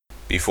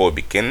Before we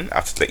begin, I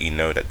have to let you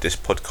know that this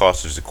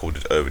podcast is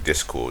recorded over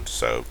Discord,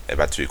 so I've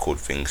had to record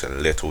things a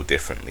little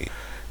differently.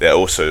 There are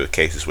also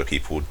cases where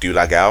people do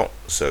lag out,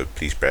 so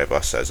please bear with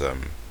us as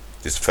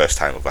this is the first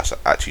time of us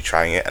actually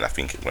trying it, and I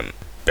think it went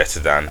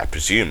better than I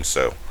presumed,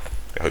 so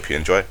I hope you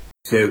enjoy.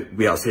 So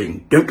we are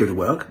saying don't go to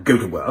work, go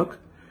to work.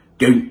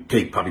 Don't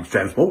take public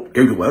transport,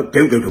 go to work,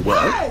 don't go to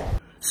work.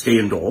 Stay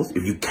indoors.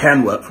 If you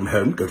can work from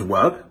home, go to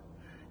work.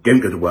 Don't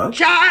go to work.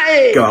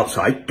 Go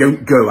outside.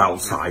 Don't go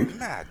outside.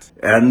 Mad.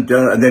 And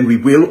then we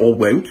will or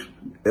won't.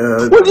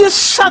 Will you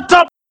shut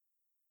up?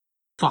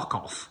 Fuck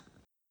off.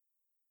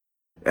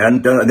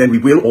 And then we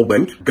will or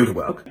won't go to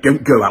work.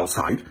 Don't go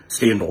outside.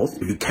 Stay indoors.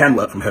 If you can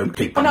work from home,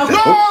 take public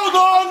transport.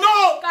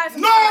 No! Guys,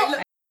 I'm sorry,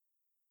 look.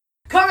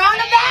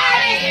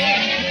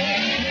 Coronavirus!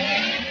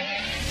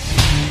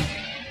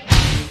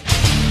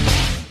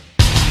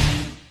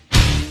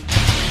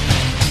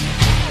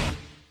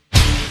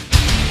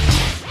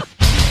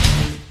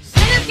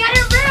 Sinners, get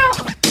it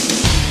real!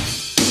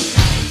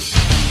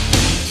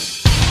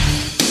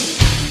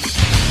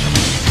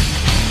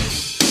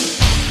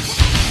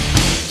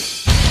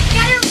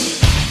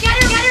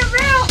 Get it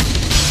real!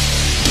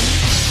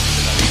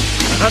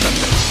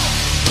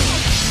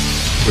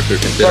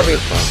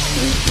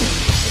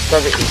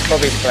 He's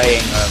probably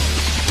playing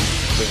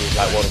with his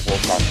like World of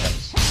Warcraft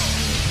friends.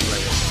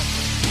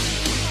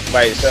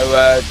 Wait,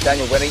 so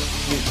Daniel, when are you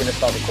gonna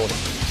start recording?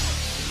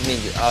 You mean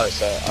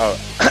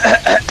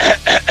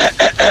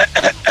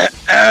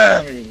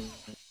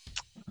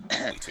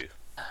Me too.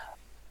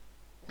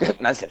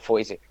 That's it,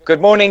 42.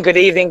 Good morning, good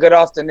evening, good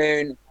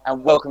afternoon,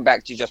 and welcome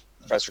back to Just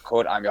Press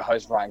Record. I'm your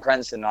host Ryan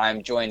Cranston, and I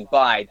am joined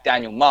by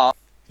Daniel Mark,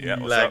 Yeah,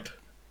 what's up?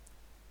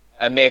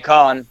 Amir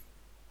Khan,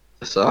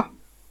 Yes, sir.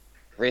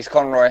 Reese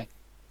Conroy.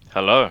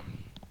 Hello.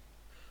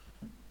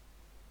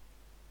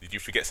 Did you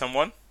forget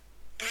someone?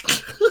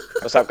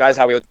 What's up, guys?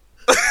 How we all?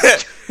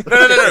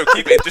 No.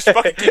 Keep it in. Just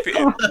fucking keep it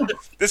in.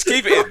 Just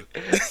keep it in.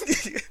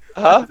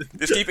 Huh?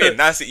 Just keep it in.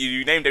 That's it.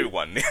 You named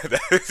everyone.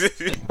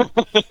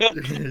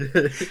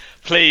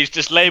 Please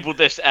just label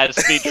this as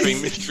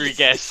featuring mystery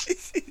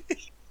guests. Did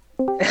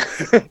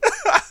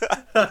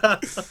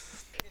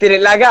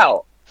it lag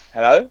out?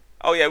 Hello?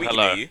 Oh yeah, we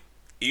Hello. can hear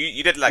you.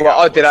 You did lag Well,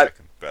 out for did a I-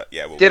 second, but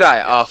yeah. Did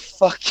I? Oh,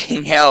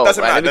 fucking hell.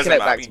 Doesn't Right, matter. let me Doesn't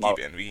connect matter. back We to can my... keep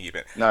it in. We can keep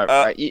it in. No,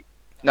 right.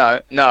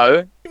 No.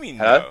 What do you mean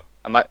Hello? no?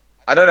 Am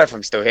I don't know if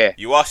I'm still here.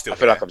 You are still I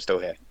feel here. like I'm still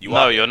here. You No,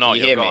 are. you're not.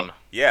 You You're hear me? gone.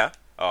 Yeah.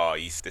 Oh,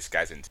 this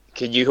guy's in.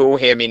 Can you all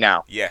hear me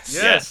now? Yes.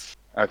 Yes.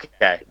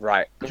 Okay,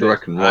 right. Do you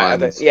reckon Alright,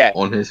 Ryan's yeah.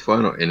 on his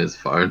phone or in his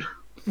phone?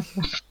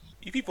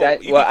 You people.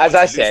 That- you well, people as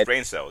want I to lose said-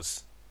 brain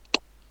cells.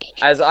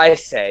 As I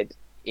said,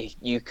 if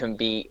you can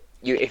be,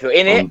 if you're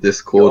in On it,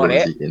 Discord you're or on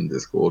is it. he in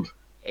Discord?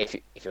 If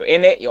you're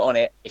in it, you're on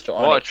it. If you're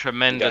on What a it, you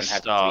tremendous don't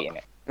have start. to be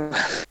in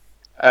it.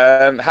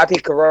 Happy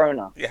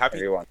Corona, Yeah. Happy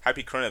everyone.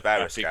 coronavirus,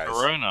 Happy guys.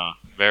 Corona.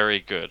 Very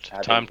good.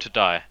 Happy- Time to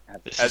die.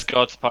 happy- This is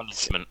God's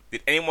punishment.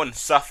 Did anyone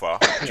suffer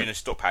during the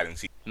stockpiling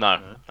season? No,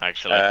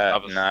 actually. I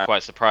was no.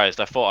 quite surprised.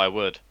 I thought I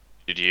would.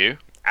 Did you?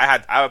 I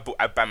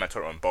banned my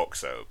toilet on bulk,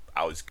 so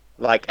I was.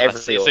 Like every.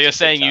 So you're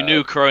saying you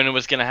knew Corona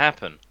was going to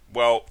happen?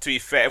 Well, to be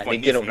fair, everyone he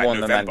knew didn't from like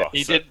warn the November.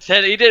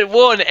 mandate. He didn't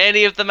warn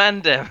any of the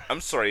mandem.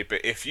 I'm sorry,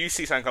 but if you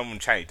see something come from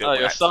China, you don't Oh, want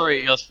you're to act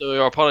sorry.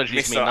 Your apologies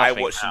Mister, mean I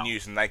nothing watch the now.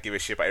 news and I give a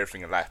shit about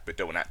everything in life, but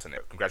don't want to act on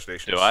it.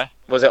 Congratulations. Do I?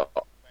 Was it?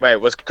 Wait,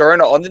 was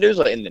Corona on the news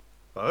or in the?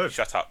 Oh,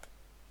 Shut up.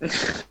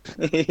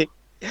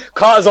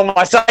 Carter's on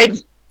my side.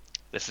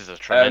 This is a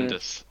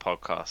tremendous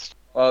podcast.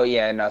 Well,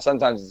 yeah, no,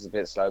 sometimes it's a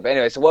bit slow. But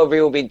anyway, so what have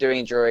we all been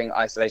doing during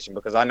isolation?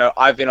 Because I know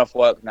I've been off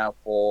work now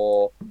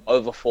for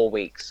over 4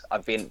 weeks.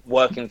 I've been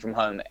working from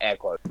home, air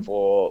quote,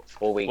 for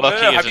 4 weeks.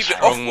 Working have is you a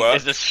been off strong, work?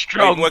 is a Have you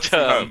strong been working from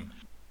term. home?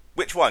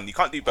 Which one? You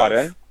can't do both.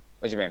 Pardon?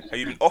 What do you mean? Have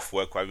you been off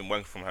work or have you been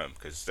working from home?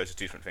 Because those are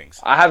two different things.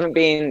 I haven't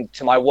been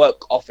to my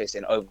work office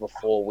in over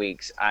 4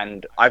 weeks,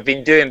 and I've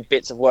been doing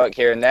bits of work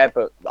here and there,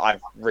 but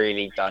I've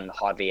really done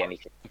hardly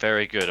anything.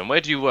 Very good. And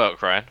where do you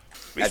work, Ryan?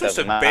 We're That supposed to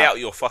doesn't matter. bail out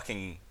your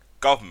fucking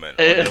government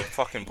on your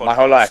fucking podcast. My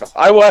whole life,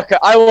 I work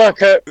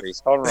at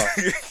Reese Conroy.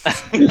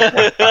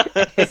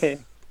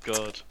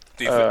 God.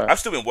 Dude, Uh, I've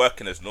still been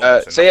working as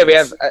normal. So yeah, we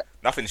have.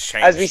 Nothing's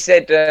changed. As we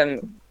said,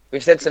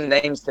 we've said some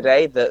names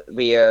today that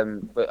we are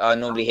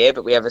normally here,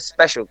 but we have a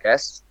special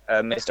guest,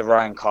 Mr.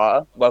 Ryan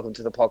Carter. Welcome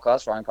to the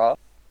podcast, Ryan Carter.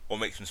 What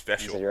makes them So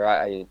special? you're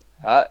right.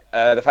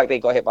 The fact that he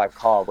got hit by a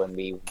car when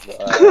we.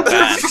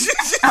 Yeah.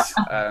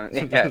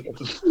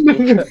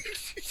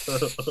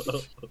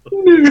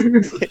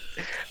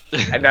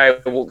 And now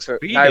he walks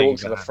with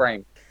a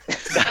frame.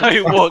 Now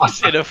he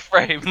walks in a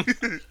frame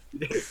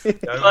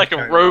like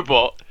a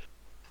robot.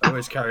 I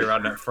always carry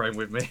around that frame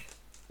with me.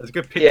 There's a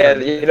good picture. Yeah,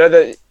 you know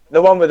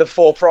the one with the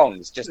 4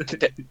 prongs, just. With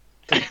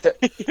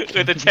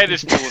the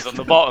tennis balls on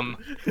the bottom.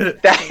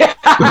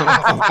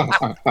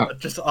 I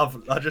just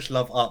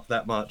love Up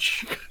that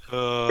much.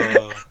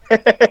 Oh.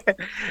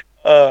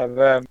 Oh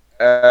man.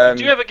 Did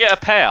you ever get a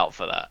payout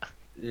for that?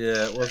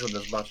 Yeah, it wasn't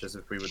as much as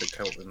if we would have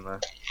killed him there.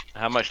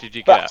 How much did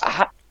you But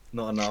get?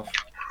 Not enough.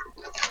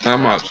 How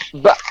much?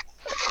 but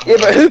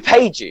who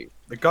paid you?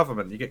 the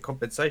government. You get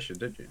compensation,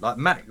 don't you? Like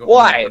Matt got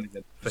Why?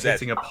 for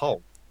hitting a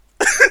pole.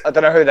 I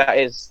don't know who that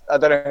is. I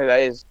don't know who that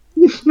is.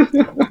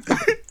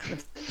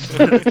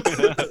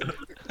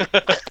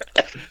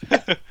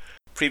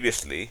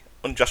 Previously,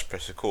 on Just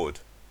Press Record,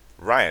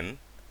 Ryan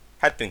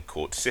had been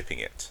caught sipping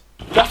it.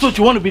 That's what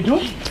you want to be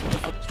doing?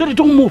 Steady,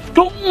 don't move.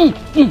 Don't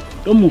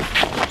move.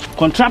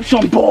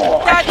 Contraption ball.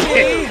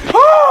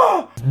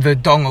 The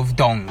dong of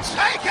dongs.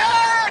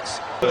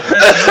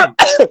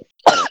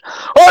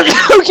 Oh, I'm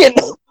joking!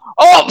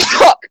 Oh,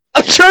 fuck!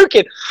 I'm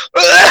joking!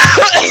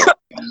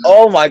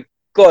 Oh my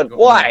god,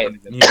 why?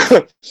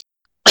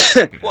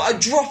 Well, a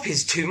drop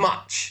is too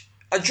much.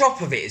 A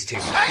drop of it is too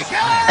much.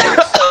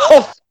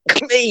 Oh,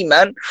 fuck me,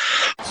 man.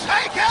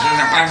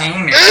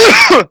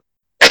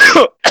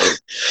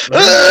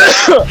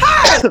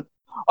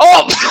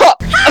 Oh, fuck!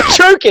 I'm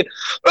joking!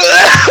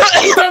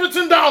 Put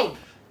everything down!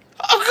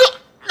 I've got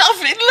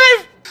nothing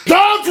left.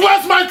 Don't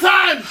waste my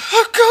time!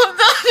 I've got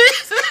nothing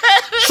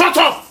left. Shut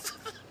up!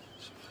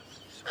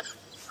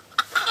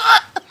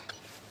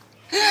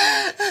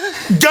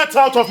 Get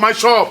out of my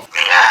shop!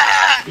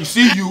 You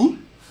see, you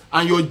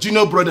and your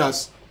junior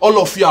brothers,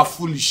 all of you are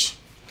foolish.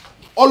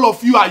 All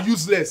of you are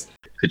useless.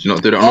 Could you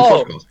not do that on Oh.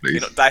 the podcast, Can you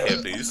please? not die here,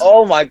 please?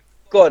 Oh my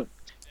god.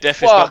 Death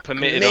is not Fuck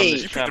permitted me. on You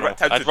this picked the channel. right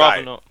time to I'd rather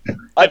die. not.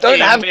 I don't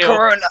Ian have Beale.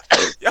 corona.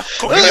 Yeah,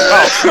 cock in your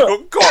mouth.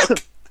 You got cock.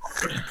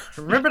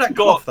 Remember that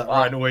cough that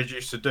Ryan always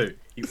used to do?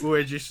 He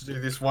always used to do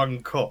this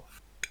one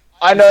cough.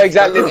 I know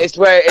exactly. It's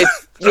where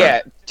it's.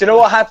 Yeah. Do you know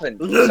what happened?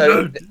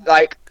 So,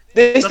 like,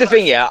 this is the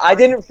thing. Yeah, I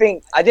didn't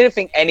think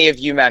any of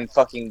you man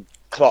fucking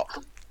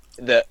clock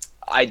that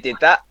I did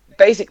that.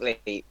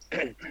 Basically,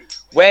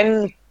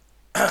 when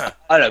I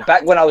don't know,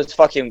 back when I was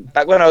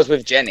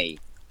with Jenny,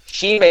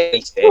 she made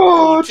me sick.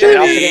 Oh, And after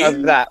Jenny! getting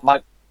over that,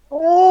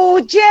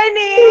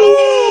 Jenny.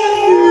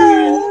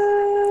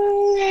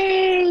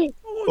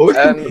 Always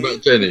talking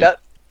about Jenny.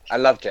 I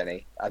love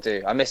Jenny. I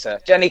do. I miss her.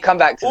 Jenny, come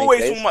back to Always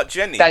me, talking please. about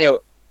Jenny.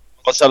 Daniel.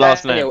 What's her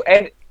last name?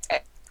 Daniel,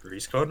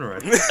 Reese Conroy.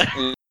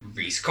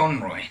 Reese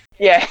Conroy.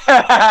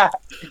 yeah.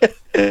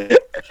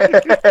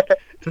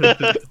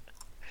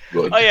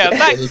 What, Oh yeah,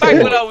 back Jenny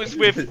when Conroy? I was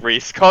with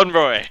Reese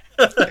Conroy.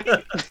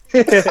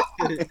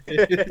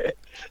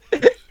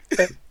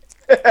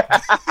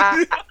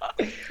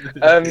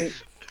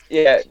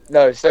 Yeah,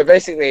 no, so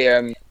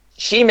basically,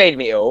 she made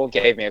me ill,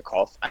 gave me a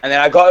cough, and then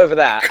I got over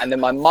that, and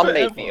then my mum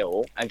made me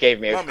ill and gave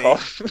me a Mummy.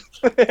 cough.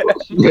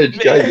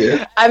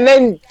 Yeah. And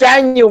then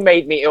Daniel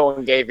made me ill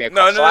and gave me a cough.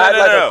 No, so I had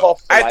like a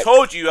cough for I like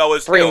told you I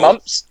was 3 ill.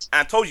 months.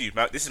 I told you,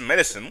 man, this is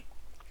medicine.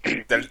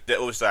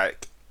 that was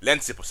like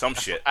Lensip or some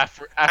shit.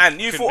 African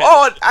And you thought,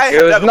 oh, I It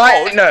have was a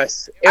night cold.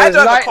 nurse. It I was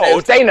don't have a night. It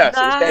was cold. day nurse.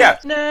 It was day Yeah.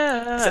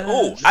 nurse. I said,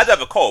 oh, I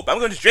have a cold, but I'm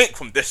going to drink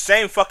from the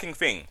same fucking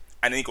thing.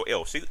 And then you got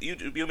ill. So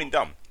you've been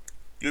dumb.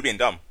 You're being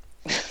dumb.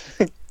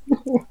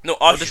 No,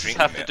 I What was does this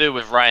drinking have to it. do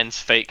with Ryan's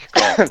fake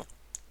cough?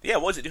 Yeah,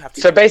 what does it do have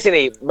to So do?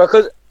 basically,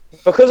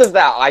 because of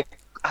that, I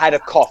had a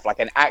cough, like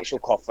an actual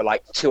cough, for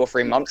like 2 or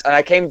 3 months, and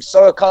I came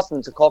so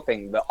accustomed to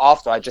coughing that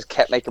after I just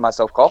kept making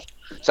myself cough.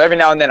 So every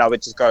now and then I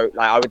would just go,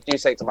 like, I would do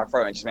something to my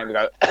throat and just make me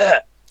go,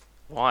 just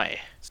Why?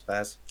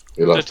 Spaz.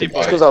 He loves Dirty to boy.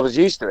 die. because I was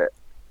used to it.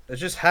 It's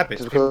just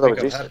habits. Just People because I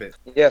pick was up used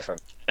to habits. Yeah, from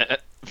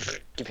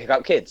you pick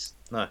up kids.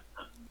 No.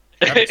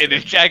 In a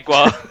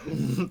Jaguar.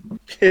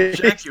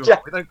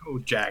 Jaguar. We don't call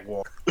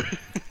Jaguar.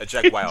 A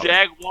Jaguar.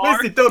 Jaguar.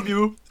 Where's the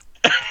W?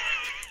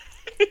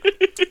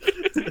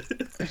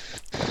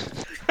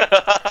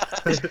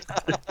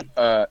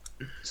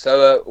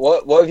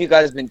 What have you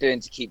guys been doing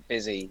to keep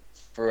busy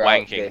throughout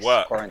Wanking. this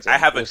Work. quarantine? I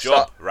have a We'll job,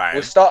 start- Ryan.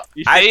 We'll start.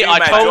 You I see, do I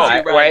my told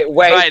job. you, Wait,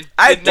 wait. Ryan,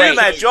 I didn't do wait.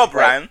 my job,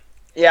 Wait. Ryan.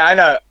 Yeah,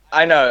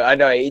 I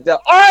know. He does.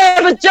 I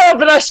have a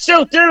job and I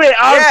still do it.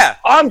 Yeah.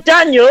 I'm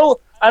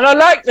Daniel and I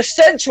like the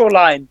Central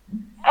Line.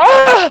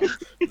 Ah!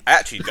 I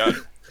actually don't.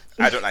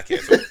 I don't like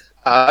it at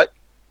all.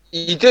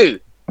 You do.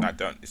 I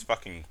don't. It's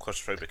fucking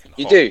claustrophobic and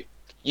You hot. do.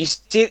 You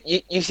see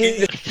the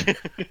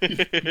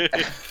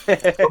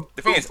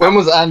The thing is, When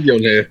was Andy on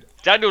here?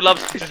 Daniel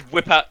loves to just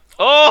whip out.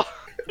 Oh,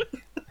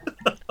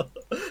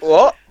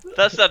 what?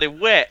 that sounded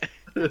wet.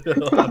 Oh,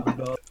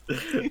 no.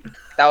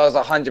 That was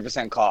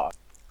 100% Carter.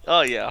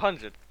 Oh yeah,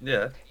 100.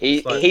 Yeah.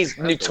 He's Like,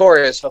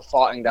 notorious for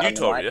farting down the mic.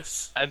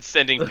 notorious. And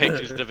sending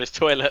pictures of his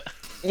toilet.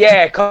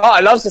 Yeah,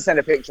 Carter loves to send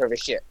a picture of his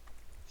shit.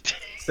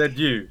 Said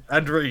you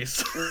and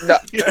Reese. No.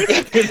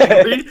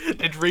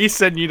 Did Reese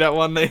send you that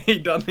one that he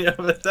done the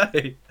other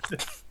day?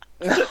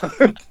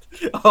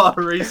 Oh,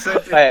 Reese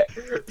sent Hey,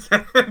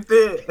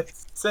 it.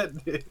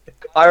 Send it.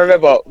 I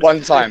remember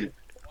one time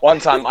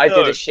I did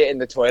No. a shit in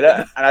the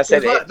toilet and I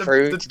sent It's it like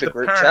through to the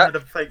group parent chat.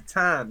 with a fake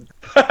tan.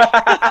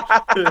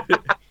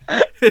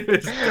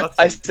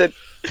 I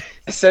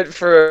sent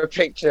through a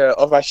picture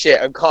of my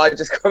shit and Carter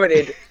just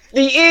commented,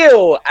 "The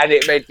eel," and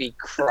it made me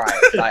cry.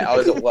 Like I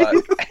was at work.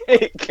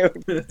 It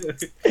killed me.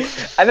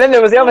 And then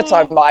there was the other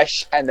time that I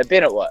shat in the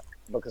bin at work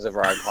because of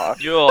Ryan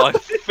Park. You're a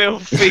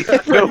filthy,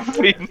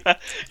 filthy man.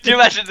 Do you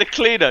imagine the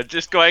cleaner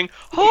just going,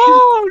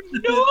 "Oh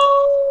no"?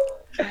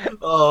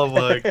 Oh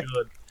my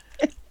god.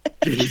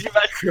 Can you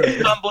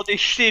imagine somebody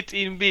shit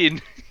in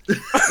bin? The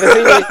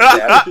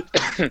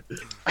thing is,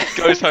 yeah,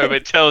 Goes home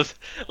and tells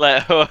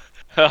like her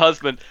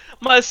husband,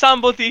 my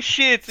somebody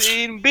shit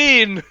in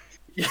bin.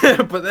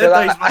 Yeah, but their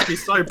Well, days must be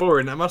so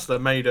boring. They must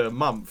have made a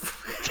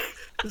month.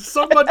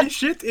 Somebody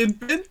shit in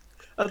bin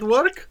at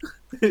work.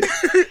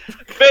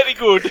 Very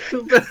good.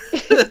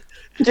 do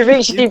you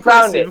think she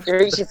found it? Do you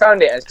think she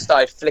found it and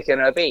started flicking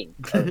her bean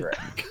over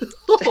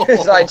it?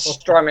 Started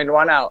strumming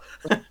one out.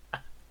 Oh,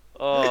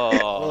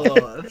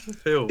 Oh, that's a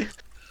feel.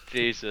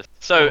 Jesus.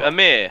 So,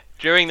 Amir,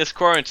 during this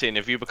quarantine,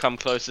 have you become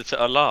closer to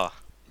Allah?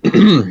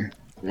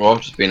 Well,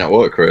 I've just been at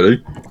work,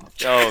 really.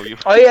 Oh, you.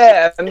 Oh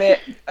yeah,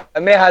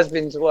 Amir has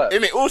been to work. I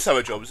mean, also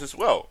have jobs as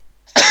well.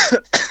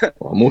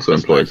 Well, I'm also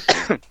employed.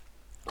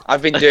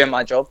 I've been doing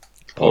my job.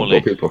 I've Poorly.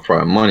 got people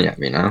throwing money at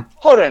me now.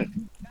 Hold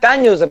on,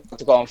 Daniel's about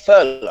to go on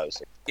furlough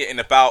soon. Yeah, in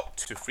about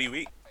 2 to 3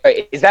 weeks.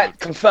 Wait, is that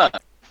confirmed?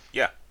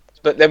 Yeah.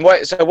 But then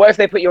what? So what if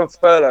they put you on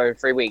furlough in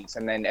 3 weeks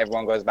and then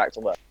everyone goes back to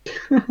work?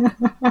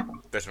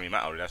 Doesn't really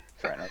matter. Really.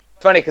 Fair enough.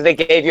 Funny because they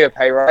gave you a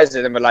pay rise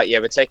and then we're like, yeah,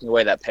 we're taking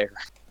away that pay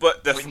rise.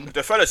 But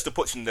the fellow still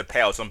puts in the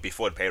payouts on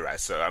before the pay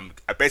rise, so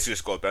I basically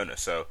just got a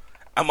bonus, so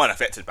I'm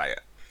unaffected by it.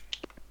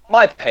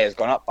 My pay has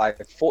gone up by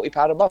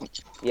 £40 a month.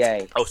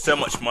 Yay! Oh, so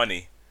much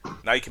money.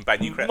 Now you can buy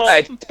new crepes.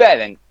 It's better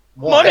than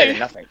Money.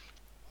 nothing.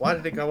 Why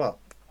did it go up?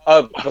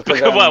 Oh, because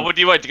Well, what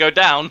do you want to go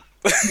down?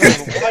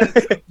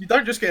 You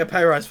don't just get a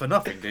pay rise for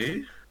nothing, do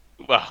you?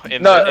 Well,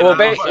 in no, the- well,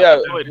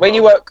 basically, when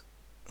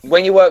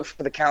you work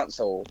for the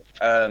council,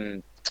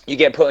 you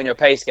get put on your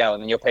pay scale,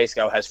 and then your pay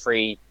scale has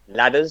 3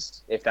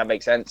 ladders, if that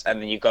makes sense,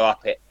 and then you go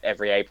up it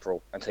every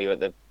April until you're at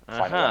the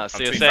final one. So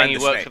you're Until you saying find you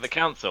the work snake. for the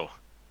council?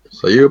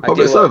 So you're a I do public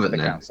work for servant the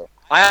then? council.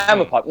 I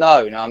am a pub.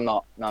 No, I'm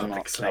not. No, I'm Public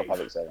not. slave. Not a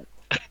public servant.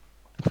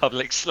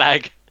 Public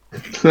slag.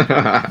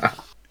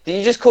 Did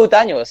you just call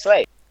Daniel a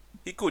slave?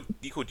 He called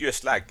you a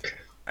slag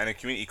and a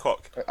community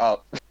cock.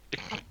 Oh,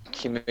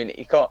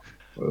 community cop.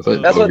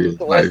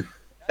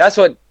 That's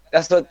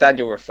That's what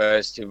Daniel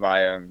refers to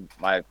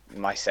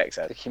my sex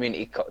as. The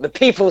community cop. The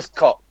people's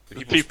cop.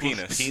 The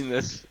people's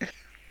penis.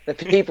 The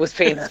people's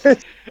penis.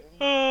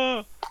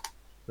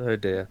 Oh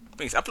dear.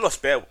 Things I've lost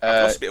a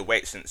bit of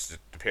weight since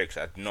the period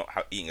because I'm not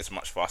eating as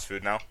much fast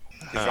food now.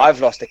 I've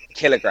lost a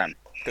kilogram.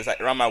 Because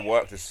like around my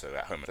work, this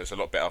at home, so it's a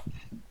lot better.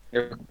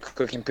 You're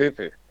cooking poo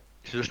poo.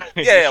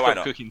 Yeah, why Stop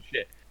not? cooking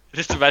shit.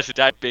 Just imagine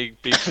that big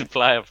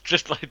supply of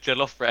just like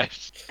jollof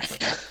rice.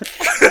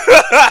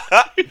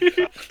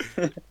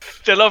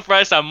 Jollof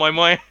rice and moi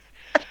moi.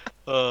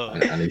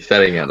 And he's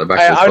selling it at the back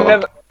I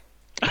of the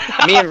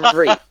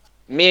car.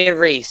 me and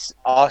Reese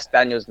asked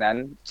Daniel's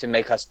nan to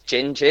make us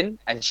chin chin,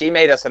 and she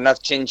made us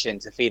enough chin chin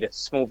to feed a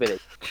small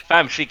village.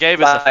 Fam, she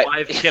gave us a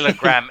Like- 5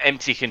 kilogram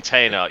empty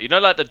container. You know,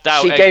 like the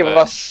Dow. She gave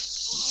us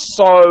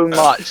so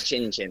much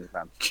chin chin,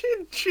 fam.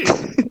 Chin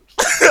chin.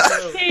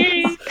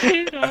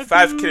 A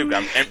 5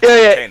 kilogram empty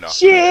container.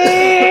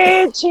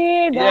 Chin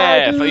chin.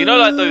 Yeah, but you know,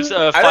 like those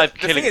 5 The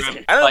thing kilogram.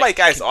 is, I don't know why you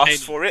guys containers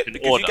asked for it in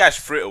because order. you guys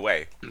threw it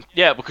away.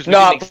 Yeah, because we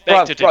No, didn't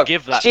expect her to bruv,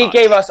 give that. she much.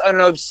 gave us an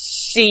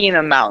obscene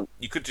amount.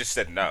 You could just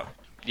said no.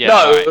 Yeah, no,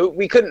 alright.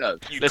 we couldn't have.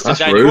 Listen, That's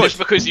Daniel, rude. just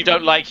because you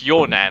don't like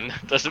your nan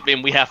doesn't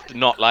mean we have to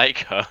not like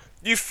her.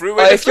 You threw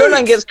away the If your food.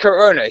 nan gets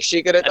corona,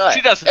 she gonna And die.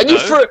 she doesn't And you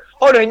know. threw.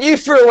 Hold on, you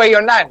threw away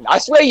your nan. I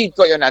swear you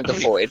got your nan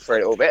deported for a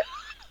little bit.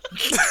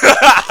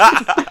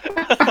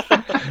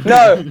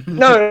 No,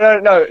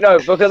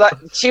 because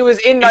she was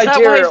in Is that why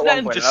Nigeria his at one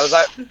nan point. And just- I was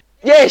like,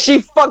 yeah,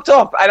 she fucked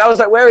off. And I was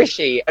like, where is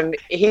she? And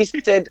he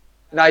said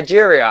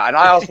Nigeria. And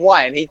I asked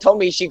why. And he told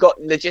me she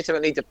got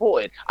legitimately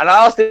deported. And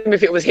I asked him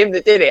if it was him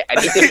that did it. And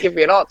he didn't give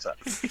me an answer.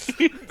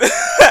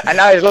 And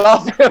now he's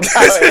laughing about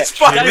This is it.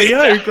 funny.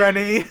 Yo,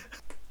 Granny.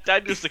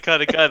 Daniel's the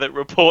kind of guy that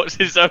reports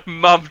his own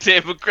mum to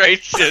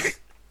immigration.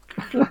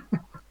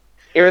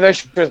 Even though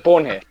she was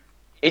born here.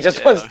 He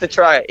just wants to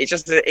try it. It's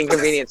just an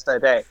inconvenience per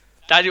day.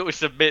 Daniel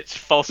submits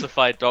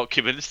falsified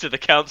documents to the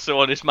council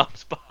on his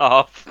mum's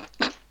behalf.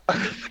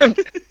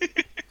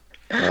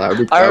 I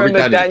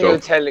remember Daniel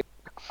telling.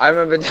 I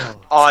remember.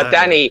 Oh,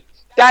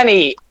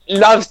 Danny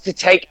loves to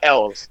take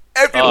L's.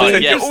 Everyone, Oh, you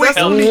yes. always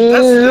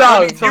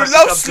Love. you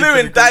love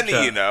slewing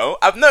Danny, you know.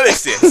 I've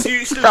noticed this.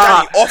 You slew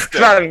Danny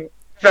often.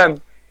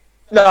 Fam.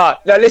 No,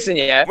 listen,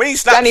 yeah. When he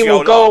slaps Danny you, will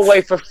I'll go laugh.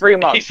 away for 3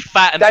 months. He's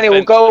fat and Danny will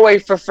offensive. go away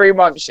for 3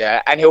 months,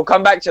 yeah, and he'll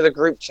come back to the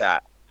group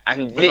chat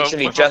and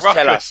literally with a just tell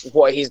ruckus. us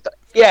what he's done.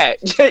 Yeah,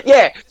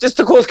 yeah, just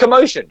to cause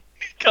commotion.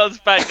 Comes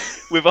back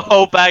with a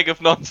whole bag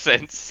of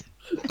nonsense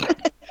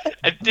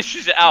and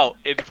dishes it out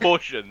in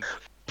portions.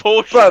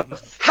 Bro,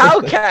 how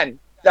can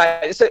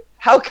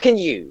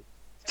you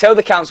tell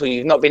the council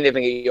you've not been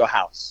living at your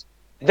house?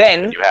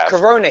 Then You have.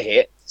 Corona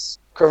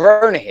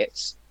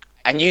hits,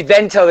 and you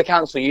then tell the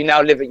council you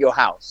now live at your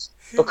house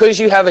because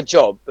you have a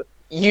job.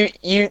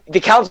 The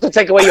council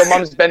take away your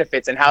mum's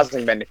benefits and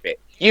housing benefit.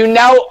 You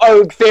now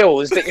owe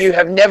bills that you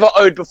have never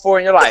owed before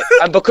in your life,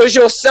 and because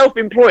you're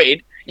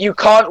self-employed, you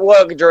can't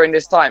work during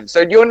this time.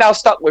 So you're now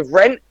stuck with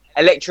rent,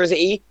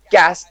 electricity,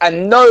 gas,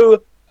 and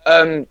no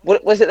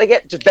what was it they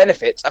get? Just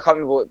benefits. I can't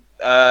remember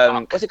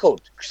what what's it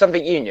called?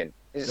 Something union.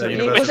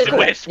 Yeah, What's it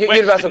called?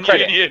 Universal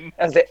Credit. Union.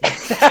 That's it.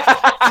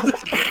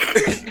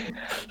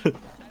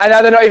 And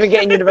now they're not even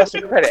getting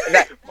universal credit.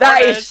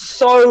 That is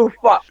so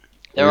fucked.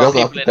 There He are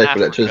doesn't have people to in pay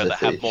for Africa that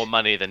electricity. have more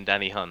money than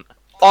Danny Hunt.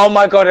 Oh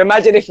my god,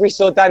 imagine if we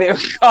saw Danny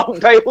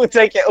can't pay, we'll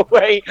take it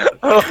away.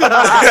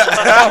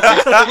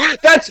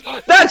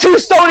 That's who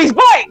stole his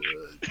bike!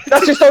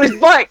 That's who stole his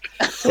bike!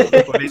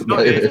 But he's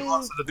not here to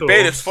answer the door.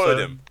 bailiffs followed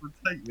him. we'll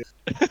take this.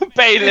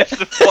 Bailiffs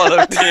have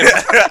followed him.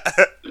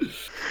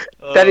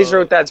 Daddy's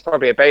real dad's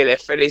probably a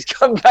bailiff and he's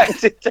come back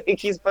to take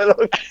his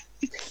belongings.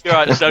 You're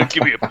right, so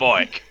give me a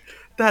bike.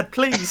 Dad,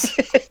 please.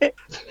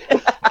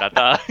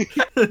 Dada.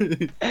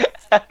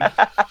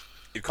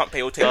 You can't pay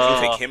your tables,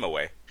 you'll take him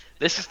away.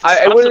 This is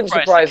the It wouldn't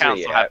surprise surprise the me,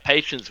 council yeah. have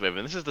patience with,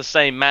 and this is the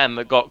same man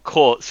that got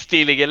caught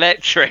stealing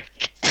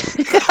electric.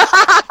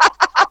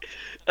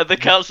 And the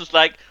council's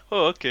like,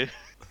 oh, okay.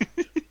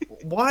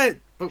 Why?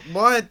 But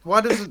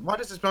why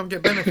does this mum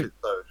get benefits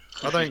though?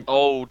 I don't.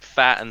 Old,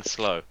 fat, and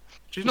slow.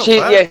 She's not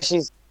bad.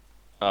 She's.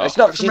 Oh. It's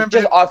not. She's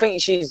Remember- just. I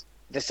think she's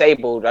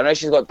disabled. I know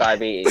she's got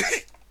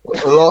diabetes.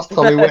 The last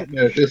time we went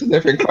there, she was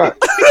sniffing crack.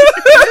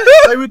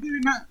 They were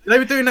doing that. They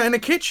were doing that in the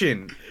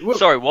kitchen.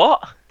 Sorry,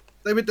 what?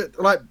 They were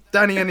like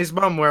Danny and his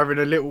mum were having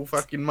a little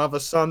fucking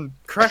mother-son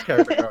crack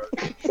over.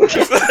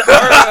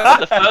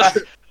 I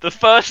remember the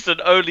first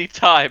and only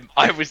time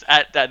I was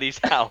at Danny's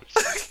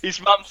house. His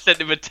mum sent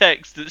him a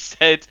text that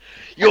said,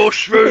 "Your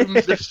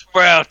shrooms have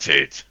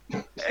sprouted."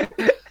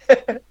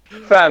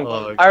 Fam,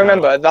 Oh, I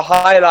remember the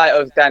highlight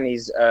of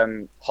Danny's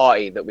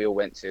party that we all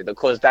went to that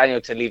caused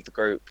Daniel to leave the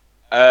group.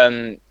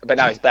 But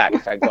now he's back,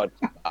 thank God.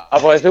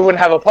 Otherwise, we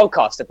wouldn't have a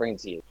podcast to bring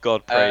to you.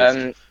 God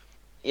praise.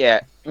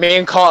 Yeah, me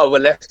and Carter were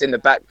left in the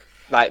back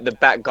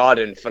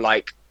garden for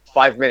like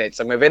 5 minutes,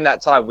 and within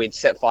that time, we'd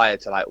set fire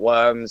to like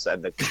worms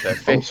and the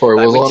fish. I'm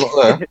sorry, was I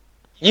not there?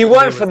 You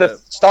weren't for the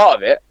start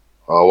of it,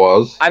 I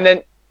was. and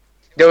then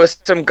there was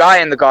some guy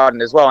in the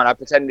garden as well, and I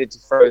pretended to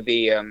throw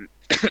the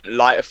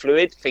lighter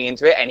fluid thing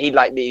into it, and he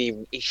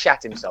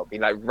shat himself. He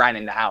like ran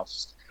in the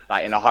house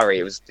like in a hurry.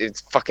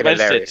 It's fucking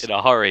hilarious. In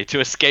a hurry to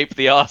escape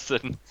the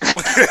arson.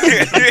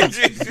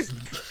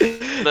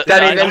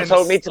 Danny then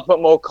told me to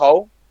put more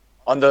coal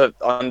on the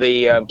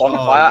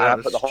bonfire, and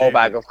I put the whole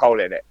bag of coal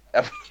in it.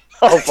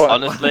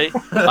 Honestly,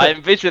 I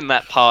envision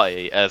that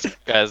party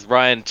as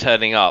Ryan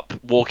turning up,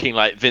 walking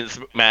like Vince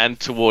McMahon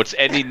towards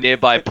any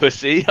nearby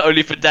pussy,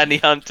 only for Danny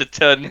Hunt to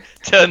turn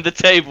the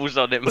tables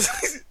on him.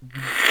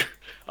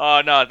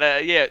 Oh no,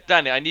 yeah,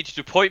 Danny, I need you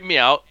to point me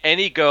out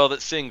any girl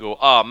that's single.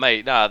 Oh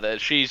mate, nah,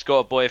 she's got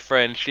a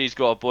boyfriend. She's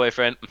got a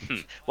boyfriend.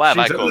 Why have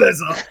I got?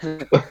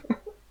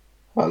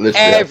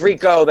 Every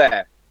girl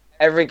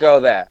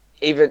there,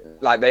 even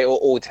like they were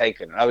all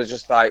taken. And I was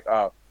just like,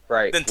 oh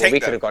great, we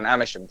could have gone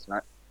Amersham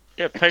tonight.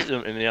 Yeah, take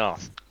them in the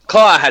arse.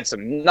 Carter had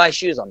some nice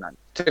shoes on, man,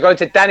 to go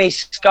to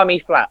Danny's scummy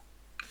flat.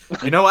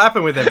 You know what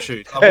happened with them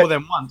shoes? I wore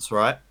them once,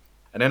 right?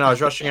 And then I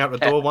was rushing out the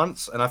door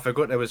once, and I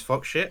forgot there was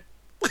fox shit,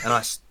 and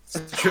I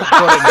tripped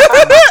on them,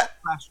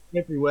 splashed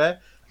everywhere,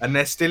 and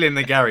they're still in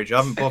the garage. I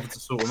haven't bothered to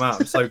sort them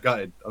out. I'm so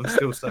gutted. I'm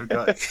still so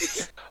gutted.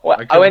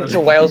 Well, I went to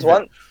Wales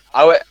once.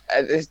 I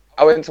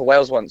went to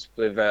Wales once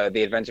with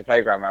the Adventure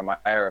Playground around my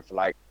area for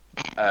like.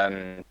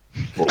 Why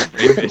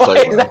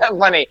is that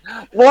funny?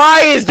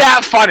 Why is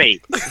that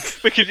funny?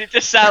 Because it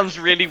just sounds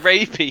really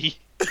rapey.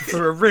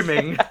 For a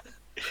rimming.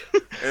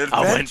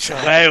 I went to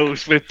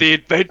Wales with the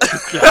Adventure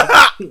Club.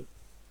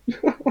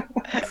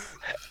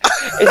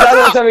 Is that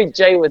not something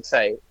Jay would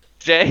say?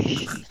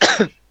 Jay?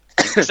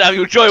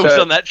 Samuel Joy was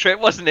on that trip,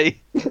 wasn't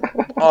he?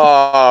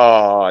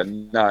 Oh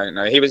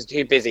no, he was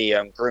too busy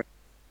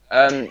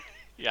grooming.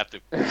 You have to.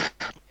 Yeah,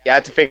 I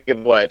had to figure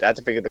the word. I had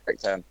to figure the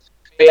correct term.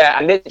 But yeah,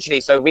 and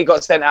literally, so we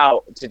got sent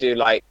out to do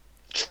like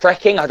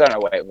trekking. I don't know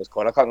what it was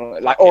called. I can't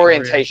remember. Like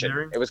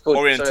orientation. It was called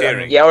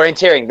Orienteering. Yeah,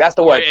 orienteering. That's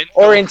the word.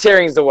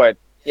 Orienteering is the word.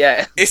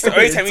 Yeah. It's the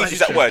only time you use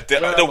that word.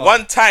 The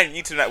one time you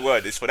use that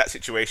word is for that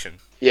situation.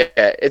 Yeah,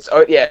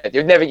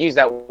 you've never used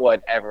that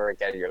word ever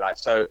again in your life.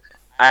 So,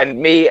 and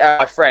me and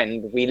my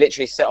friend, we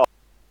literally set off.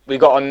 We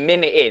got a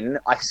minute in.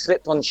 I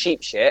slipped on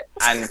sheep shit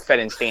and fell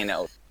in stinging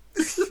nettles.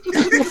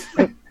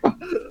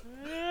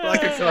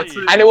 Like a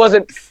cartoon. And it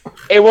wasn't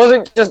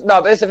just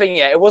no. But that's the thing.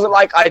 Yeah, it wasn't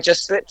like I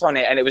just slipped on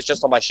it and it was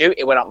just on my shoe.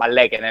 It went up my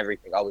leg and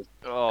everything. I was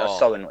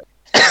so annoyed.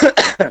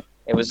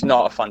 It was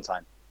not a fun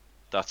time.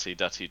 Dirty.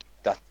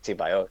 Dirty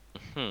by all.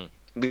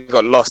 We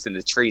got lost in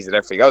the trees and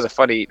everything. That was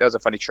a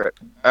funny trip.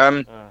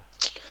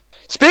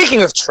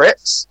 Speaking of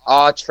trips,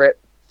 our trip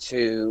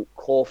to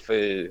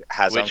Corfu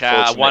has which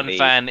unfortunately... one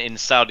fan in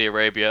Saudi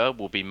Arabia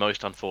will be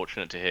most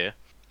unfortunate to hear.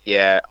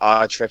 Yeah,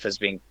 our trip has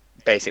been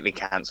basically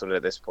cancelled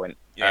at this point.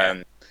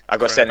 Yeah. I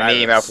got sent an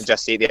email from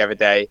Just Eat the other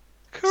day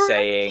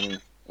saying,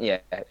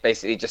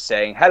 basically just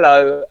saying,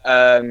 hello,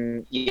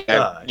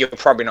 you're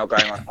probably not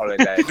going on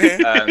holiday.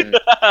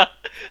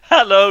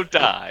 Hello,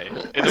 die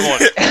in the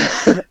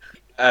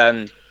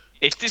morning.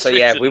 So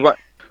yeah, we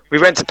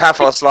went to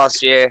Paphos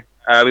last year.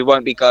 We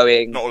won't be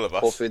going Not all of us.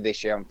 Corfu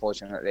this year,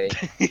 unfortunately.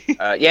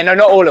 Not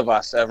all of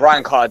us.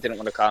 Ryan Carter didn't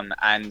want to come,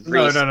 and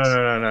Reece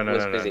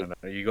was busy. No.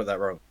 You got that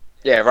wrong.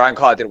 Yeah, Ryan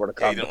Carter didn't want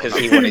to Yeah, come he didn't because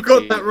wanna he come. wanted You've got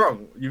to. that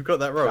wrong. You've got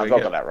that wrong. I've not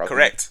again. got that wrong.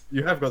 Correct.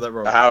 You have got that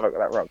wrong. How have I got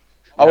that wrong?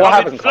 Oh, what I'm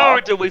happened, in Carl?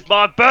 Florida with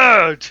my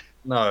bird.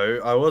 No,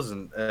 I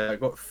wasn't. I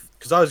got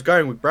because I was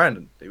going with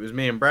Brandon. It was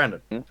me and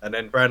Brandon, and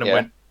then Brandon Yeah.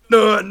 went,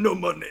 no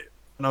money,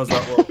 and I was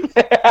like, well,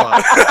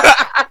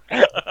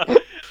 fine.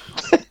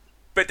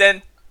 But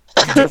then,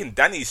 you're taking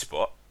Danny's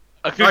spot.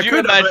 Could I you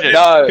could have, imagine?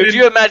 No. Could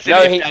you imagine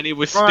No, if he- Danny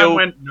was Ryan still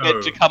went, no.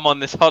 meant to come on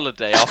this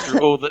holiday after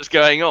all that's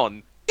going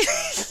on?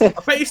 I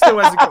bet he still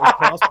hasn't got his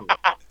passport.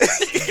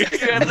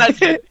 Could you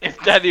imagine if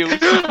Danny was?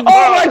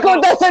 Oh my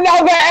god, that's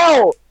another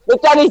L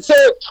that Danny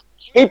took.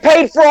 He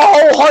paid for a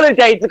whole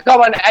holiday to come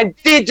on and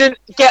didn't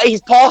get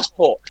his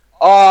passport.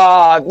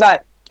 Oh no,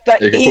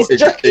 that He could he's put-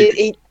 just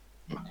he-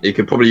 He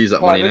could probably use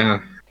that money Pardon?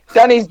 now.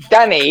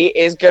 Danny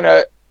is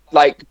gonna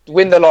like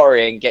win the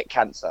lottery and get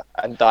cancer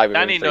and die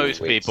within Danny 3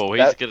 knows weeks. people.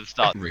 He's That- gonna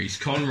start. Reese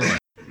Conroy.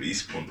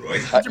 Reese Conroy.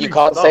 you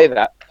can't say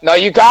that. No,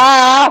 you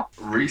can't.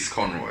 Reese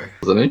Conroy.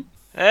 Wasn't he?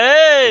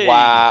 Hey!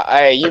 Wow,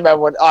 hey, you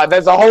remember?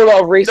 There's a whole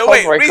lot of Reese No,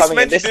 wait, Conroy Reese coming in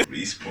mentioned this. it.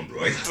 Reese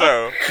Conroy.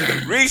 So,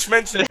 Reese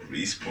mentioned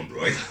Reese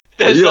Conroy.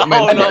 There's You a lot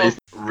whole mentioned lot that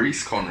of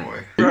Reese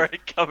Conroy. story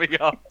coming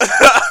up.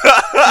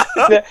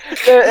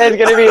 There's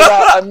gonna be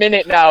about a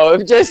minute now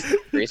of just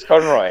Reese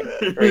Conroy,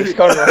 Reese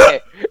Conroy,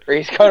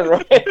 Reese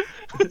Conroy.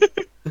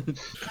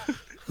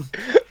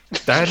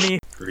 Danny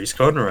Reese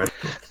Conroy.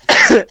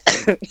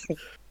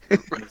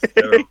 It's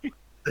terrible.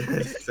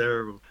 It's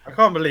terrible. I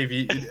can't believe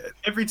he.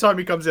 Every time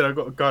he comes in, I've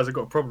got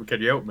a problem.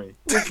 Can you help me?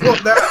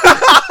 What now?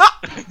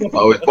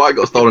 Oh, his bike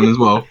got stolen as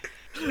well.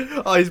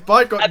 Oh, his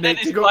bike got And then nicked.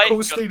 his He got bike caught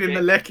got stealing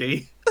the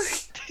lecky.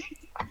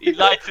 He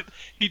lied.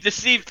 He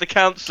deceived the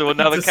council, and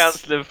now the Just-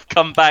 council have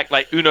come back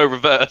like Uno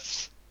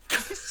reverse.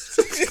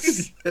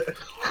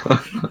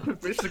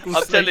 Mystical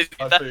I'm telling snake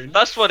you, typhoon.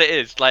 that's what it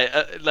is. Like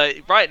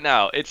right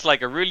now, it's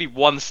like a really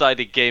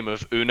one-sided game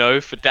of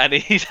Uno for Danny.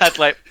 He's had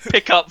like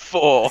pick up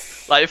 4,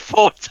 like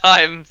 4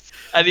 times,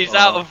 and he's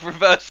out of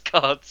reverse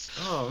cards.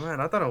 Oh man,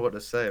 I don't know what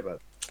to say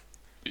about.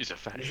 He's a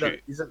fat He's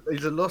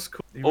shoot. a lost.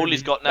 All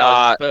he's got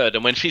now is a bird,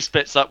 and when she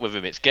splits up with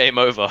him, it's game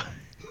over.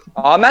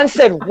 Oh, man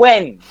said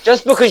when.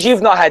 Just because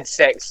you've not had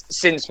sex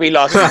since we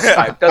last used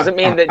Skype doesn't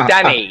mean that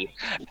Danny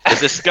Is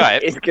this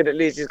Skype? is gonna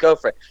lose his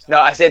girlfriend. No,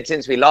 I said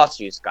since we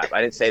last used Skype.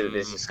 I didn't say that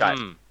this is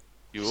Skype.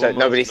 You So almost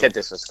nobody know. said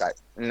this was Skype.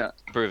 No.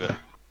 Prove it.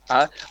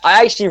 I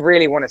actually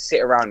really want to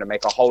sit around and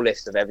make a whole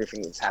list of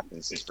everything that's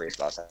happened since Reese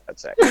last had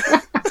sex.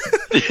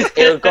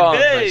 It'll go on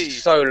Hey! for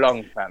so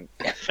long, fam.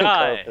 It'll go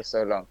on Shy. for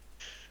so long.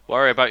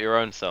 Worry about your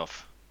own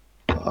self.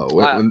 Oh,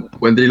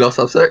 when did he last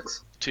have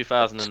sex?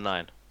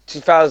 2009.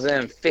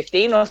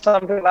 2015 or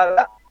something like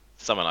that.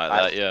 Something like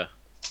that, yeah.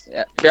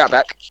 Yeah, be right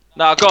back.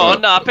 Now go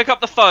on, now pick up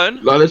the phone.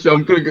 Like, literally,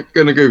 I'm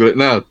gonna Google it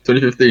now.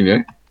 2015, yeah.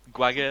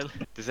 Gwagel.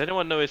 Does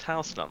anyone know his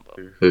house number?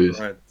 Who's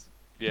Right.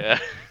 Yeah.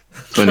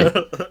 20?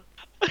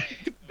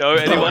 No,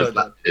 anyone?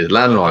 His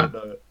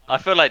landline. I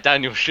feel like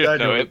Daniel should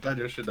know it.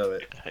 Daniel should know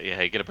it. Yeah,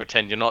 you're gonna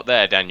pretend you're not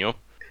there, Daniel.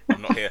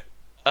 I'm not here.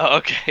 Oh,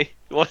 okay.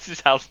 What's his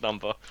house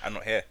number? I'm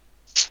not here.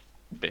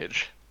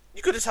 Bitch.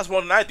 You go to this house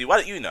more than I do. Why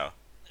don't you know?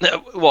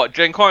 What,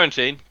 during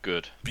quarantine?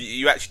 Good. But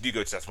you actually do go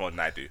to this house more than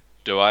I do.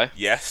 Do I?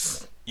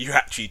 Yes, you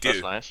actually do.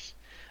 That's nice.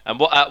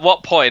 And at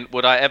what point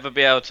would I ever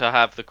be able to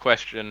have the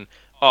question,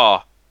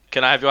 oh,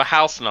 can I have your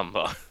house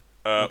number?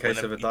 In case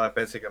whenever of a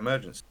diabetic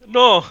emergency.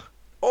 No.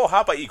 Or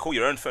how about you call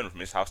your own phone from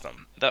his house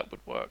number? That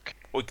would work.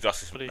 Or you could ask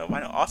his no,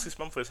 why not ask his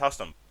mum for his house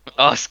number?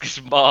 Ask his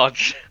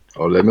Marge.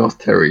 Oh, let me ask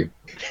Terry.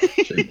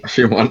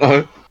 she might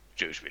know.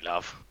 Jews we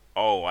love.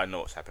 Oh, I know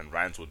what's happened.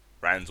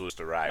 Ranswood's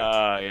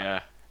arrived.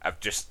 Yeah. I've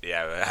just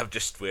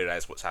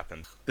realised what's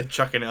happened. They're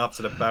chucking it up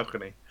to the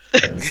balcony.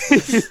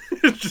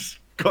 Just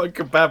got a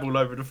kebab all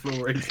over the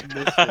floor. Eating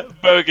this.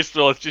 Burger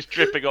sauce just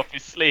dripping off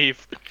his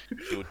sleeve.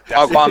 The audacity.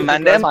 Oh, go on,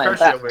 man. There, man.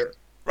 Pressure of it.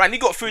 Ryan, you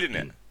got food in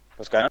it.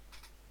 What's going on?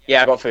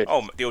 Yeah, I got food.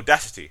 Oh, the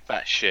audacity.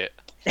 That shit.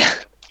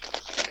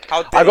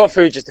 How dare I got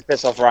food just to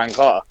piss off Ryan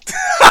Carter.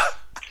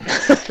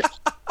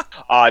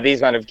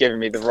 These men have given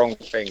me the wrong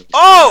thing.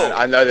 Oh!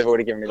 I know they've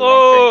already given me the wrong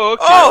Oh,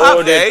 okay. Oh, thing. I have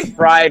ordered they?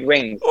 fried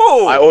wings.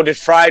 Oh! I ordered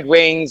fried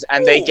wings,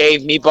 and they Ooh.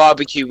 gave me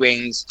barbecue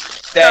wings.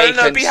 They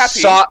No, can be happy.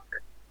 suck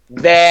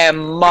their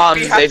mum.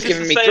 Be happy. They've This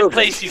given is me the same cookies.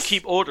 place you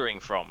keep ordering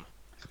from.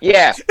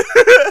 Yeah.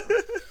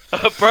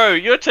 Bro,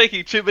 you're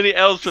taking too many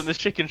L's from this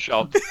chicken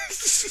shop.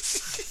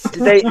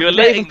 They You're they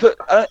letting- even put.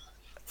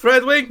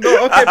 Fried wing?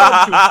 No, okay,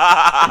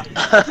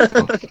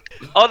 barbecue.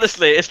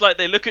 Honestly, it's like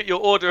they look at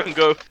your order and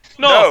go,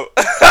 no.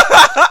 No.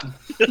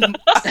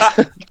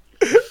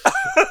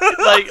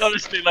 Like,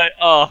 honestly, like,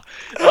 oh,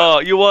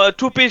 you want a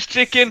 2-piece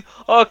chicken?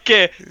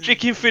 Okay,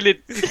 chicken fillet.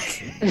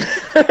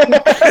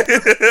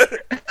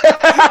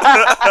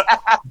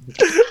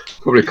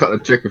 Probably cut the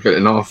chicken fillet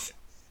in half.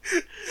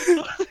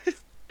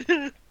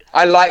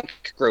 I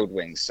like grilled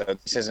wings, so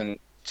this isn't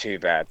too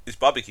bad. It's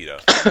barbecue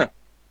though.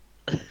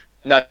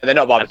 No, they're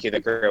not barbecue. They're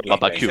grilled. You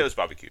Barbecue. said it was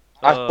barbecue.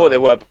 I thought they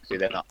were barbecue.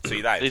 They're not. So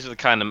you lied. These are the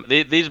kind of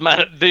these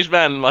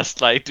men must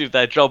like do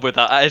their job with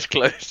their eyes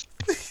closed.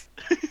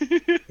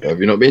 Have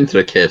you not been to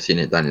the KFC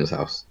in Daniel's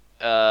house?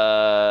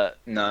 No.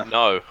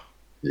 No.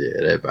 Yeah,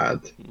 they're bad.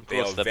 Of They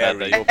are course they're bad.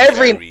 very, They're-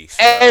 Every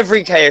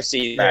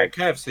KFC. Yeah, bag.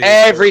 KFC.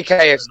 Every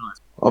KFC.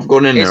 I've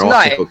gone in there It's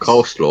asking nice. for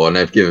coleslaw and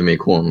they've given me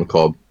corn on the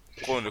cob.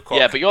 corn on the cob.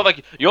 Yeah, but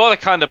you're the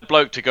kind of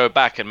bloke to go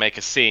back and make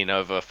a scene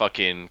over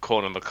fucking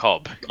corn on the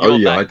cob. Oh You're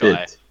yeah, I that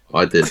guy. did.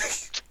 I did.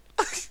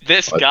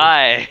 This I did.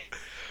 guy.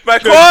 My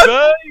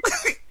corn!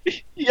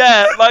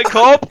 Yeah, my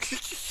cob.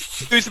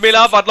 Excuse me,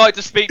 love. I'd like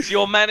to speak to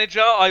your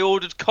manager. I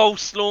ordered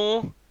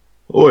coleslaw.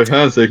 Oh,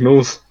 hand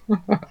signals. To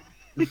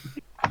be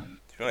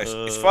honest,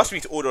 it's fast for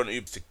me to order on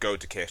Uber to go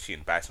to KFC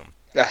and buy some.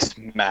 That's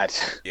mad.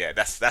 Yeah,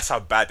 that's how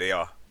bad they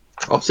are.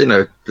 I've seen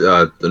an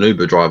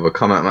Uber driver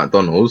come at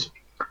McDonald's,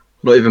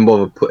 not even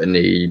bother putting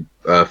the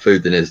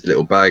food in his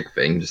little bag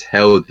thing, just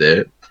held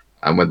it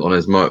and went on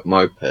his moped.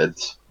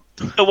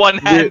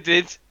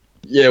 One-handed.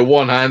 Yeah,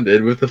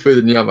 one-handed with the food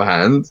in the other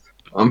hand.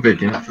 I'm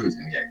thinking that food's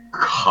gonna get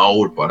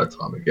cold by the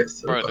time it gets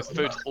to Bro, the the person.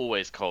 food's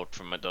always cold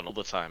from McDonald's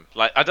all the time.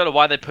 Like, I don't know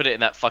why they put it in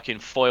that fucking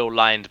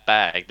foil-lined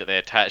bag that they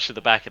attach to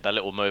the back of that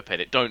little moped.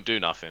 It don't do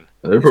nothing.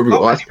 They've probably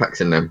got ice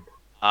packs in them.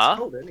 Huh?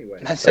 Cold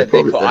anyway. Man said they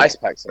probably put did. ice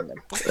packs in them.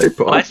 They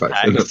put Ice ice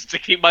packs in them. packs to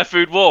keep my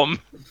food warm.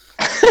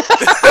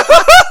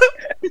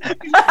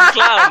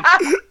 Clown.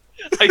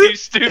 Are you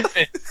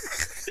stupid?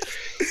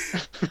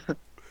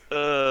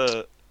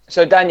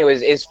 So Daniel,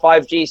 is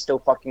 5G still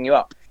fucking you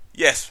up?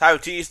 Yes,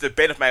 5G is the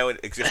bane of my own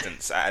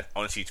existence,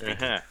 honestly speaking.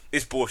 Uh-huh.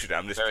 It's bullshit,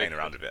 I'm just Very playing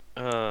around with it.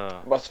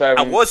 What's I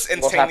was what's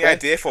entertaining the happened?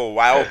 idea for a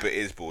while, but it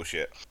is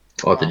bullshit.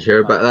 Oh, did you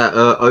hear about that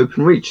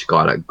OpenReach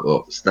guy that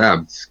got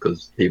stabbed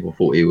because people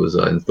thought he was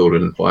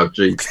installing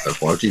 5G, a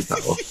 5G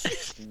tower?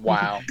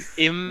 Wow. Was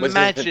this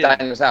Imagine. at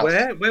Daniel's house?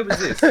 Where was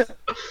this?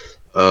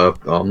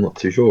 I'm not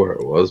too sure where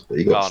it was, but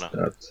he got Ghana.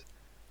 stabbed.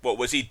 What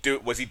was he do?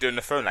 Was he doing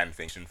the phone line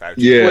thing in 5G?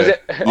 Yeah. Was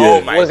it?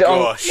 Oh my was it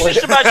gosh. On, was Just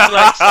it, imagine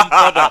like some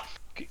brother.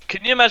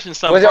 Can you imagine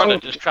some Was it brother on-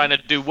 just trying to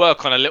do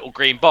work on a little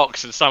green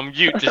box and some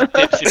youth just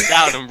dips him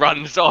down and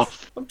runs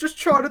off? I'm just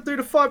trying to do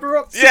the fibre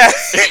optic. Yeah!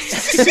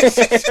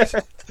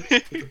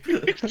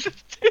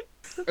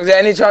 was there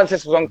any chance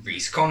this was on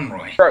Reese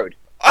Conroy. road?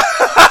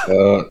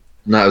 No,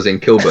 it was in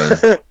Kilburn.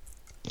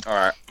 All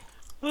right.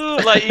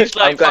 Like he's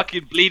I'm like glad-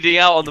 fucking bleeding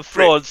out on the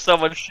floor and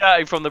someone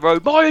shouting from the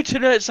road, "My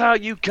internet's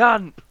out, you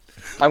cunt!"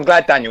 I'm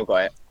glad Daniel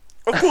got it.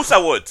 Of course I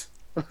would.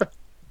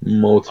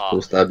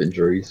 Multiple stab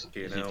injuries.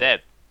 He's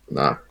dead.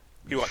 Nah.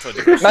 He went to a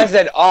different Man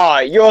said,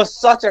 you're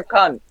such a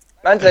cunt."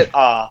 Man said,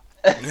 Well,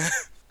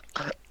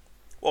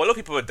 a lot of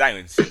people are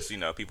dying since,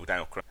 people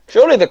dying of crime.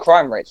 Surely the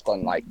crime rate's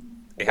gone like.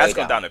 It has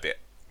way gone down a bit.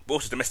 But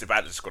also domestic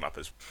violence has gone up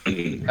as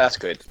That's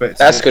good. But it's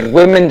That's still- good.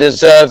 Women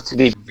deserve to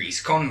be.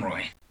 Reese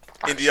Conroy.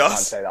 in the Can't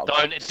ass. say that.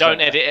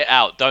 Don't edit it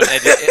out. Don't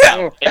edit it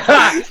out. Like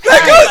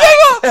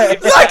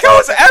I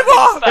was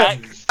ever!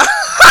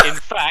 In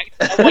fact,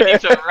 I want you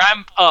to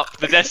ramp up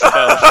the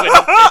decibels when you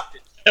edit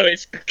it, so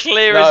it's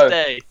clear No. as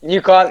day. You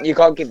can't keep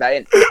that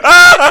in.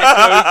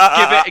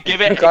 Give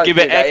You it can't keep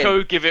that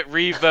echo, give it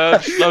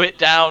reverb, slow it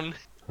down.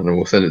 And then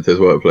we'll send it to his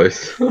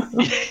workplace.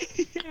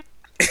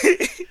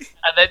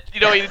 And then you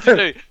know what you need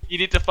to do? You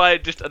need to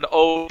find just an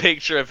old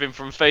picture of him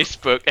from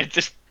Facebook and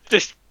just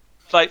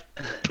like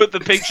put the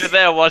picture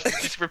there whilst you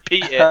just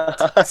repeat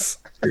it.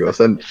 You gotta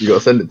send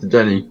it to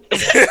Jenny.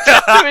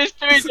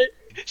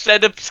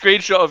 Send a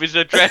screenshot of his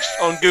address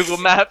on Google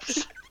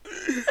Maps.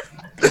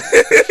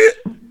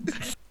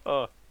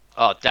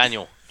 Oh,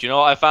 Daniel, do you know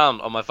what I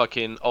found on my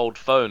fucking old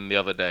phone the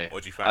other day?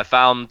 What'd you I find?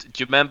 found.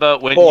 Do you remember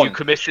when Porn. you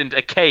commissioned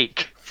a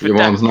cake for, Your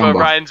mom's number.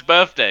 Ryan's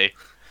birthday?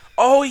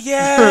 Oh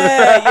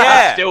yeah,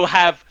 yeah.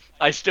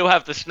 I still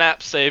have the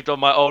snap saved on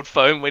my old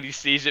phone when he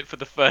sees it for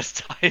the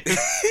first time.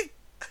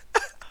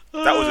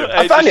 That was a-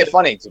 I found it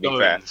funny, to be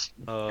fair.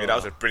 Yeah, that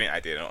was a brilliant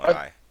idea, not gonna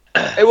lie.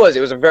 It was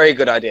a very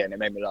good idea, and it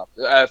made me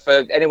laugh.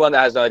 For anyone that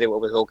has no idea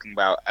what we're talking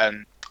about,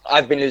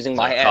 I've been losing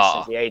my hair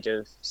since the age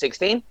of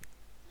 16,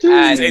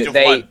 and Age of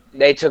they one.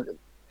 they took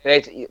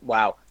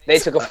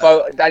a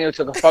photo. Daniel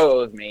took a photo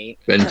of me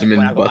Benjamin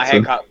when I got my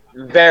hair Button.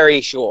 cut,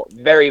 very short,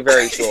 very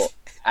short,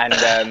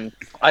 and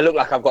I look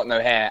like I've got no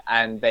hair,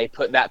 and they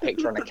put that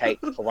picture on a cake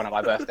for one of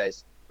my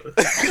birthdays.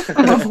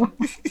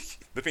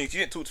 The thing is, you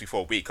didn't talk to me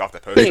for a week after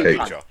posting the Okay.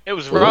 picture. It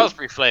was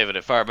raspberry flavored,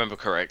 if I remember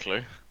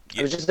correctly.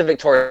 It was just a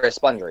Victoria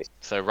sponge.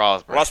 So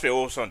raspberry. Raspberry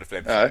also on the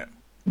flavor.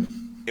 Oh.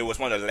 It was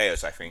one of the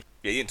layers, I think.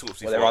 Yeah, you didn't talk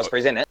to me Well, there for are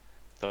raspberries in it.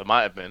 So it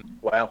might have been.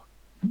 Well,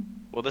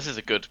 Well, this is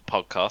a good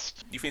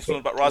podcast. You think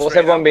something about raspberry?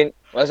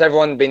 what's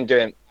everyone been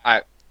doing?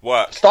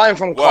 Work. Starting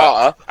from Work.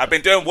 Carter. I've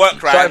been doing work,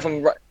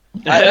 Starting Ryan. from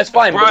that's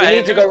fine, but we Brian,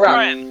 need to go who's round.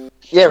 Brian?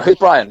 Yeah, who's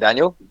Brian?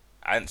 Daniel.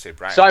 I didn't say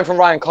Brian. Starting from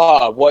Ryan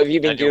Carter, what have you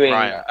been Daniel doing?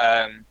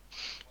 Bryan.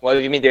 What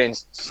have you been doing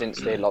since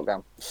the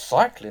lockdown?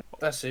 Cycling.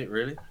 That's it,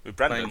 really. With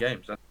Playing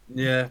Brandon. games.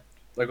 Yeah,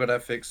 I got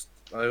that fixed.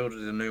 I ordered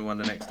a new one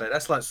the next day.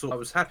 That's like I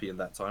was happy in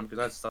that time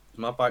because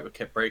my bike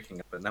kept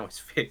breaking, but now it's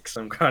fixed.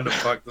 I'm kind of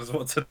fucked as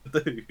what to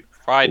do.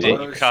 Friday,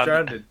 I you was can't.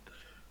 stranded.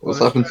 What's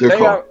happened to your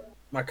car?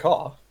 My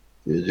car.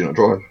 Did you not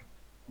drive?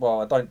 Well,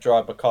 I don't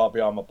drive a car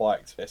behind my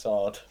bike, so it's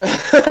hard.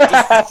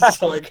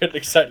 So I couldn't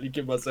exactly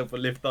give myself a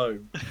lift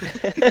home.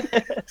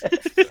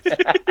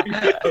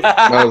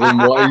 Melvin,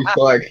 why are you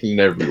cycling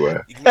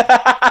everywhere? You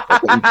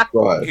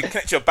Right. can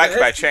connect your bike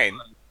by a chain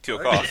to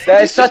your car.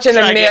 There's such an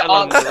Drag Amir it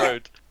along the answer.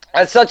 road.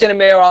 That's such an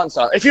Amir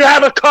answer. If you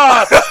have a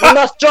car, you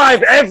must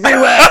drive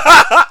everywhere.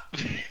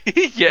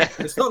 Yeah.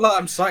 It's not like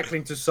I'm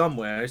cycling to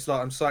somewhere. It's like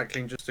I'm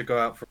cycling just to go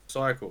out for a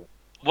cycle.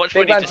 Watch Big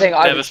when he man just thing,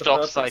 I- never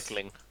stops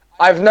cycling.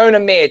 I've known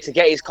Amir to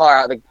get his car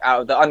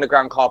out of the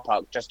underground car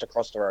park just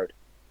across the road.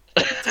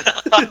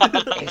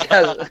 He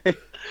does.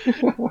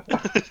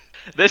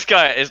 This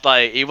guy is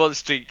like, he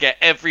wants to get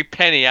every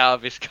penny out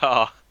of his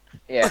car.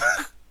 Yeah.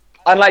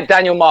 Unlike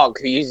Daniel Mark,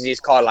 who uses his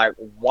car like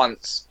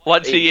once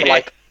Once a year.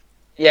 like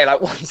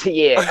once a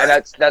year,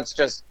 and that's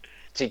just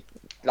to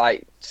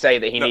like say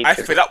that he No, needs. I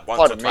to fill up once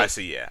Pardon or me. twice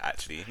a year,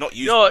 actually. Not use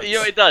You know what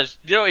he does?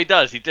 You know what he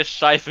does? He just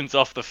siphons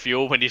off the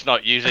fuel when he's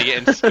not using it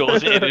and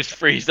stores it in his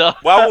freezer.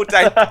 Why would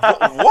I?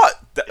 What?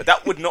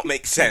 That would not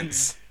make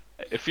sense.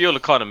 Fuel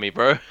economy,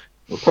 bro.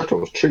 Well,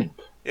 petrol was cheap.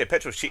 Yeah,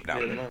 petrol's cheap now.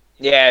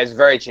 Yeah, it's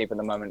very cheap at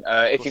the moment.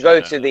 If you go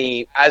to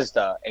the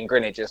Asda in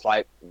Greenwich, it's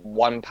like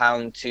 £1,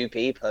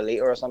 2p per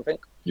litre or something.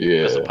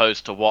 Yeah. As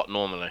opposed to what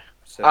normally?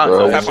 I don't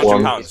know. Well,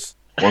 £500.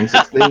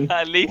 116?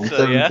 A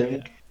litre, yeah?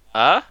 117?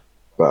 Huh?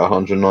 About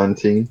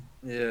 119?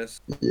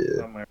 Yes. Yeah.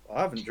 Somewhere.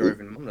 I haven't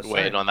driven. I'm the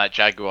Waiting same. on that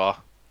Jaguar.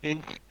 I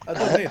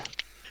don't need.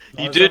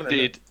 You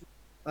did.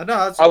 I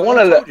know. I wanna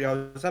told look- you, I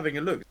was having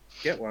a look.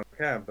 Get one, I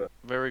can, but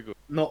Very good.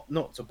 not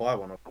to buy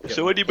one. I'll get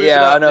So one. when you moving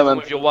Yeah, I out know, living man.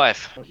 with your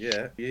wife? Not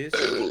yet, yes.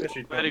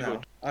 Especially Very not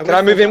good. now. Can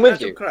I move in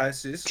with you?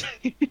 Crisis.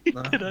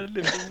 No. Can I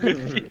live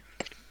with you?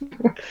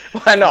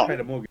 Why not? Pay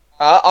the mortgage.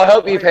 I'll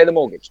help you pay the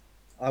mortgage.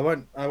 I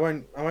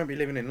won't be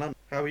living in London.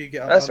 How will you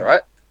get up? That's all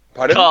London? right.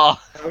 Pardon? Car.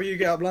 How will you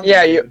get up London?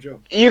 Yeah, to you- get a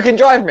job? You can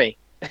drive me.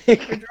 I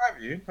can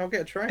drive you. I'll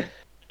get a train.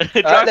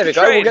 Drive There we the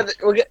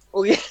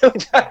go.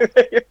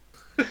 train.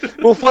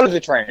 We'll follow the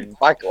train,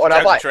 like on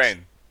our Drive the bike.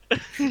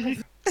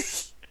 train.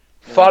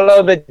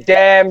 Follow the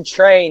damn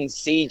train,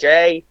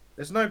 CJ.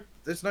 There's no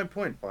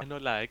point. No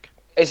lag.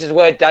 This is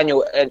where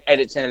Daniel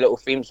edits in a little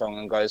theme song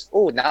and goes,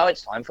 "Oh, now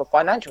it's time for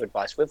financial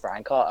advice with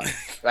Ryan Carter,"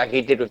 like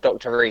he did with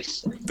Dr.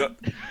 Reese.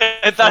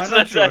 That's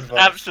Financial advice.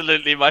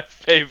 absolutely my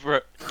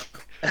favourite.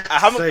 I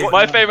haven't Say- got.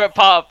 My favourite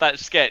part of that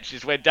sketch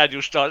is when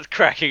Daniel starts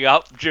cracking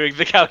up during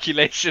the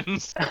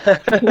calculations.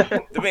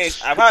 The thing is,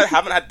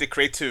 haven't had the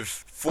creative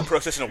full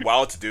process in a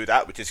while to do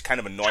that, which is kind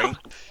of annoying.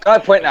 Can I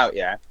point out,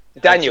 yeah,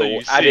 That's Daniel what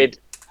you see.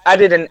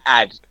 added an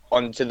ad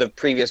onto the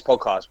previous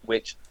podcast,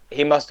 which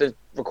he must have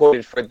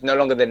recorded for no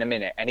longer than a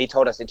minute, and he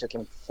told us it took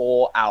him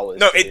 4 hours.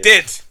 No, to it do.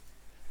 did.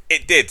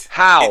 It did.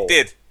 How? It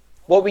did.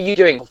 What were you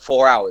doing for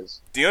 4 hours?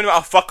 Do you know the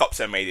amount of fuck ups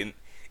I made in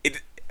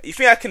it? You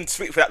think I can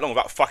speak for that long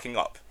without fucking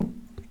up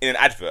in an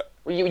advert?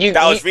 Well, you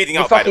That I was reading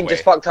you out, by the fucking way.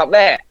 just fucked up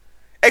there.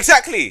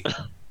 Exactly.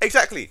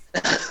 Exactly.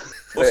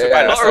 Also,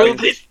 Yeah, that's, What are all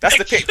these that's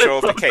the pictures picture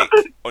of the from? cake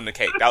on the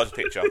cake. That was a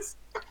picture.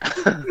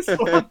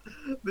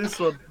 This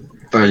one.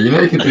 But you know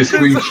you can do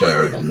screen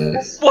sharing on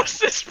this. What's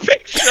this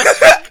picture?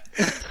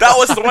 That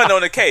was the one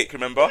on the cake.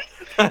 Remember?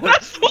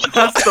 That's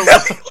the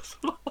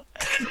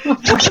one.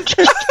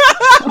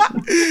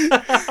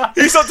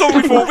 He stopped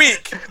talking to me for a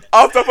week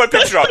after I put a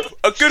picture up.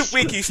 A good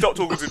week he stopped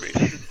talking to me.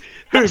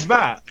 Who's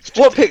Matt?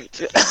 What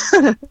picture?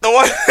 The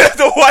one,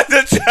 the one in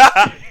the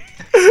chat.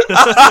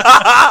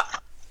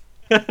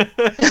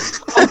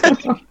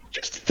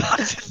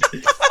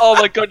 Oh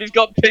my god, he's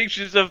got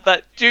pictures of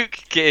that Duke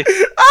kid.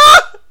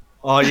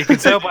 Oh, you can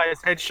tell by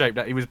his head shape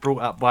that he was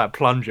brought up by a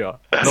plunger.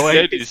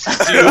 Dennis,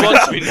 do you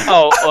want me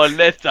now or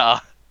later?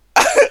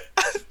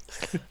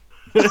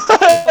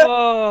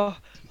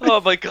 Oh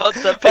my god,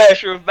 that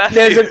picture of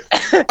Matthew.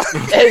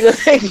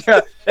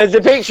 There's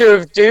a picture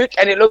of Duke,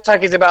 and it looks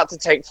like he's about to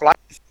take flight.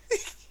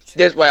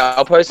 This way,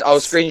 I'll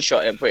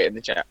screenshot it and put it in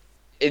the chat.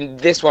 In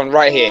this one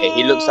right here,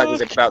 he looks like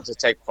he's about to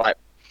take flight.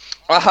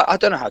 I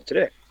don't know how to do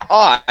it. Oh,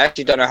 I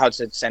actually don't know how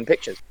to send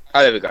pictures.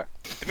 Oh, there we go.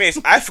 The thing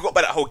is, I forgot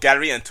about that whole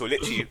gallery until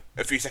literally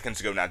a few seconds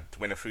ago now,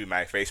 when I through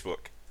my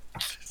Facebook.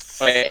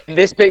 In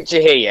this picture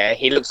here, yeah,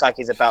 he looks like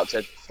he's about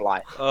to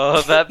fly.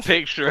 Oh, that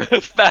picture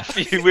of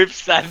Matthew with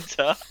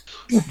Santa.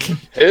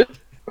 Who?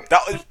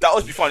 That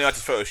was before I knew how to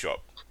Photoshop.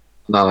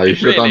 No, you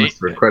should have done Really? this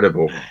for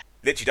Incredible.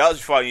 Literally, that was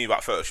before I knew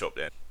about Photoshop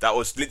then. That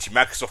was literally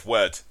Microsoft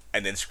Word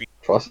and then screen.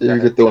 Trust you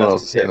could do one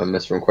else him and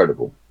Mr.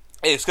 Incredible.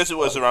 It's because it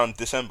was around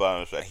December. I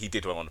was like, he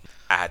did one on.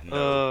 I had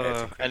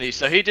no. editing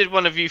So he did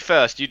one of you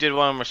first. You did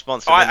one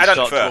response. Oh, And I then done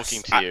he it started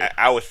first. talking to you.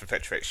 I was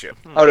perpetuate shit.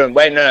 Hold on,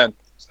 wait, no.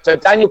 So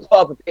Daniel put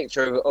up a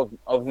picture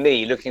of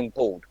me looking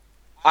bald.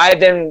 I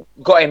then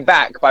got him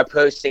back by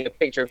posting a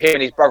picture of him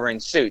and his brother in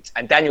suits,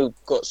 and Daniel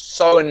got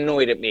so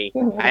annoyed at me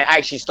and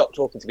actually stopped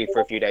talking to me for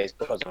a few days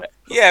because of it.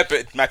 Yeah,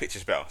 but my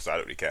picture's better, so I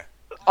don't really care.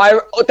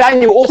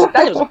 Daniel's a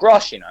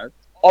grush, you know.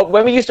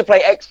 When we used to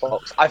play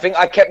Xbox, I think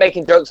I kept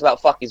making jokes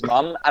about fuck his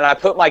mum, and I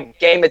put my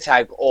gamer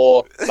tag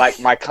or like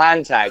my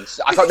clan tags.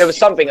 I thought there was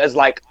something as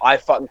like I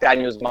fucked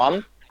Daniel's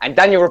mum, and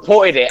Daniel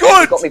reported it, and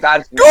Good! he got me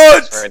banned from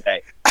Good! Xbox for a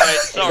day. Wait, He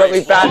sorry, got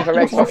me banned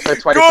what? from Xbox for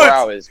 24 Good!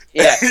 hours.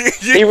 Yeah,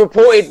 he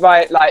reported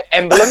my like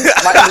emblem.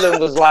 My emblem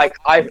was like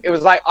it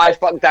was like I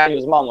fucked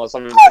Daniel's mum or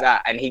something like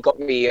that, and he got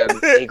me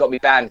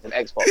banned from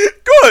Xbox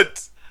Good!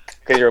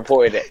 because he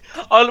reported it.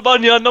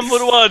 Albania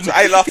 #1.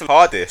 I laugh the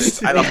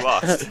hardest. I laugh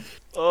last.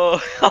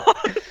 Oh.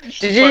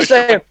 Did you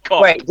say?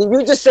 Wait, did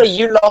you just say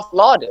you laughed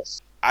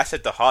loudest? I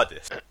said the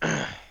hardest.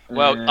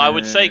 Well, I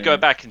would say go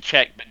back and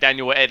check, but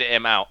Daniel will edit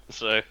him out,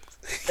 so.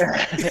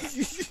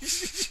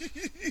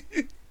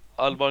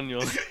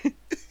 Albania.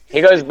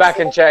 He goes back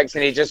and checks,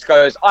 and he just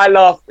goes, "I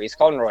laugh, Reese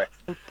Conroy."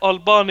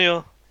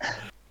 Albania.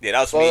 Yeah,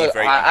 that was Well, me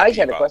very I happy actually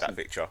had a about question.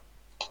 that picture.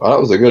 Oh, that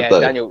was a good Yeah, day.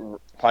 Daniel.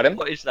 Pardon?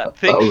 What is that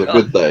That was a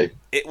good day.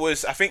 It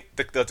was, I think,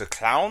 the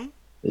clown.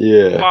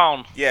 Yeah.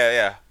 Clown.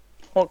 Yeah.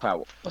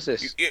 What's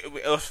this?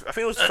 I think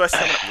it was the first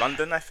time in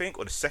London, I think,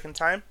 or the second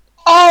time.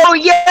 Oh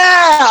yeah,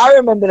 I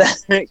remember that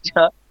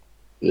picture.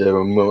 Yeah,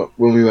 when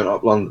we went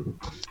up London.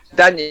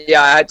 Daniel,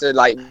 yeah, I had to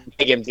like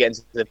beg him to get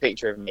into the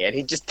picture of me, and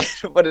he just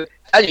didn't want to.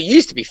 Daniel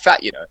used to be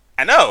fat, you know.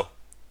 I know.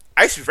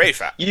 I used to be very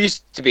fat. You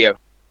used to be a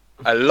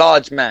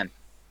large man,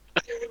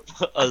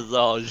 A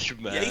large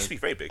man. Yeah, I used to be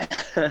very big.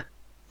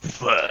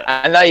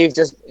 and now you've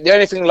just the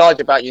only thing large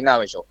about you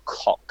now is your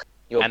cock.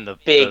 Your And the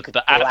big, the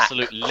black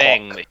absolute cock.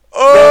 leng. There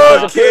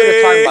was a period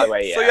of time, by the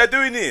way, So yeah, you're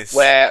doing this.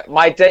 where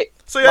my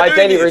So you're my doing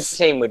daily this.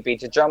 routine would be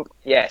to jump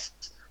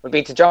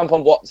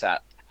on WhatsApp,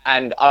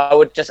 and I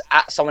would just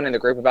at someone in the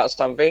group about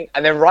something,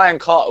 and then Ryan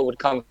Carter would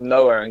come from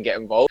nowhere and get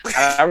involved. And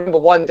I remember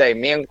one day,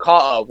 me and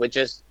Carter were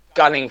just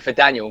gunning for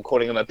Daniel and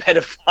calling him a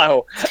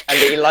pedophile and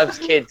that he loves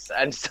kids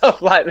and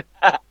stuff like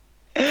that.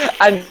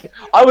 And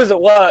I was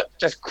at work,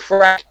 just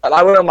crashed.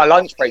 I went on my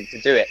lunch break to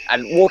do it,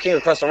 and walking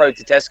across the road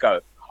to Tesco,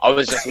 I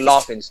was just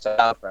laughing so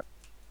loud for him.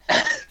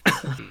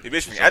 It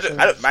makes me- I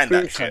don't mind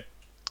that shit.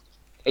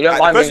 You don't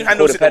Like, mind the person being who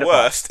handles called a it the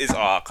pedophile? worst is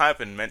I can't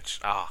even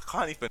mention. I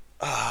can't even.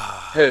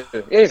 Who?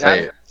 You Say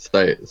can.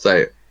 it.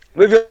 Say it.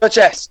 Move your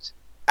chest.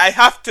 I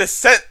have to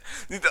set.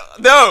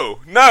 No,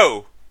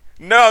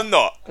 I'm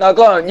not. No,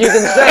 go on. You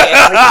can say it.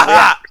 and we can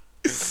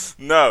react.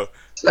 No.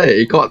 Say it.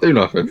 He can't do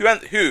nothing.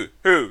 Who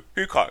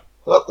can't?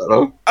 I don't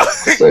know.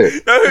 Say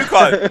it. No, who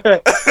can't?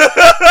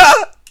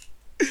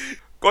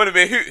 Go on a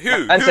bit.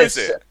 Who And is says,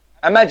 it?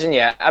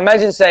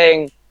 Imagine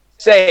saying,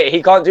 say it,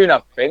 he can't do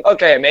nothing.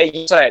 Okay, mate,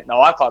 you say it.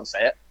 No, I can't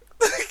say it.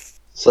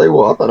 Say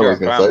what? I don't know what he's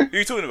gonna say. Who are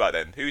you talking about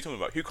then? Who are you talking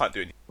about? Who can't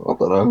do anything? I don't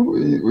know. What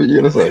are you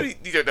gonna say?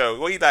 You don't know.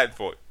 What are you lying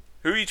for?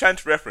 Who are you trying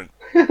to reference?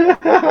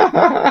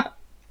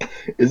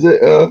 Is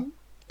it Who?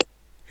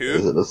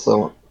 Is it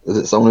someone? Is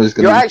it someone who's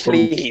gonna? You're be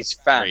actually his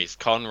fan. Reese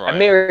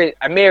Conroy.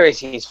 Amir is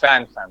his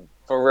fan,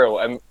 for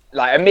real.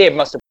 Like Amir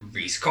must have.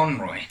 Reese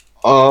Conroy.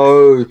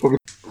 Oh, he's probably.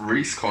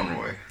 Reese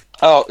Conroy.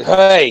 Oh,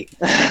 hey,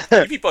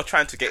 You people are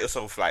trying to get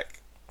yourself like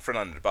thrown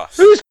under the bus.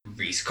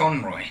 Reese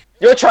Conroy.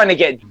 you're trying to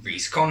get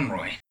Reese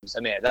Conroy.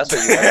 Amir. That's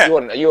what you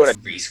want. You want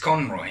Reese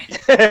Conroy.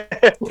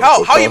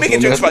 How are you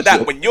making jokes about that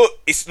Shit. when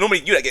it's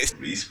normally you that gets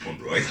Reese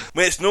Conroy.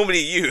 when it's normally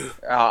you?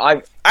 The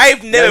I've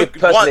only never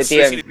person once that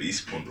DM received-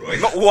 Reese Conroy.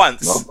 not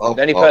once. No,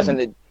 the only person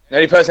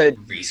that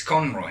Reese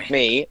Conroy.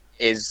 me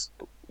is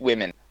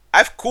women.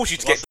 I've caused you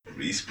to get.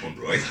 Reese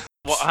Conroy.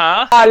 What,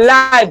 huh?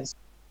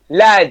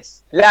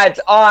 Lads,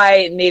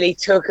 I nearly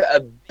took a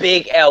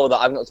big L that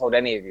I've not told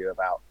any of you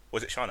about.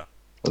 Was it Shana?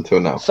 Until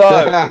now. So,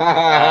 Conroy.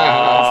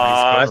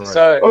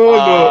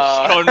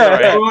 Oh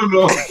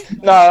no!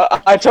 no,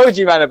 I told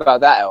you, man,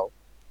 about that L.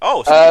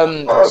 Oh,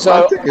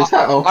 So took his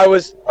hat off. I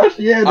was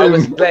Yeah,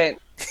 laying.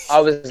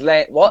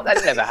 What?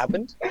 That never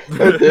happened.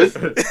 It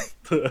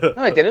did.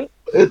 No, it didn't.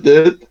 It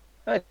did.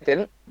 No, it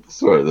didn't. I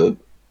swear it did.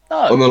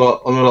 On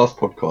No. the last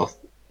podcast,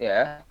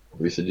 Yeah.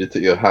 we said you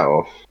took your hat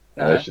off,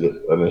 No.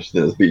 and then she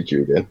didn't speak to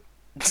you again.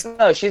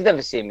 No, she's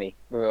never seen me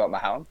without my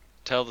hat on.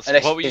 Tell the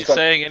Unless What were you she's got-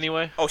 saying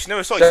anyway? Oh, she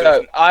never saw you.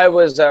 So I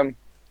was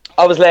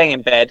laying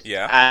in bed.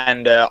 Yeah.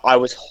 And I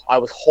was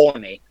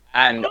horny,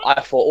 and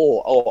I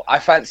thought, oh, I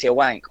fancy a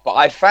wank, but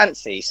I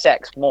fancy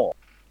sex more.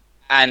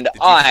 And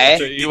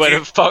So you went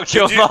and fucked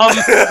your mum?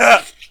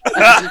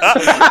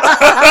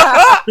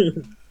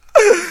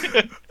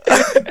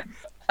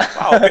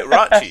 Wow, a bit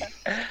raunchy.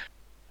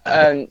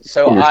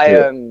 So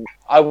Holy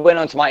I went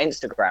onto my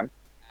Instagram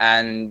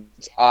and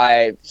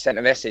I sent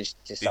a message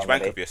to Did you wank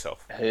somebody of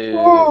yourself? who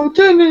Oh,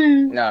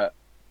 Jenny! no,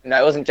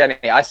 it wasn't Jenny.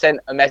 I sent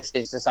a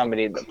message to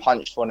somebody that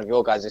punched one of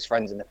your guys'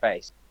 friends in the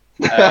face.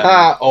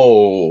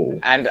 Oh,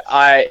 And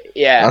I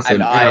that's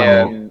an L.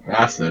 I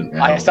That's an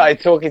L. I started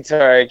talking to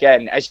her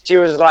again, and she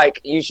was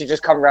like, "You should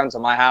just come around to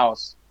my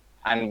house,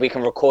 and we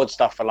can record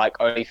stuff for like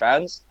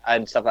OnlyFans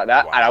and stuff like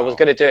that." Wow. And I was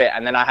gonna do it,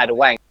 and then I had a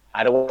wank.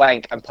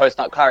 And post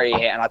nut clarity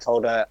hit, and I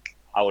told her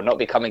I will not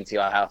be coming to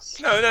your house.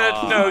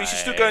 No, you should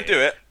still go and do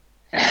it.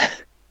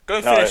 Go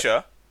and No. finish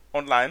her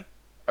online.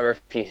 I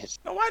refuse.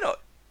 No, why not?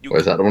 What,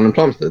 is that the one in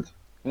Plumstead?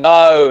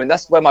 No, and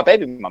that's where my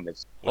baby mum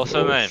is. What's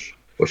her name?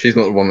 Well, she's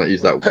not the one that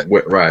used that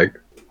wet rag.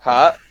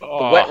 Her,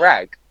 the wet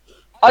rag.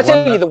 I'll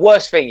tell you the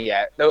worst thing,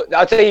 yeah.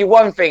 I'll tell you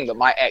one thing that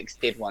my ex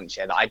did once,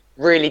 yeah, that I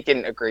really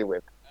didn't agree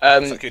with.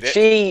 Suck your dick?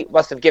 She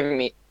must have given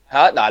me.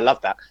 Huh? No, I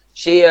love that.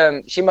 She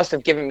must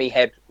have given me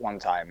head one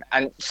time,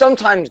 and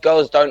sometimes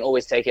girls don't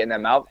always take it in their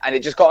mouth, and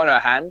it just got on her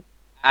hand,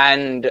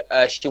 and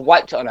she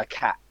wiped it on her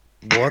cat.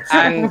 What?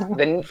 And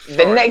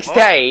the next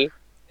day,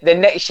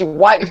 she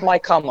wiped my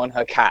cum on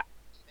her cat.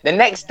 The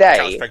next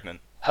Cat was day, pregnant.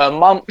 her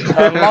mum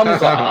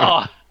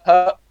got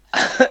her.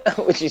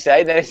 What'd you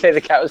say? They say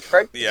the cat was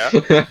pregnant. Yeah.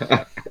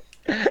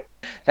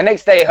 The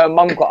next day, her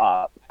mum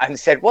got up and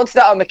said, "What's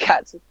that on the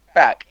cat's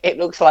back? It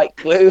looks like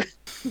glue."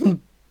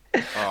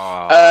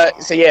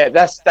 So yeah,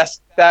 that's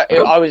that.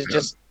 I was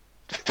just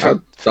How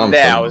dumb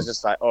there. I someone- was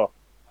just like, oh,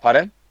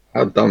 pardon.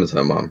 How dumb is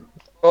her mum?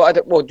 Well,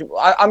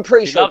 I'm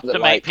pretty He sure loves that to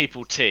make like,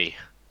 people tea.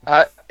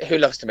 who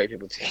loves to make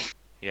people tea?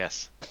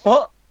 Yes.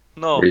 What?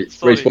 No, Reese,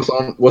 sorry.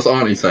 what's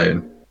Auntie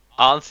saying?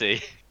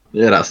 Auntie.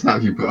 Yeah, that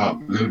snap you put up.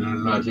 Living in a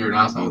Nigerian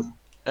household.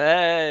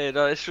 Hey,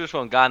 no, it's just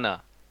from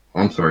Ghana.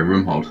 I'm sorry,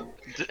 room hold.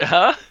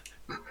 Huh?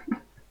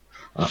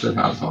 I said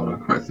household.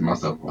 I corrected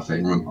myself by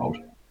saying room hold.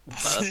 No,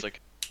 that's okay.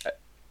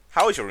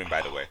 How is your room,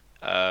 by the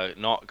way?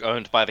 Not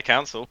owned by the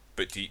council.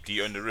 But do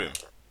you own the room?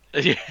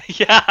 Yeah,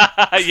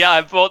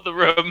 I bought the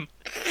room.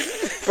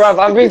 Bruv,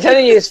 I've been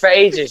telling you this for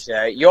ages.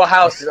 Yeah, your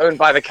house is owned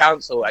by the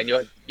council, and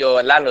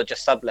your landlord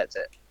just sublets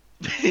it.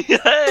 Hey!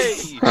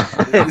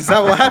 Is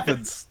that what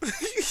happens?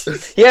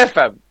 Yeah,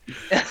 fam.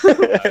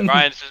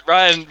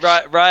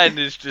 Ryan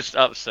is just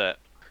upset.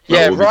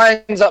 Yeah, No,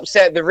 Ryan's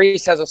upset that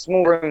Reese has a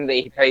small room that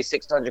he pays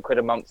 600 quid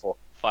a month for.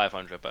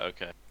 500, but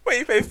okay. Wait,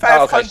 you pay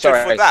 500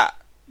 sorry. for that?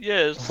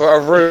 Yes. For a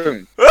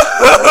room.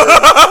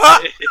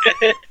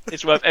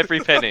 It's worth every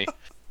penny.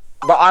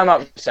 But I'm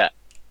upset.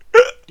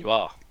 You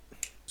are.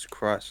 Jesus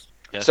Christ.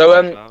 Yes, So,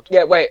 loud.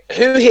 yeah, wait.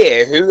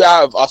 Who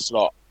out of us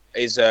lot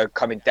is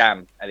coming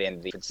down at the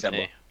end of December?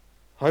 Me.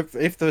 Hope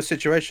if the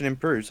situation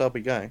improves, I'll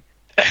be going.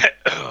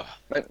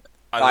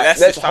 Unless let's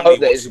this family hope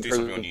that wants it's to do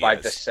something on improved New by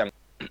Year's. December.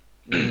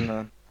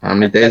 No. How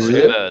many days is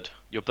That's it? good.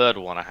 Your bird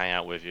will want to hang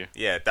out with you.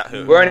 Yeah, that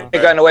who? We're only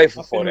going away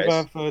for I've 4 been days.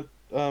 going for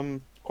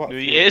quite a New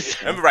few Year's? years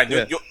now. Remember, Ryan,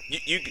 Yeah.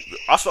 you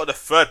us lot are the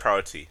third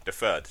priority. The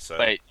third, so.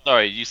 Wait,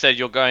 sorry, you said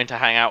you're going to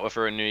hang out with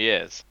her on New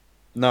Year's.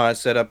 No, I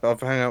said I've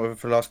hung out with her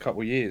for the last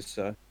couple of years,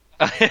 so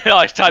Oh,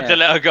 it's time to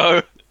let her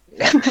go.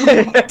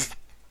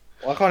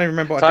 well, I can't even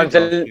remember what I Time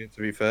did to- last year.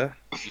 To be fair,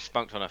 You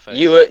spunked on her face.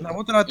 You were no,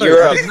 what did I do? you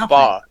were I did at nothing.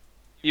 bar.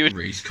 You were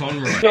Reese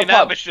Conroy. Your in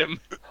pub. Amersham.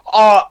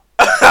 Oh,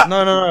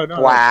 No.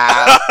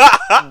 wow,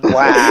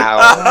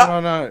 wow.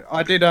 No.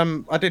 I did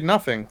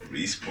nothing.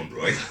 Reese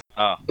Conroy.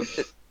 Oh.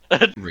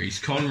 Reese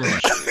Conroy.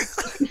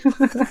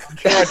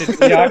 I did.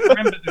 Yeah, I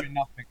remember doing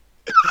nothing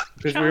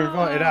because we were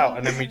invited out,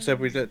 and then we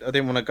said I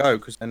didn't want to go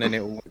and then it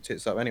all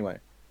tits up anyway.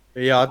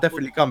 But yeah, I'll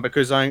definitely come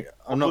because I'm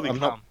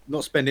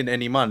not spending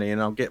any money,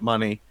 and I'll get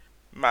money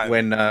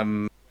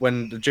Man,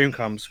 when the June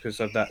comes because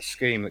of that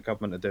scheme that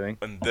government are doing.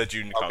 when the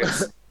June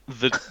comes.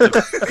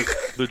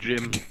 The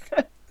gym.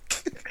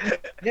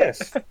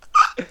 Yes.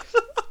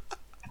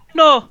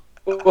 No.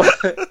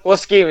 What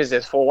scheme is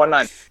this?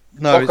 419.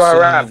 No,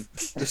 Boko Haram.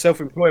 the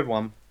self-employed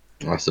one.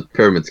 That's a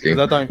pyramid scheme.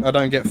 'Cause I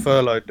don't get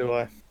furloughed, do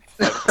I?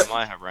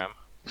 My haram.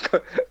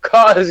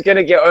 Carter's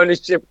gonna get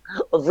ownership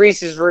of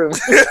Reese's room.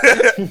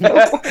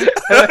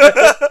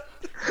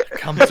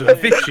 Come to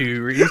evict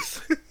you,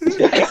 Reese.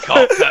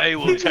 Can't pay,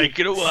 we'll take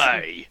it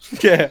away.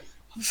 Yeah.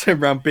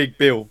 Send round Big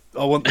Bill.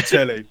 I want the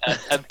telly.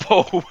 And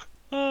Paul.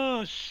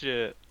 Oh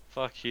shit.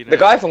 Fuck you. The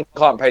guy from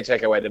Can't Pay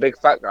Takeaway, the big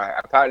fat guy,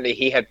 apparently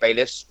he had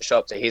bailiffs show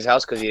up to his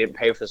house because he didn't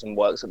pay for some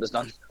work that was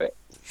done to it.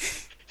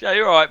 Yeah,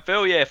 you're alright,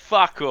 Bill. Yeah,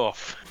 fuck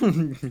off.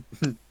 Oh,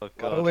 I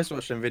God. always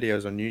watch them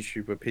videos on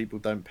YouTube where people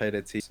don't pay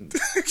their teeth. And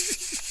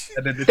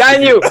then the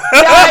Daniel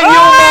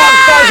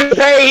doesn't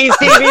pay his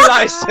TV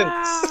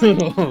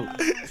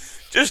license.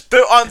 Just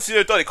don't answer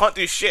your door. You can't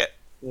do shit.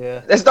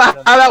 Yeah. That's not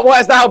how that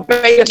works. That's not how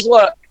bailiffs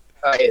work.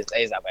 It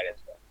is how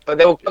bailiffs work. But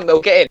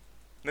they'll get in.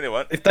 No, they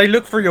won't. If they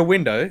look through your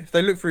window, So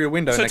and they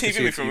can see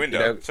TV a from TV,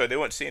 window, so they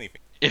won't see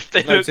anything. If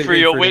they No, look TV through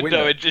your through the window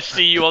window. and just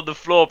see you on the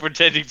floor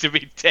pretending to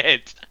be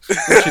dead.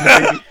 watching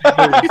the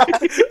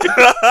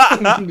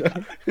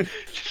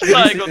Just,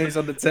 like on, He's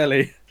on the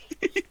telly.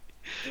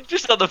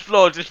 just on the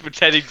floor, just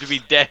pretending to be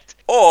dead.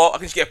 Or I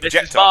can just get a This is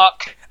projector.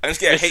 Mark. I can just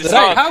get a This is Do they,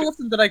 Mark. HDR. how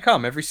often do they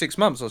come? Every 6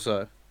 months or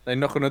so? They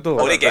knock on the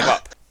door. Oh, they gave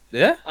up.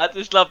 Yeah? I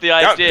just love the They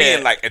haven't idea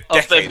been like a of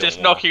them decade just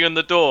or more. knocking on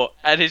the door,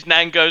 and his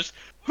nan goes,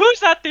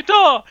 "Who's at the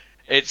door?"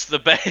 It's the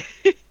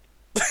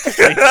it's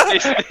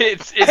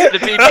the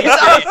BBC.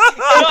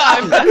 No,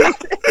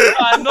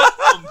 I'm not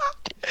dumb.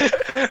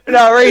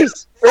 No,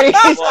 Reese.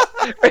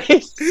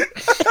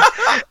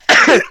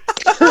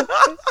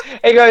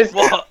 He goes,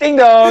 What? ding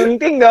dong,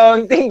 ding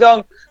dong, ding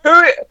dong. Who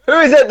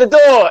is at the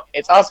door?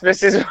 It's us,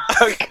 Mrs.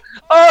 Monk.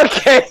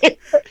 Okay.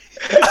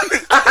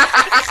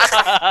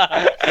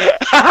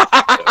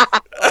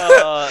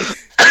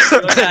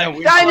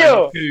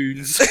 Daniel!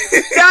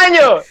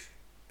 Daniel!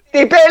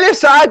 The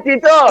bailiffs are at the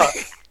door.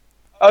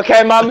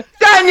 Okay, Mum.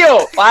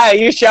 Daniel! Why are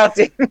you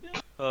shouting?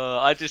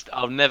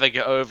 I'll never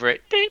get over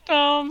it. Ding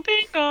dong,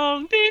 ding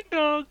dong, ding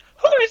dong.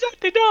 Who is at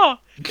the door.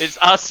 It's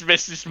us,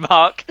 Mrs.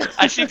 Mark.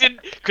 And she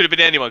didn't. Could have been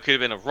anyone. Could have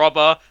been a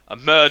robber, a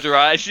murderer.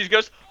 And she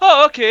goes,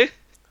 oh, okay.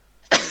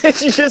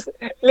 She just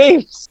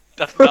leaves.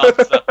 Doesn't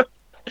answer.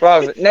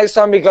 Bruv, next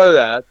time we go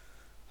there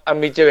and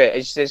we do it,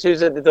 and she says,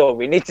 who's at the door?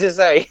 We need to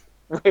say,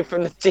 we're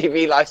from the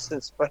TV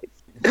license plate.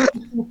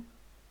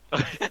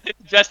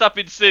 Dressed up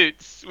in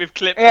suits with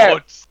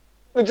clipboards.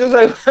 We're just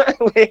like,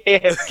 we're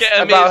here Get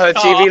her about her in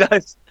his TV car.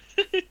 license.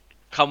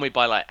 Can we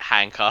buy like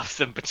handcuffs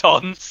and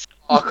batons?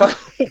 Oh,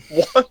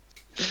 what?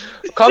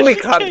 Can't we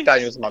clamp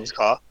Daniel's mum's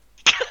car?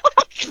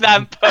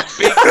 Clamp her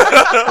big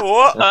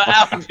What?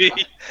 Audi.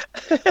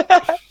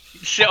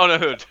 Shit on a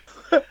hood.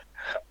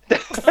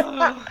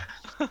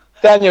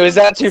 Daniel, is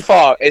that too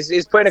far?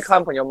 Is putting a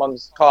clamp on your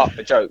mum's car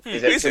a joke?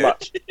 Is it Is too it?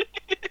 much?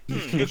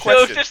 Good She'll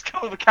question. just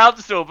call the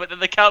council, but then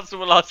the council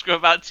will ask her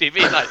about TV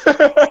license.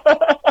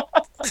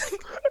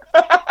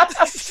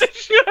 So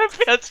she won't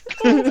be able to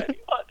call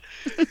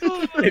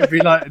anyone. It'd be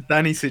like a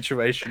Danny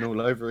situation all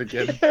over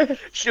again.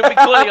 She'll be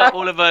calling up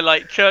all of her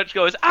like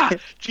churchgoers.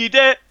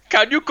 Gide,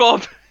 can you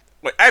come?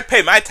 Wait, I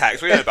pay my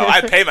tax. What are you about?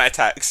 I pay my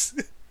tax.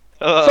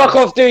 Fuck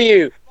off, do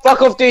you?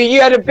 Fuck off, do you?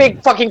 You had a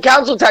big fucking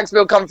council tax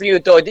bill come through your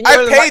door, didn't you? I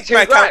It was like paid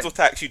my £2 grand. council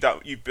tax. You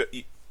don't. You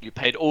You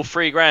paid all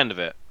 $3,000 of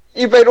it.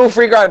 You paid all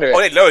 £3,000 of it. Oh,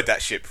 they lowered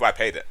that shit before I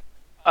paid it.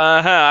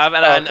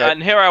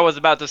 And here I was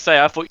about to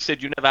say, I thought you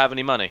said you never have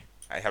any money.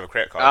 I have a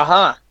credit card.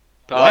 Uh-huh.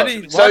 Why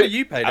do So-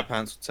 you pay the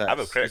council tax? I have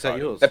a credit Is that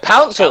card. yours? The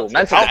council,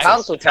 man, to the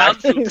council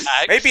tax. Council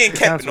tax. Maybe in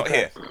Kent, but Council not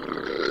here.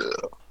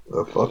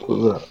 The fuck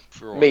was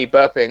Me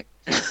burping.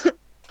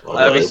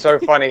 That'd be so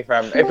funny,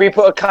 fam. If we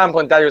put a clamp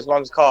on Daniel's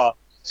mum's car,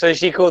 so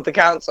she called the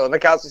council, and the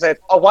council said,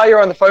 "Oh, while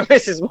you're on the phone,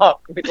 Mrs. Mark,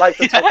 we'd like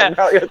to talk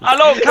about your."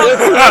 Hello,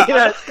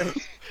 council.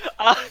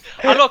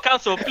 Hello,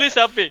 council. Please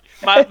help me.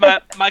 My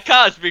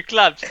car has been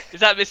clamped. Is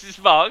that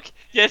Mrs. Mark?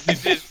 Yes,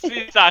 it is.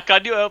 Please,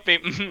 can you help me,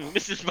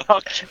 Mrs.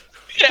 Mark?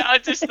 Yeah,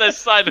 there's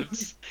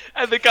silence,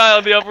 and the guy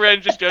on the other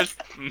end just goes,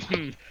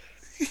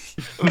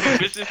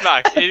 Mrs.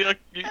 Mark,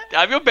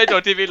 have you paid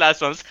your TV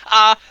license?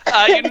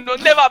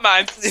 Never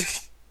mind.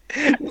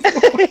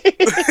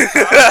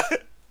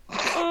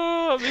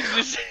 Oh,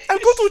 Mrs. I'm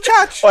going to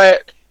church.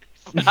 Wait,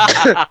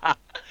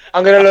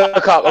 I'm gonna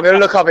look up. I'm gonna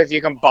look up if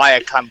you can buy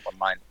a clamp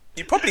online.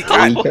 You probably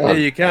can. Yeah,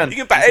 you can. You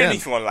can buy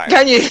anything online.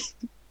 Can you?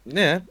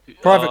 Yeah,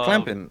 private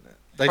clamping.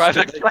 They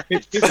Private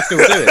people still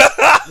do it.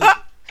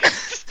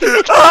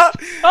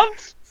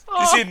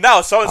 You see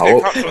now, someone's getting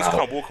clamps on, so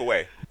can't walk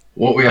away.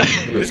 What we have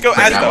to do Let's is go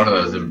print Asda. out one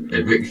of those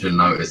eviction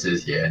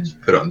notices here and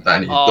just put it on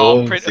Danny's Oh,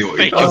 door. print See a what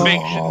he fake does.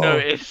 eviction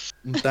notice.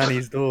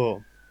 Danny's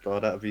door.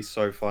 God, that'd be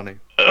so funny.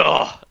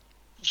 Ugh.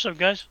 What's up,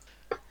 guys?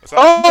 What's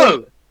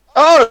up?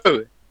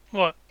 Oh!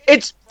 What?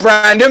 It's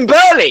Brandon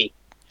Burley.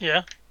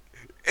 Yeah.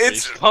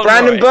 It's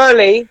Brandon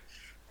Burley.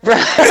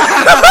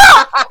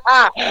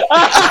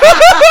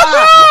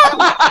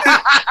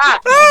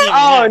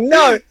 Oh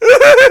no!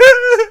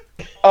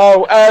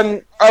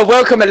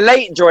 Welcome a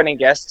late joining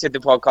guest to the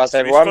podcast,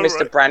 everyone, Conroy.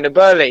 Mr. Brandon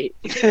Burley.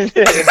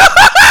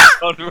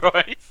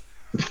 Conroy.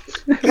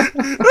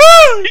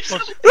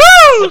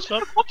 What's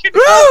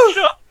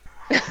up?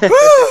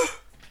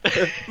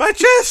 my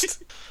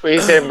chest. What are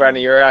you saying,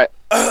 Brandon? You're right.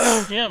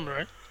 Yeah, I'm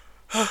right.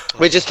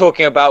 We're just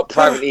talking about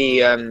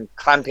privately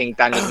clamping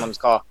Daniel's mum's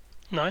car.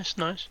 Nice,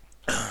 nice.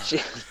 She...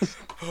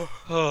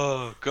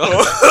 Oh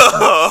god.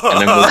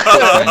 And then we'll put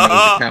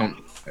Daniel's account.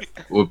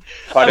 We'll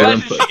Pardon?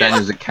 then put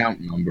Daniel's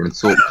account number and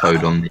sort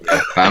code on the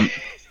clamp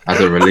as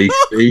a release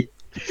fee.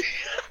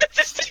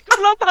 Just take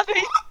all our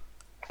money.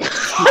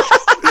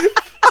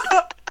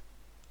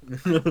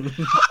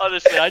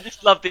 Honestly, I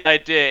just love the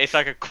idea. It's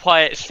like a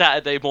quiet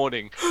Saturday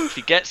morning.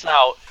 She gets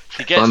out,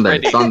 she gets Sunday,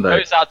 ready, Sunday.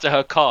 goes out to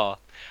her car,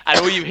 and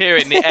all you hear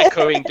in the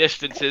echoing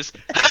distance is,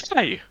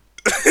 "Hey."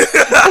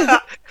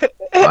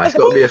 It's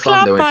got to be a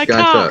Sunday when my she's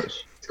going car. to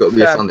church. It's got to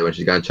be Yeah. a Sunday when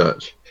she's going to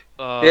church.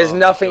 There's Oh,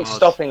 nothing God.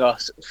 stopping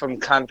us from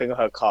clamping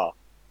her car.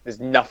 There's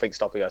nothing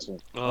stopping us from.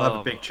 I'll have Oh.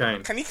 a big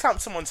chain. Can you clamp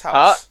someone's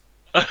house?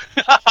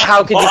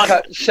 How could you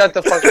What? shut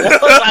the fuck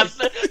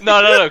up?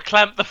 No,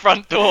 clamp the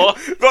front door.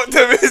 Lock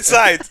them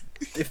inside.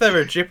 If they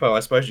were a Jippo, I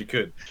suppose you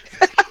could.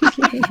 Oh,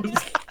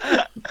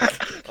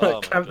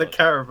 my Clamp the God.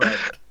 caravan.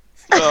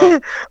 Oh,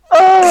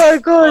 Oh my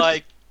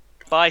god!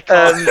 buy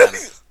car Um, clamp.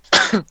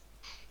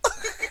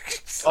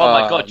 Oh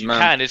my Oh, god, you man.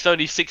 can. It's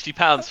only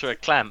 £60 for a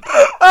clamp.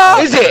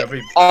 Is it?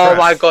 Oh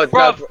my god,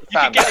 Bruv, no, you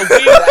fam. can get a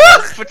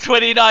wheel for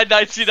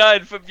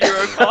 £29.99 from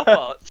Euro Car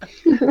Parts.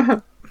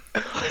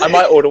 I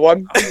might order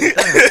one.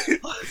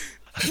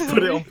 Just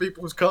put it on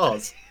people's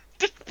cars.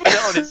 Just put it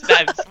on its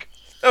desk.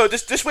 Oh,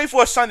 just wait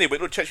for a Sunday when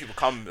all church people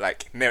come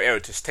like near area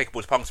to take up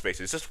all the parking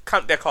spaces. Just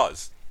clamp their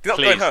cars. They're not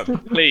Please, going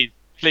home.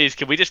 please,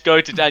 can we just go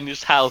to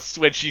Daniel's house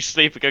when she's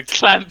sleeping and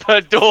clamp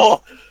her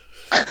door?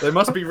 They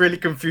must be really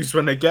confused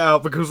when they get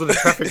out because of the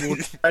traffic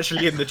warden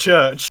actually in the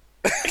church.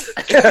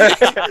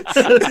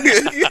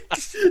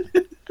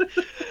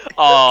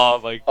 Oh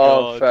my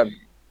Oh, god. fam.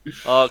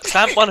 Oh,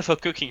 clamp one of her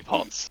cooking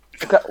pots.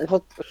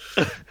 What?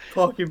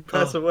 Parking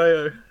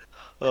Pasaweo.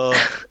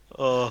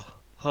 Oh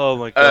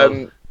my god.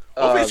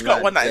 What if we just got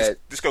man, one night? yeah.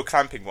 Just go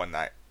clamping one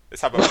night.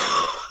 Let's have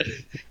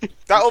a.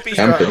 That'll be.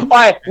 Camping.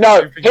 Alright,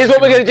 no. Here's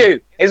what we're gonna do.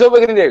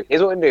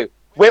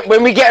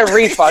 When we get a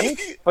refund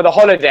for the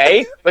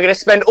holiday, we're gonna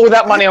spend all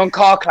that money on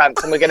car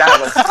clamps, and we're gonna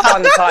have a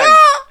fun time.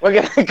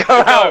 We're gonna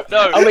go out,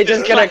 and we're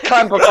just gonna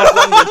clamp across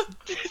London.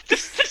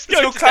 Just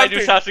go to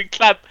Daniel's house and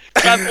clamp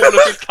all of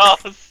his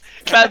cars,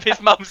 clamp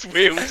his mum's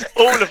wheels,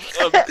 all of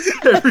them.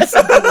 Every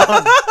single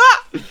one.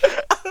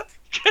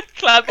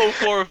 Clamp all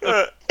 4 of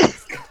them.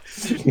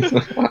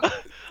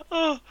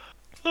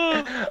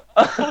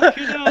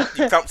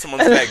 You clamp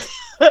someone's leg.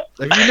 Have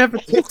you never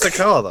tipped a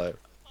car though?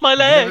 My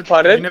leg.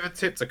 Pardon? You never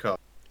tipped a car.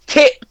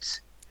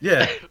 Tipped?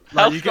 Yeah.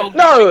 How Like, you strong get,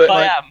 No. do you think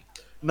I am?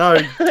 no,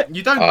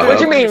 you don't. What do What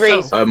do you it mean,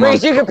 yourself. Reese?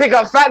 Reese, you can pick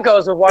up fat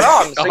girls with one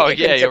arm. So Oh you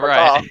can yeah, tip you're a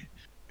car. right.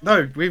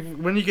 No,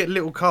 when you get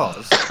little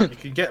cars, you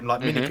can get them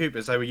like Mini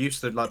Coopers. They were used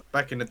to, like,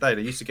 back in the day,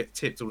 they used to get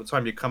tipped all the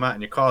time. You come out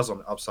and your car's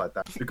on upside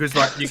down because,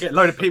 like, you get a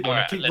load of people and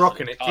Alright, keep listen,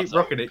 rocking it, cars keep on,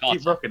 rocking it, cars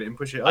keep on. rocking it, and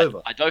push it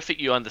over. I don't think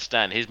you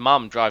understand. His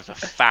mum drives a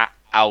fat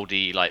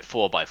Audi like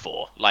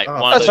 4x4, like Oh.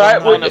 one of That's those,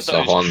 right, one of it's a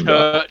those Honda.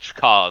 church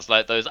cars,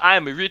 like those. I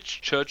am a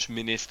rich church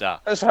minister.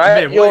 That's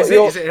right. Man, what is it?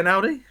 Is it an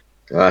Audi?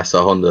 That's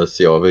a Honda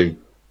CRV.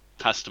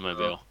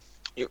 Customobile.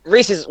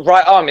 Reese's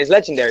right arm is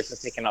legendary for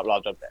picking up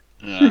large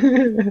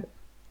objects.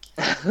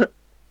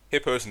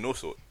 Hippos and all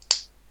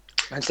sorts.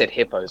 I said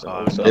hippos and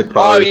all sorts. Hippos,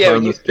 Oh yeah,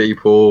 homeless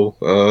people.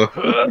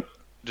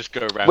 Just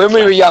go around. when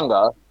we were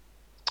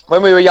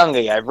clapping. younger,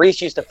 yeah,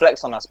 Reese used to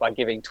flex on us by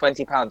giving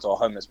 £20 to a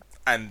homeless man.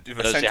 And with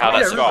a Let's see centre how on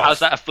that's, scarf. how's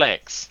that a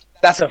flex?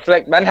 That's a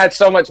flex. Man had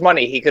so much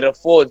money he could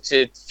afford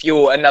to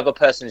fuel another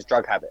person's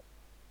drug habit.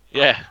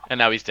 Yeah, and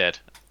now he's dead.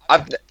 I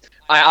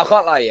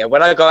can't lie, yeah.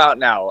 When I go out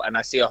now and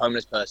I see a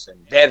homeless person,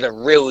 they're the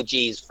real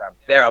G's, fam.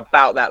 They're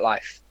about that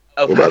life.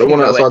 What about the one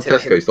outside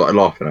Tesco you started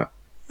laughing at?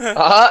 No,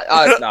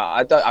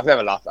 I don't. I've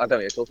never laughed. I don't know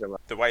what you're talking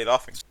about. The way you're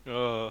laughing.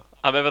 Oh,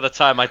 I remember the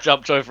time I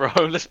jumped over a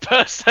homeless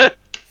person.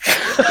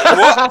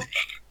 What?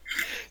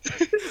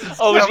 I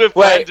was with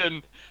Wait.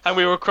 Brandon, and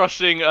we were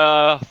crossing.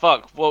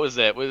 What was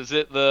it? Was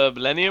it the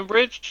Millennium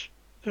Bridge?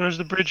 It was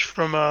the bridge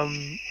from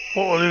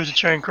Waterloo to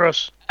Charing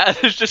Cross. And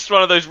there's just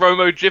one of those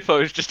Romo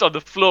Jippos just on the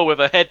floor with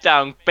her head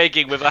down,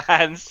 begging with her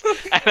hands.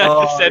 And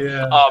I just said,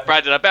 yeah. "Oh,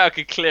 Brandon, I bet I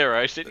could clear her."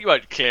 I said, "You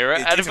won't clear her."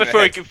 It And is in her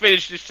before he head. could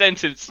finish this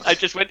sentence, I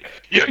just went,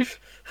 "You."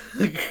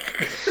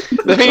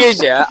 The thing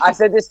is, yeah, I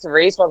said this to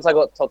Reese once I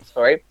got told the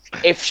story.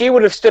 If she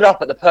would have stood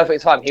up at the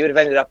perfect time, he would have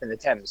ended up in the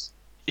Thames.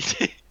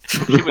 She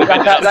would have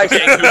ended up Like-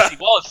 forgetting who she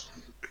was.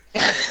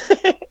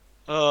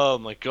 Oh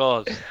my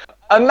god.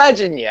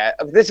 Imagine, yeah,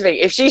 this thing.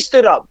 If she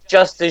stood up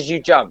just as you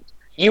jumped,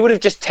 you would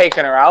have just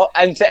taken her out,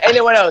 and to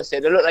anyone else,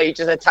 it would look like you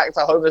just attacked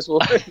a homeless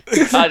woman.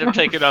 I'd have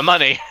taken her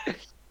money.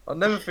 I'll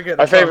never forget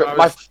My the time favourite- I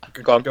my- was...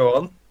 go on. Go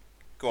on.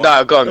 Go on.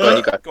 No, go on,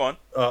 you go. Go on.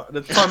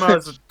 The time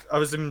I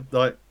was in,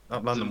 like,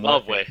 up London,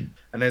 Zimbabwe. working,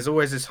 and there's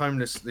always these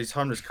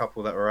homeless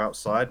couple that were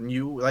outside, and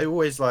they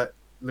always, like,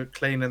 look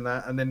clean and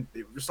that, and then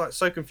it was, like,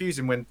 so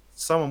confusing when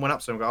someone went up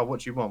to them and go, "Oh,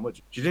 what do you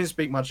want?" She didn't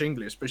speak much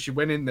English, but she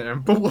went in there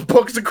and bought a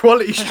box of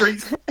Quality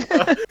Streets.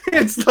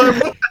 It's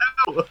like, what the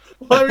hell?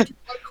 Why would you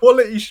buy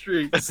Quality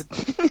Streets?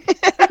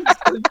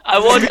 I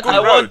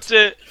want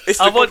to. It's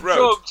the I good want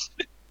road.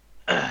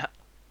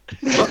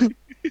 drugs.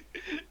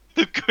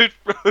 The good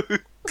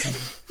road.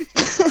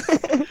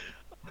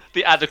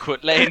 The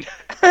adequate lane.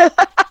 Oh,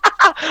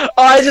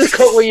 I just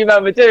caught what you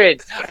man were doing.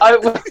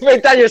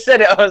 When Daniel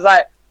said it, I was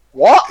like,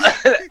 "What?"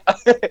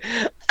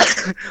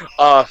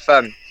 Oh,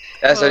 fun.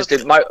 That's so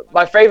stupid.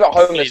 My favourite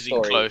homeless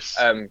Blazing story close.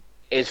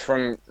 is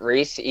from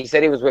Reese. He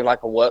said he was with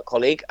like a work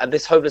colleague, and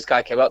this homeless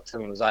guy came up to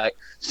him and was like,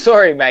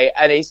 "Sorry, mate,"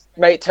 and his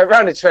mate turned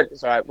around and said,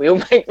 "It's alright, we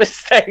all make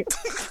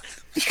mistakes."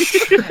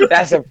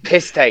 That's a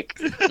piss take.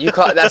 You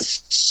can't. That's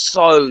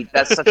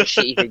such a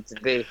shitty thing to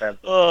do, fam.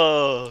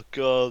 Oh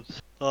god.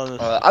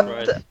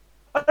 Honestly,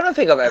 I don't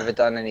think I've ever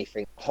done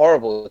anything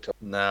horrible to.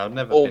 No, I've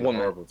never Or been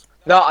woman. horrible.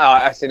 No,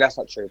 actually, that's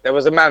not true. There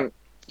was a man.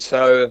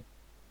 So,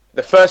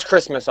 the first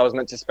Christmas I was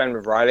meant to spend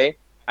with Riley,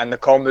 and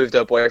Nicole moved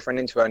her boyfriend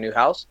into her new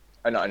house.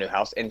 Not a new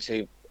house,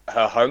 into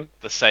her home.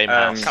 The same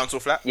Um, house. Council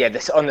flat. Yeah,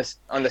 this on the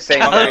same.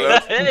 Bungalow.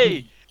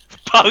 Hey,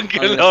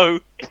 bungalow.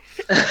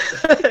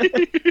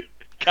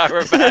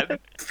 Caravan.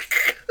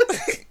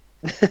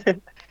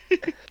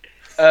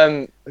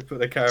 They put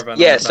their caravan.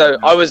 Yeah, on the so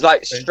back I was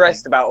like Same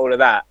stressed about all of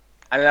that,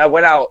 and then I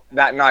went out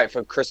that night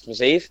for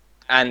Christmas Eve,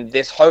 and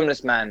this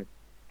homeless man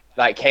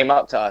like came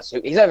up to us.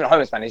 He's not even a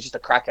homeless man; he's just a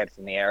crackhead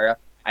from the area,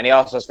 and he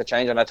asked us for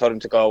change, and I told him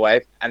to go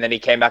away, and then he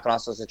came back and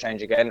asked us to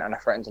change again, and I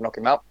threatened to knock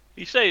him out.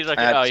 You say he's like,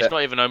 I had oh, he's to-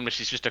 not even homeless.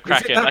 He's just a it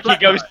crackhead. that Like black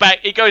guy?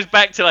 He goes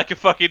back to like a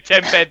fucking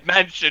 10-bed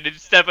mansion in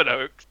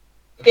Sevenoaks.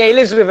 Yeah, he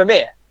lives with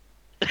Amir.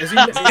 Is it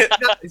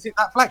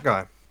that black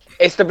guy?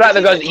 It's the black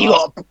that goes, you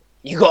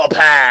got a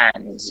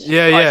pound.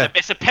 Yeah, Oh, yeah.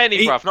 it's a penny,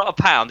 He- bruv, not a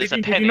pound. It's a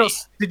penny.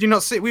 Did you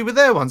not see? We were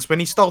there once when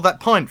he stole that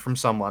pint from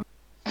someone.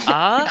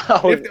 Ah?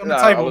 Oh, He left it on the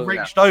no, I table, wasn't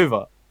reached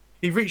over.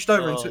 He reached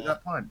over and Oh. took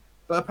that pint.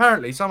 But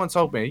apparently, someone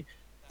told me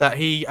that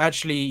he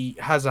actually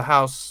has a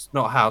house,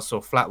 not a house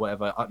or flat,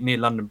 whatever, up near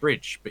London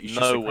Bridge. But he's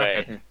just No a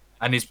way. crackhead.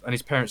 And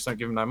his parents don't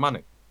give him no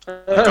money.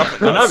 there. I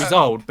know he's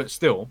old, but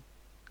still.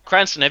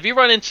 Cranston, have you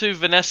run into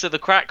Vanessa the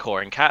crack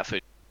whore in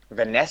Catfood?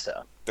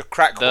 Vanessa. The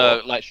crack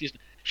whore. Like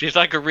she's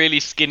like a really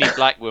skinny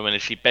black woman,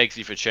 and she begs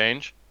you for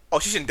change. Oh,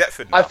 she's in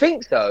Deptford now. I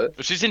think so.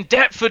 But she's in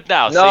Deptford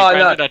now. No, See,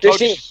 Brandon, no. I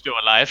told you she's still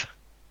alive.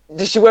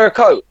 Does she wear a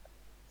coat?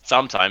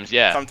 Sometimes,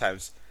 yeah.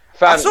 Sometimes.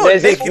 Fam, I saw her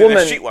there's this naked in the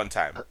woman. street one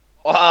time.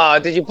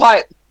 Did you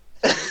pipe?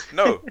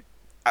 No.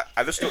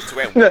 I just looked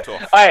away and walked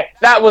off. Alright,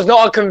 that was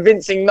not a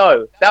convincing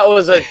no. That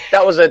was a.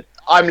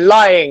 I'm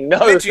lying. No.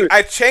 Literally,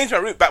 I changed my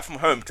route back from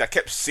home because I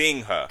kept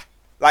seeing her.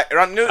 Like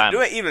around, you know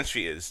where Evelyn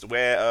Street is,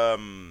 where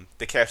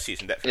the KFC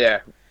is in Deptford. Yeah.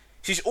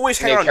 She's always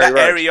hanging around Kerry that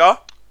Road. area.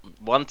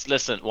 One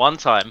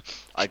time,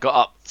 I got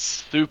up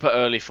super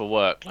early for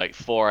work, like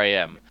 4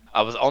 a.m.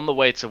 I was on the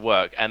way to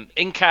work, and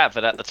in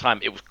Catford at the time,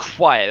 it was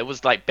quiet. It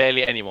was like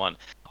barely anyone.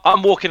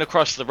 I'm walking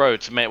across the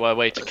road to make my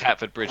way to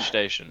Catford Bridge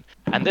Station,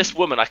 and this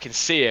woman, I can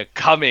see her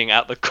coming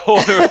out the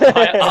corner of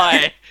my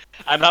eye,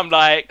 and I'm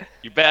like,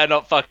 you better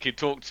not fucking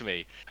talk to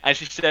me. And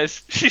she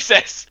says,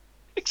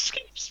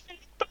 excuse me.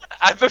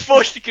 And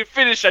before she could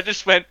finish, I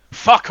just went,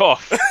 fuck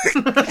off.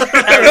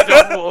 Carried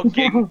on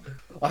walking.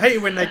 I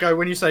hate it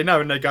when you say no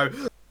and they go,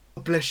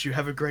 oh, bless you,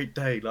 have a great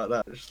day, like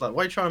that. It's just like,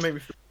 why are you trying to make me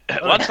feel...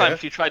 One time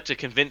she tried to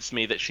convince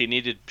me that she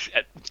needed...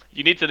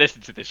 You need to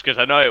listen to this, because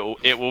I know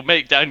it will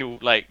make Daniel,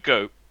 like,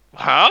 go,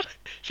 huh?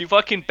 She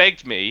fucking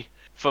begged me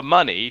for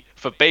money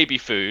for baby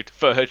food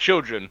for her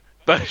children,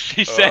 but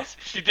she says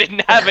she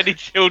didn't have any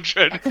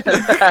children.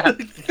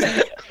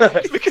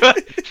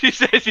 Because she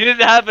said she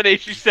didn't have any,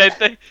 she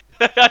said,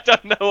 I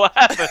don't know what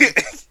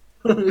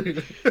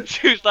happened.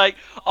 She was like,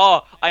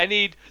 oh, I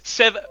need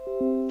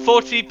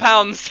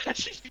 £40.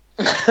 She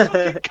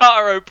cut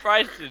her own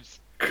prices.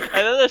 And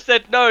then I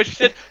said no. She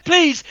said,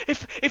 please,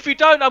 if you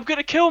don't, I'm going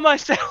to kill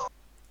myself.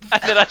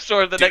 And then I saw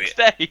her the next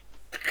day.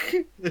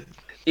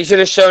 You should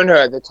have shown her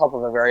at the top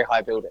of a very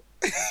high building.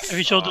 Have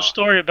you told the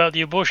story about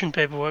the abortion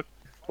paperwork?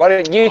 Why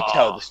don't you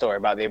tell the story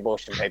about the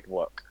abortion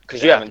paperwork?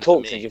 Because you haven't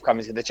talked since you've come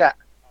into the chat.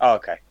 Oh,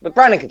 okay. But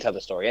Brandon can tell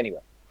the story anyway.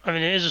 I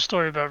mean, it is a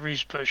story about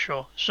Reese, but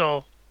sure.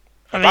 So,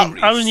 I About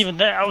mean, I Reese? wasn't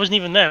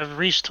even there.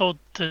 Reese told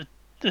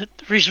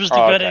Reese was the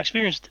guy that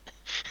experienced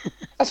it.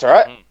 That's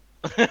alright.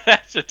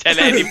 So tell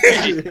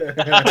anybody.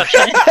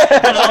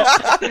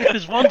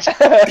 Because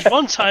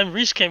one time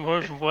Reese came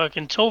home from work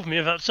and told me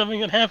about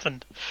something that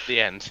happened. The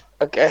end.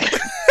 Okay.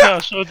 No,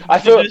 so I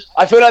feel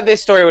like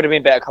this story would have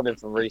been better coming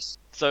from Reese.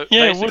 So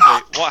Yeah, it basically,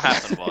 would. what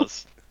happened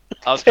was,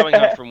 I was coming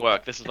home from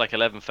work. This is like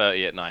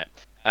 11:30 at night,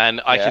 and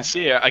I Yeah. can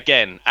see her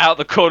again out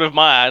the corner of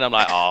my eye, and I'm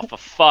like, oh, for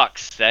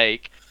fuck's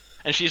sake!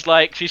 And she's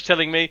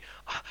telling me,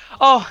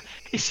 oh,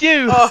 it's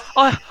you.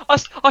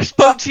 I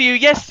spoke to you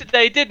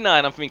yesterday, didn't I?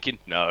 And I'm thinking,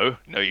 no,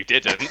 you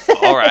didn't.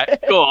 All right,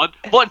 go on.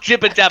 What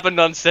jibber jabber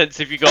nonsense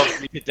have you got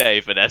for me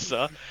today,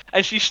 Vanessa?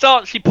 And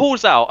she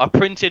pulls out a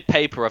printed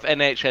paper of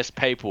NHS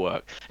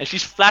paperwork, and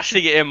she's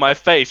flashing it in my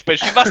face. But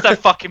she must have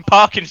fucking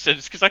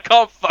Parkinson's, because I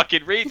can't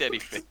fucking read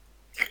anything.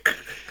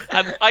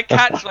 And I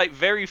catch like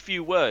very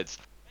few words.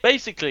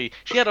 Basically,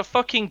 she had a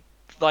fucking,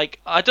 like,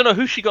 I don't know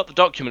who she got the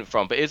document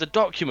from, but it was a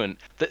document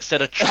that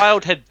said a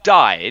child had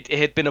died, it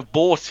had been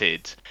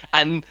aborted,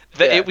 and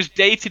that it was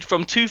dated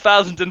from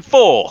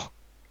 2004.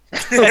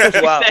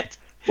 Wow.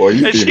 What are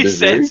you And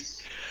feeling,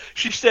 Reese?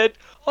 she said,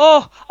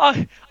 oh,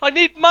 I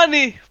need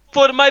money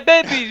for my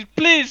baby,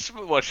 please.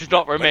 Well, she's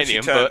not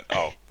Romanian, but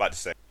about to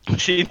say.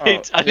 she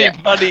needs. I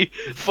need money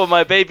for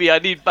my baby. I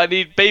need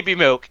baby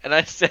milk. And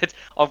I said,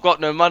 I've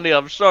got no money.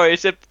 I'm sorry. He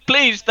said,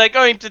 please, they're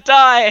going to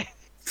die.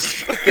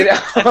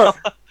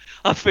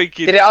 I'm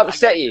thinking. Did it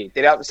upset you?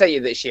 Did it upset you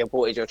that she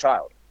aborted your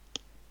child?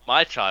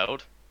 My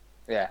child?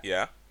 Yeah.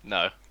 Yeah.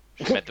 No,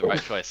 she made the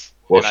right choice.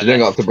 Well, And she I didn't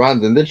go left. up to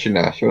Brandon, did she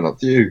now? She went up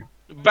to you.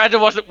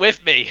 Brandon wasn't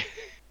with me.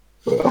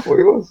 But I thought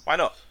he was. Why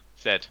not?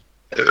 Said.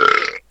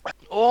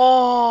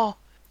 Oh.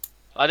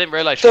 I didn't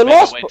realise she So made her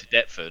last way po- to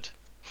Deptford.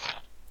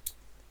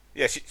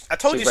 Yeah, I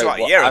told you So this wait, about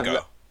a what? year I've ago.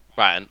 not-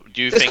 Ryan,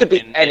 do you This think could be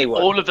in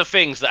anyone. all of the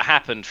things that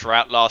happened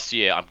throughout last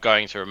year, I'm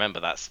going to remember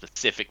that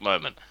specific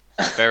moment?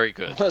 Very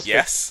good.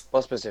 Yes.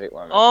 What specific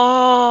moment?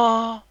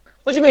 Oh.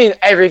 What do you mean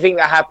everything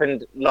that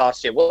happened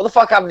last year? What the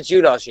fuck happened to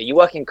you last year? You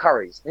work in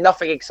Curry's.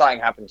 Nothing exciting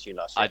happened to you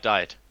last year. I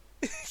died.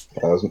 It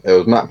was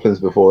Maplin's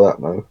before that,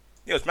 no?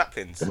 Yeah, it was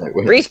Maplins. Like,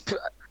 wait. Reese,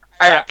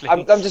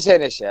 I'm just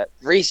saying this shit.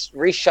 Reese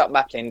shut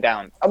Maplin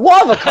down. And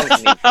what other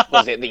company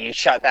was it that you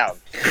shut down?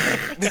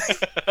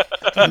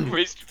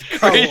 Reese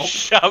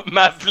shut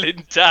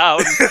Maplin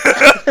down.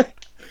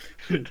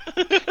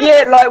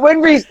 Yeah, like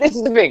when Reese, this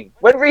is the thing.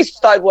 When Reese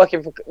started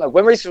working for,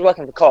 when Reese was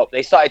working for Co-op,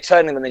 they started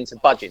turning them into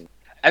budging.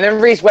 And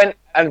then Reese went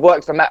and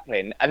worked for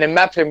Maplin, and then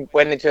Maplin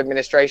went into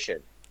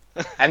administration.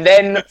 And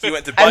then He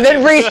went to and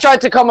then budget. Reese tried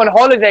to come on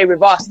holiday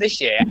with us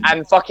this year,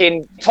 and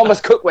fucking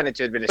Thomas Cook went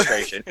into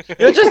administration.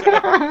 You're just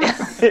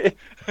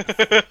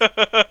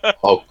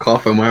Oh,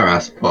 Coffin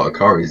Warehouse part of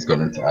Curry's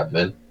gone into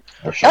admin.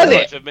 Oh, shit. Has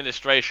it? It's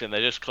administration.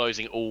 They're just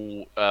closing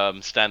all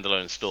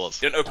standalone stores.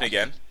 Don't open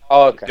again.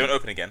 oh, okay. Don't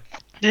open again.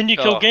 Didn't you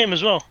kill Oh. Game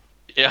as well?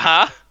 Yeah?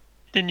 Huh?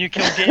 Didn't you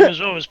kill Game as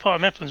well as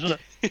part of Meplin's,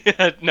 wasn't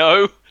it?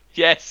 No.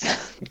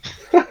 Yes.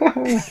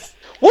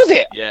 Was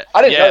it? Yeah,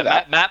 I didn't know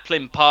that.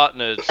 Maplin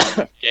partnered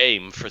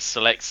Game for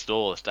select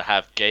stores to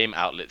have game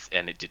outlets,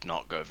 and it did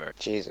not go very.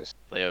 Jesus.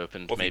 They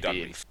opened What have you maybe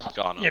done, in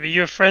Ghana. Yeah, but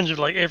you're friends with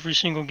like every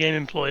single game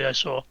employee I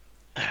saw.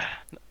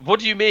 What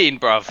do you mean, I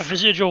bruv?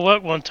 visited your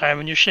work one time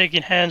and you're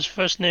shaking hands,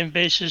 first name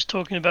basis,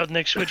 talking about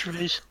next Switch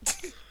release.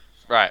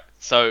 Right.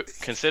 So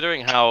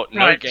considering how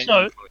no Right, game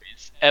so-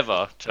 employees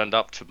ever turned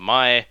up to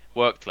my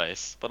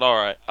workplace, but all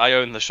right, I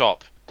own the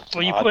shop.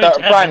 Well, you Oh, put it to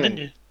Brandon. admin, didn't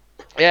you?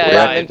 Yeah,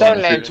 Brandon,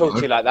 don't let him talk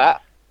to you like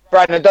that.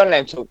 Brandon, don't let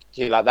him talk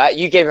to you like that.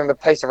 You gave him a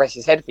place to rest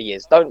his head for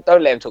years. Don't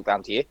let him talk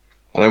down to you.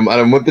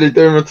 And what did he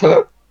do in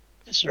return?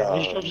 Yes, sir.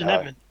 His Oh, job's in no.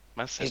 admin.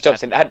 Man said His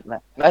job's in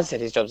admin. Man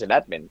said his job's in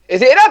admin.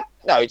 Is it in admin?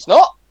 No, it's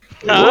not.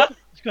 Huh?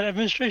 He's got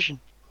administration.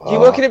 Do you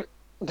work in it?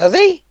 Does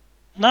he?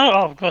 No,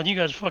 oh god, you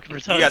guys are fucking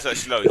retarded. You guys are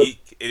slow.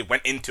 It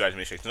went into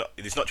administration.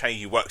 It's not training.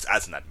 He works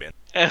as an admin.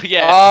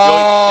 Yeah.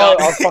 Oh,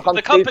 you're- oh, fuck, I'm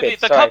the company,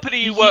 stupid. the Sorry. company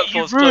you work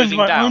for is ruined closing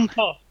my down. own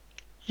part.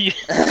 You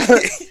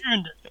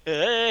ruined it.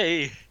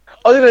 Hey.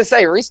 I was gonna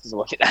say Reese doesn't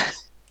work at that.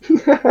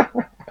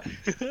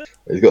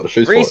 He's got the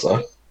shoe Reese-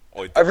 spot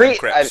Or Reese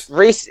I'll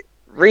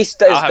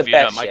does have the you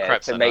know, best my yeah,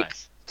 crepes to are make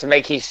nice. to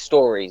make his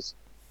stories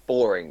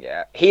boring.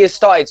 Yeah, he has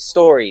started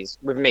stories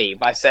with me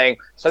by saying,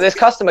 "So this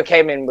customer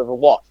came in with a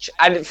watch,"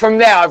 and from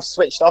there I've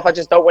switched off. I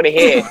just don't want to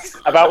hear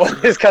about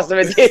what this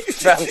customer did.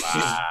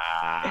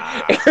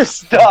 It'll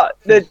start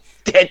the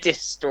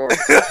deadest story.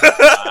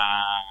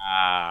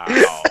 Wow.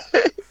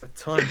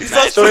 Time. He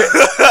starts, So-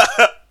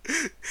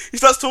 he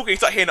starts talking. You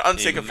start hearing the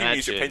Undertaker theme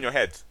music Imagine. playing in your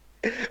head.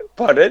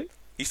 Pardon?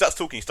 He starts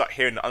talking. You start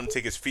hearing the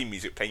Undertaker's theme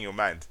music playing in your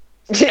mind.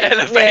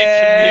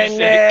 Elevator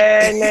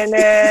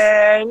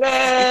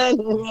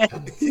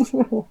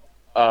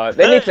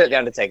They need to let the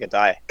Undertaker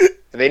die.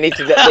 They need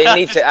to actually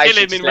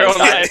Kill him in just let real him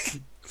die. life.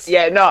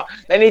 Yeah, no,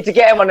 they need to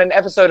get him on an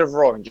episode of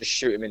Raw and just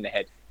shoot him in the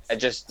head and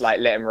just like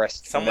let him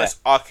rest. from Someone's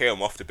RKO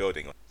him off the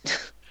building.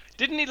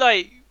 Didn't he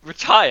like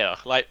retire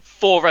like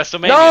 4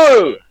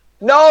 WrestleMania?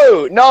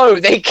 there. No,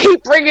 they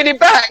keep bringing him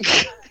back.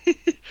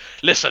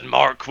 Listen,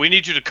 Mark, we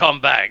need you to come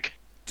back.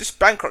 Just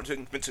bankrupt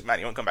Vince McMahon.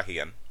 He won't come back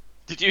again.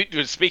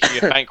 Speaking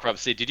of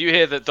bankruptcy, did you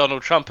hear that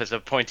Donald Trump has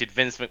appointed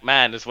Vince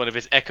McMahon as one of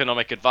his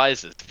economic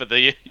advisors for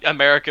the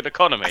American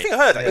economy? I think I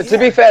heard that. But to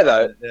be fair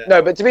though,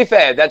 but to be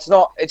fair, it's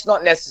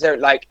not necessarily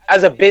like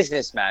as a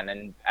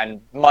businessman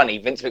and money,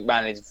 Vince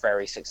McMahon is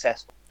very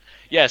successful.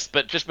 Yes,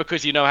 but just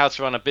because you know how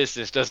to run a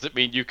business doesn't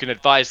mean you can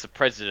advise the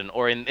president,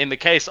 or in the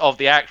case of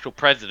the actual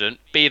president,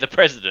 be the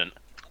president.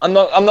 I'm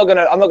not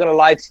gonna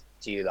lie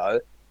to you though.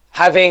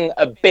 Having a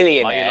Why are you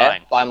billionaire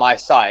lying? by my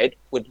side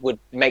would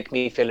make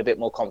me feel a bit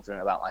more confident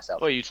about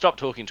myself. Well, you'd stop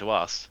talking to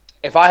us.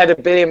 If I had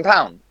 £1 billion,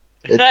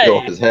 He'd cut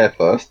off his hair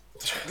first.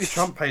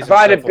 Trump pays If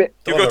I had a himself bit-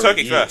 You go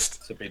turkey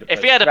first. to be the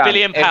If he had £1 Round.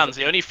 billion,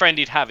 the only friend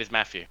he'd have is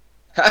Matthew.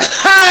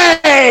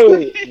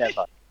 hey,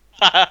 never.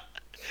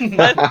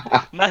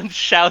 Man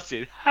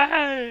shouted,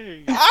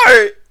 "Hey!"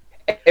 Alright.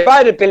 If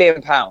I had £1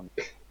 billion,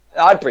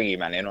 I'd bring you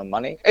man in on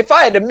money. If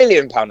I had £1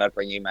 million, I'd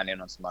bring you man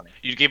in on some money.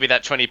 You'd give me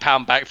that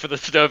 £20 back for the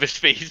service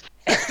fees.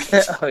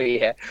 Oh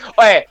yeah.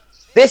 Wait,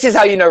 this is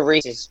how you know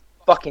Reese is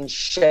fucking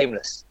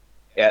shameless.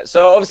 Yeah.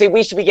 So obviously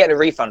we should be getting a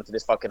refund for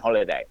this fucking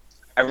holiday.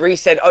 And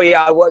Reese said, "Oh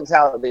yeah, I worked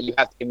out that you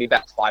have to give me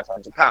back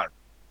 £500."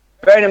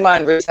 Bearing in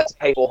mind, Reese had to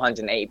pay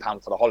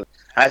 £480 for the holiday.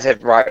 And I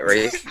said, "Right,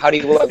 Reese, how do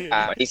you work that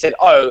out?" He said,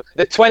 "Oh,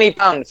 the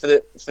 £20 for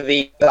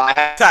the that I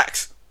had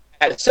Tax.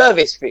 at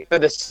service fee for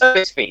the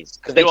service fees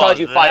because they You charge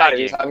are you £5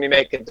 every lagging. time you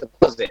make a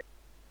deposit."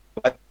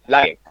 But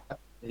lagging.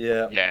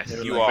 Yeah. Yes,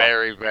 You are.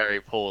 very, very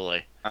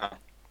poorly.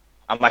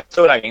 Am I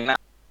still lagging now?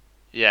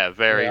 Yeah,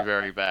 very, Yeah.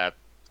 very bad.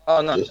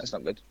 Oh no, Just- that's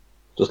not good.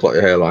 Just like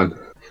your hairline.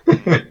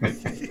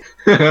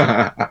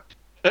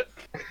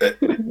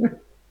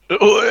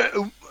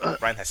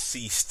 Ryan has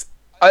ceased.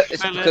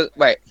 It's because,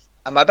 wait,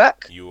 am I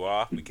back? You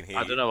are. We can hear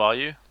I you. don't know, are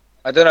you?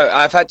 I don't know.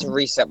 I've had to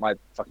reset my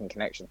fucking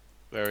connection.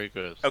 Very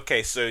good.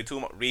 Okay, so you're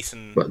talking about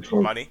recent But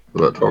Trump- money.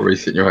 Look, try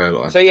resetting your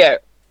hairline. So yeah,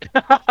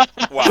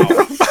 Wow.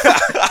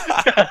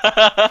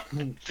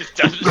 Just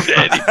doesn't say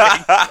anything.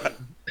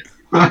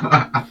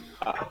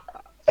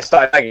 I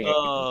started lagging.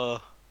 Oh,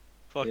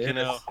 fucking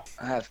Yes.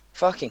 hell.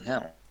 Fucking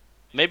hell.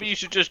 Maybe you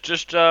should just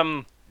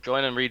join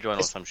and rejoin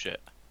or some shit.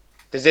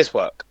 Does this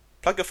work?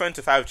 Plug your phone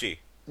to 5G.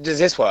 Does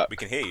this work? We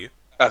can hear you.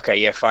 Okay,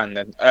 yeah, fine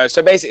then.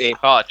 So basically,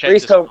 Ah, check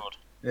Reese told- Discord.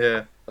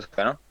 Yeah. what's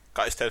going on?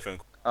 Got his telephone.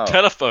 Oh,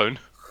 Telephone.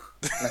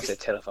 that's a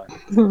telephone.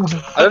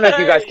 I don't know if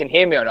you guys can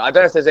hear me or not. I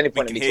don't know if there's any We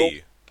point can in me hear talking.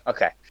 you.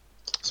 Okay.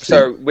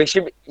 So we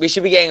should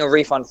be getting a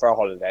refund for our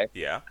holiday.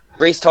 Yeah.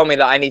 Reese told me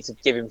that I need to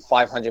give him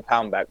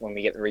 £500 back when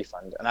we get the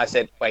refund, and I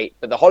said, "Wait,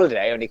 but the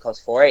holiday only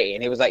costs £480,"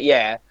 and he was like,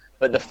 "Yeah,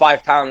 but the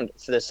 £5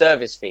 for the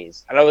service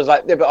fees." And I was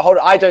like, "Yeah, but hold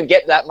on, I don't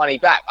get that money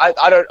back.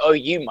 I don't owe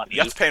you money."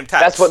 You have to pay him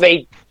tax. That's what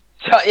they.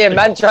 Yeah,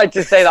 man tried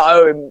to say that I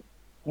owe him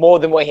more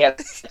than what he had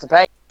to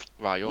pay.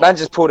 Wow, you're. Man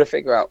just pulled a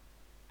figure out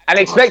and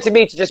expected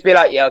me to just be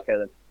like, "Yeah, okay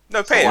then."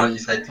 No, So pay why him.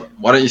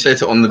 don't you say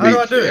to on the How do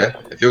I beach? do Yeah? it?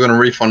 If you're gonna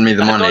refund me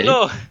the I money,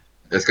 don't know.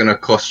 it's gonna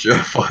cost you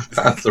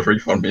 £5 to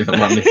refund me the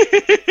money.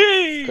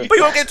 But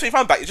you won't get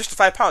 £20 back. It's just the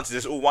 £5.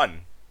 It's all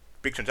one.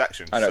 big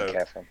transaction. I don't so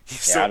care for him.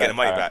 He's still getting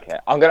money back. Care.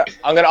 I'm gonna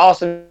ask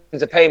them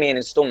to pay me in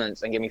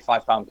installments and give me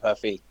 £5 per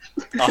fee.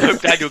 I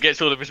hope Daniel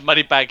gets all of his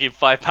money back in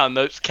 £5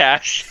 notes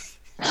cash.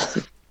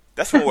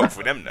 That's more work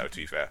for them, though. To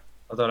be fair.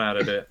 I don't know how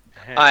to do it.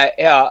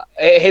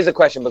 Here's a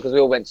question because we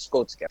all went to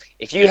school together.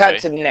 If you had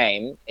to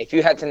name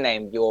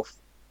your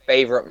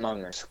favorite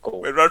moment in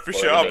school, We're running for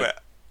shit, I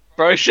bet.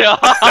 Bro, shut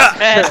up,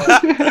 man.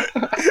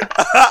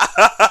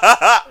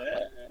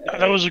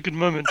 That was a good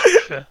moment,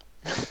 to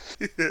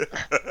be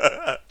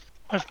fair.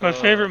 My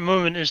favorite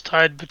moment is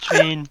tied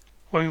between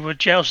when we were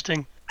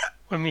jousting,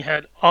 when we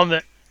had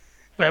Ahmet,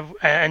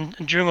 and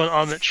during on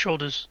Ahmet's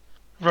shoulders,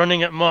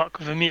 running at Mark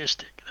with a meter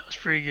stick. That was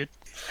pretty good.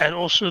 And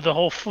also the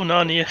whole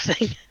Funania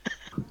thing.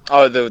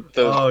 Oh, the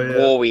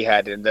war we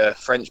had in the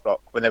French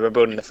block when they were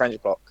building the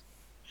French block.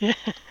 Yeah.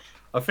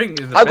 I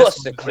think I got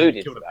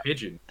secluded. Killed a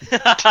pigeon.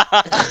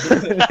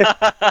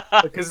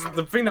 Because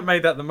the thing that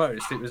made that the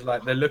most, it was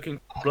like they're looking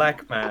for a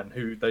black man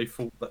who they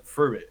thought that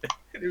threw it.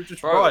 It was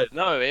just right.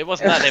 No, it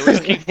wasn't that.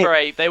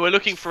 They were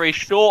looking for a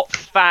short,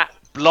 fat,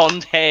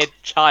 blonde-haired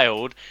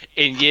child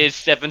in years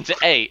 7 to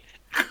 8.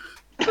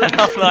 And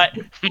I'm like,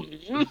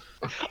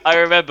 I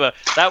remember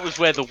that was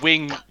where the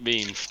Wing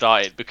meme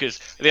started, because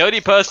the only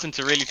person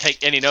to really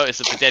take any notice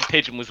of the dead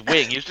pigeon was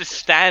Wing. He was just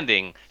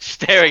standing,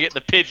 staring at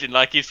the pigeon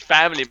like his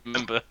family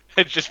member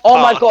had just Oh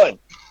my passed. god!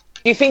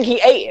 Do you think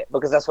he ate it?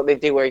 Because that's what they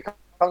do where he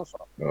comes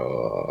from.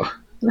 Oh.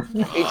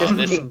 He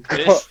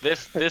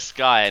just, This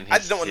guy and his, I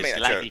didn't want to his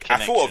make that laggy joke.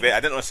 I thought of connection. it. I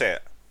didn't want to say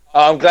it.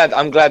 I'm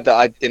glad that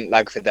I didn't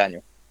lag for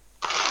Daniel.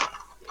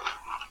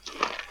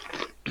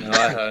 No,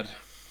 I heard.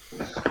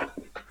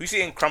 Who's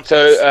eating crumpets?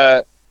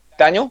 So,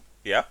 Daniel,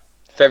 Yeah.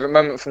 favorite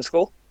moment from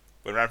school?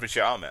 We're running for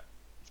shit, Ahmet.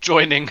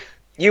 Joining.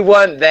 You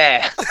weren't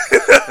there.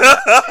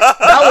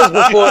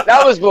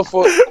 That was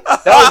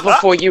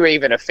before you were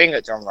even a thing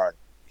at John Road.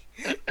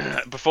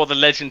 Before the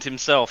legend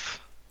himself.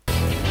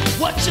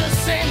 What you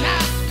say now?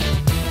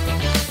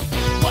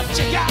 What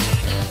you got?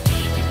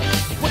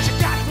 What you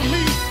got for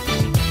me?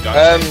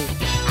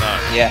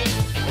 Yeah.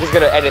 He's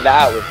gonna edit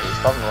that out with his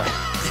thumbnail.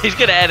 He's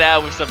gonna end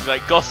out with something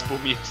like gospel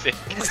music.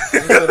 That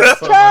time I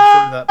threw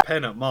that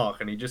pen at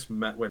Mark and he just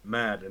went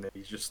mad and then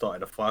he just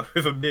started a fight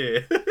with him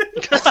near.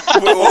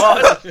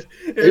 What?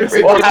 It's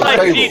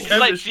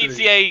like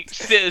GTA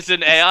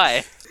Citizen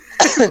AI.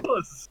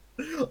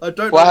 I don't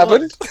know What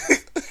happened?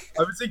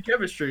 I was in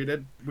chemistry,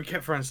 then we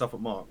kept throwing stuff at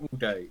Mark all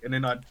day, and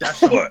then I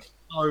dashed him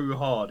so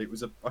hard. I think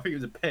it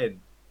was a pen.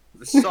 It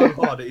was so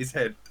hard at his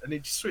head, and he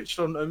just switched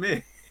on to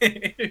me.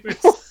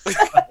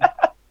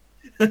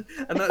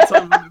 And that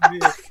time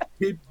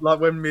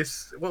when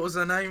Miss, what was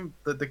her name?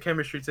 The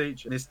chemistry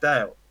teacher, Miss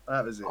Dale.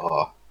 That was it.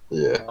 Oh,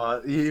 yeah.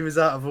 He was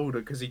out of order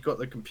because he got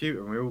the computer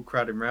and we were all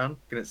crowding around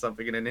looking at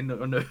something, and then in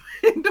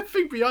the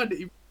thing behind it,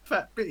 he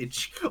fat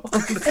bitch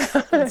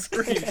on the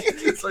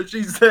screen. So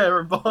she's there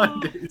and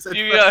behind it. It said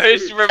You fat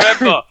guys bitch.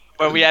 remember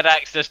when we had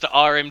access to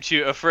RM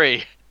Tutor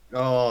Free?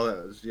 Oh,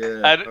 that was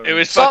And it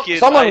was Some- fucking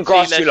someone IT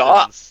grassed you lot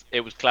up. lessons. It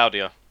was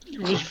Claudia. It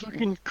was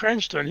fucking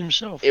Cranston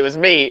himself. It was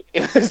me.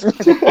 It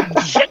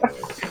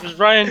was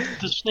Ryan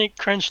the Snake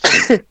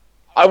Cranston.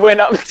 I went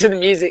up to not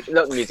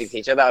the music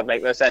teacher, that would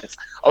make no sense.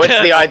 I went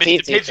to the IT Mr.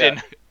 teacher.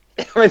 Pigeon.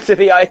 I went to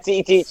the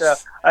IT teacher.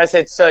 I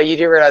said, "Sir, you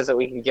do realise that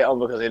we can get on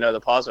because we know the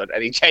password?"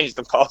 And he changed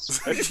the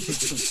password.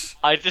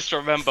 I just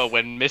remember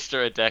when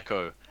Mr.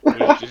 Adeko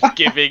was just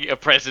giving a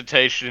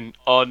presentation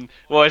on,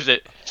 what is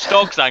it,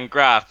 stocks and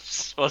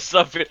graphs or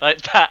something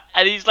like that,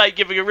 and he's like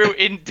giving a real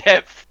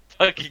in-depth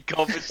fucking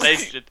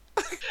conversation,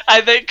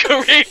 and then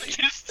Kareem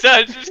just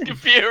turns his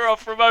computer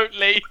off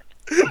remotely.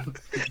 And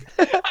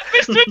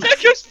Mr.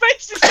 Adeko's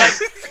face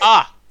is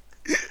like,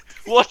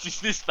 what is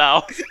this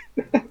now?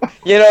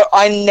 You know,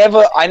 I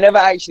never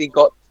actually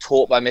got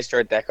taught by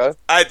Mr. Adeko.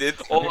 I did.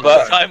 All the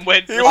But- time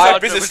when He was like Sandra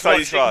business was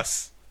studies for watching-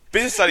 us.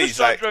 Business studies,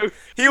 like Sandra-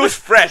 he was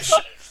fresh.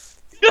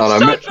 Oh, no,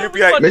 Sandra You'd be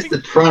like, was watching-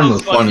 Mr. Tran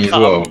was funny as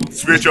well.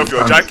 Switch off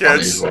your Tran was funny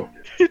jackets. as well.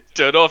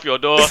 Turn off your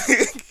door.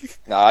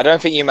 No, I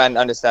don't think you man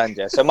understand,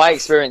 yeah. So my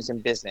experience in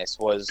business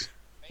was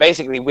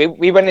basically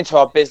we went into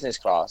our business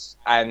class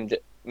and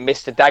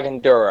Mr.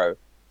 Daganduro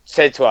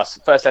said to us,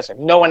 first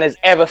lesson, no one has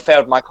ever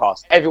failed my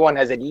class. Everyone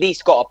has at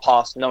least got a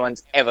pass. No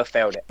one's ever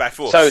failed it. By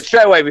force. So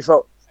straight away we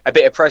felt a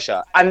bit of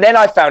pressure. And then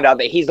I found out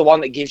that he's the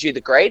one that gives you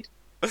the grade.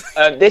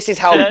 This is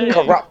how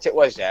corrupt it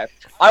was, yeah.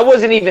 I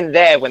wasn't even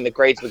there when the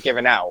grades were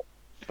given out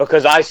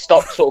because I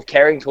stopped sort of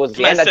caring towards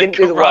the end. I didn't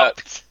do the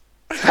work.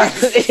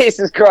 This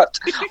is corrupt.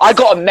 I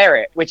got a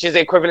merit, which is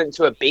equivalent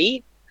to a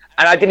B,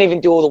 and I didn't even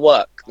do all the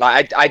work.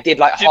 Like I did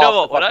like Do you half know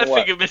what? the When I fucking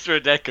think work. of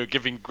Mr. Adeko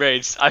giving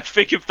grades, I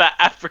think of that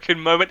African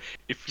moment.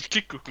 If you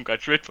think you can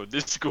graduate from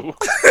this school,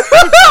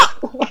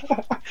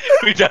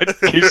 we don't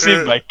kiss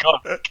him, my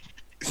God.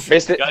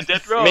 Mr. You're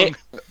dead wrong.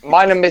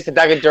 Mine and Mr.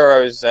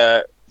 Dagaduro's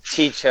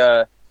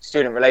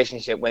teacher-student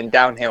relationship went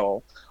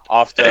downhill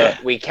after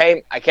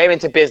I came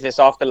into business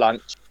after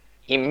lunch.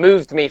 He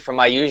moved me from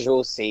my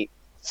usual seat,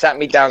 sat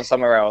me down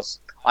somewhere else.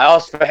 I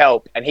asked for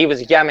help, and he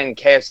was yamming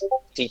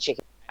KFC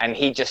chicken, and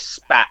he just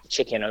spat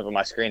chicken over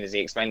my screen as he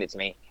explained it to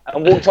me,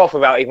 and walked off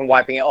without even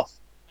wiping it off.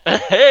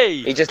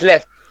 Hey! He just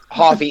left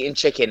half-eaten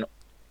chicken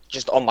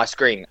just on my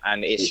screen,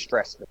 and it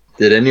stressed me.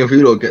 Did any of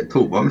you lot get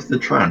taught by Mr.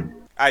 Tran?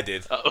 I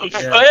did.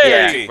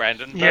 Hey, Yeah.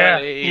 Brandon. Yeah,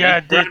 Hey. yeah, I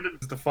did.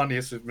 Brandon's the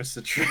funniest with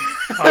Mr.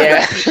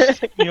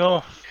 Tran. Yeah.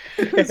 Yo,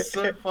 It's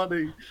so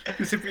funny.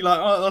 Because he'd be like,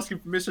 oh, asking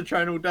for Mr.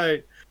 Tran all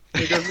day.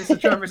 He goes, Mr.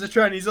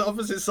 Tran, he's on the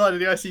opposite side of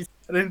the IC.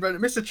 And then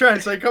Brandon, Mr.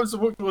 Tran, so he comes to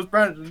walk towards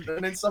Brandon,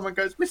 and then someone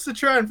goes, Mr.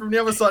 Tran from the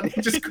other side, and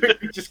he just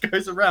quickly just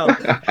goes around.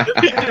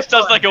 He just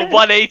does like a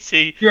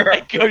 180 Yeah.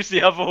 and goes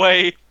the other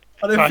way.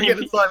 I don't forget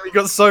the time he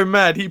got so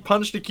mad, he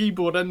punched the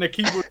keyboard, and the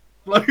keyboard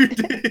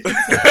exploded.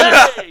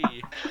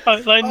 Hey!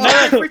 like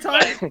Every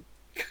time.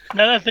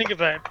 now that I think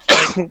about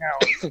it, like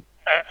now,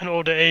 at an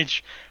older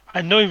age,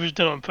 I know he was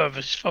doing it on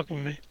purpose. He's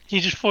fucking me. He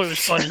just thought it was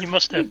funny. He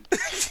must have.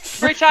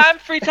 Free time,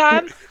 free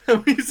time.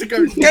 We used to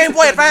go Game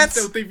Boy Advance.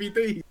 Sell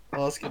DVDs.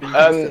 Asking him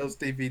Um, who sells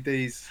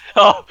DVDs.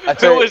 Oh, I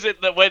tell who you- was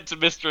it that went to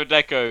Mr.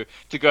 Adeko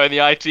to go in the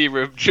IT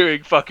room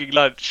during fucking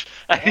lunch?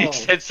 And he Oh.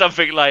 said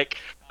something like,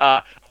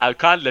 I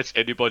can't let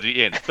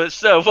anybody in. But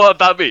sir, what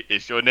about me?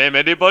 Is your name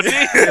anybody?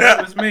 Yeah,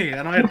 that was me,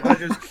 and I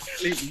just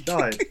completely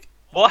died.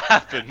 What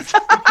happened?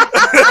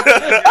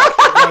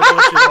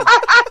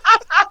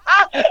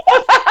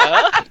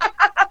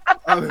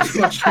 I was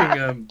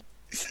watching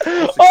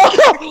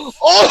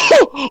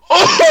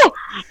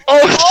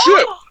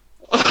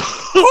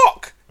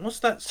Cock! what's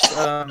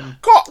that?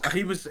 Cock!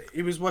 He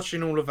was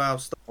watching all of our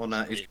stuff on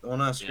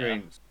our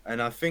screens,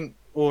 and I think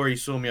Ori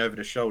saw me over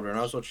the shoulder, and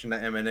I was watching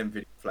that Eminem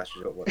video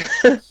flashes up.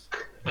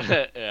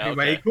 Yeah,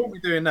 Anyway, he caught me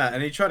doing that,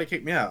 and he tried to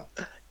kick me out.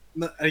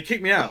 And he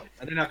kicked me out,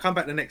 and then I come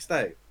back the next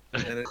day,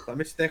 and it's like,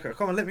 Mr. Decker,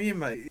 come on, let me in,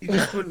 mate. He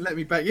just wouldn't let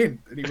me back in,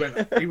 and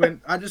he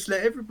went, I just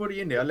let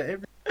everybody in there.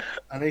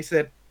 And he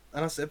said,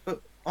 and I said,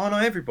 but aren't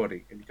I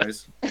everybody? And he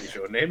goes, is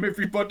your name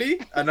everybody?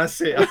 And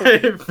that's it.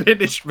 It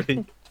finished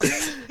me.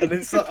 And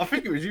then I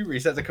think it was you,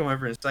 Reese, had to come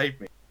over and save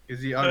me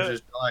because I was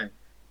just dying.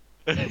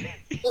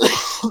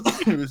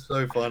 It was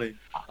so funny.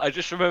 I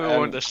just remember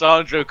when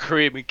Sandro,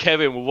 Kareem, and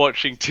Kevin were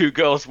watching Two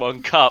Girls,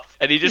 One Cup,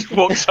 and he just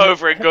walks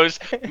over and goes,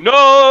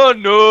 no,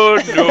 no,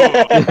 no.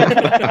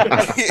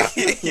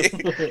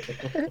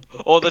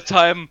 Or the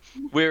time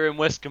we were in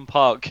Westcombe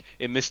Park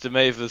in Mr.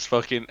 Mather's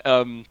fucking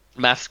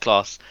maths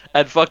class,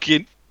 and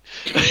fucking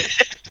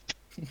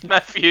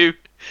Matthew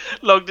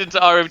logged into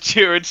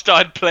RMTuber and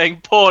started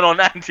playing porn on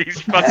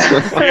Andy's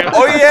fucking computer.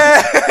 Oh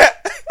yeah!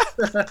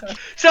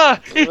 Sir,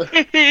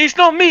 it's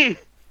not me.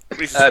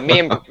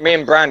 Me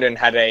and Brandon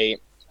had a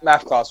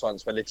math class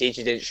once where the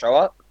teacher didn't show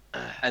up,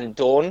 and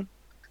Dawn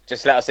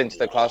just let us into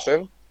the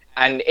classroom,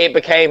 and it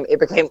became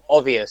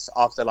obvious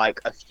after like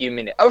a few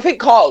minutes. I think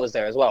Carter was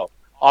there as well.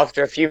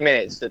 After a few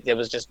minutes, that there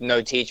was just no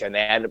teacher, and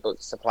they had to book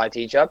a supply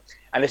teacher.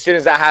 And as soon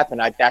as that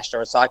happened, I dashed a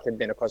recycling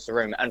bin across the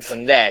room, and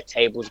from there,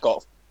 tables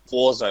got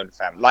Warzone,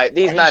 fam. Like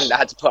these men that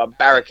had to put up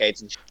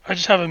barricades and I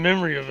just have a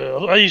memory of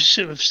it. I used to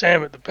sit with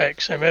Sam at the back,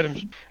 Sam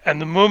Adams,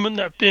 and the moment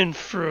that bin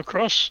flew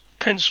across,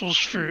 pencils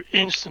through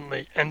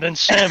instantly, and then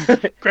Sam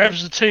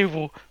grabs the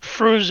table,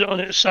 throws it on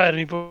its side, and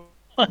he goes,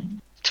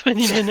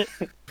 20 minutes.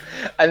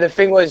 And the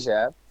thing was,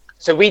 yeah,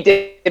 so we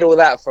did all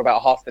that for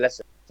about half the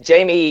lesson.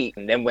 Jamie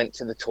then went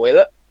to the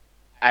toilet,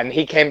 and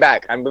he came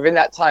back, and within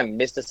that time,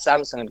 Mr.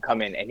 Sampson had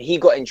come in, and he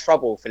got in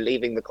trouble for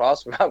leaving the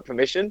class without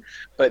permission,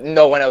 but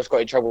no one else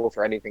got in trouble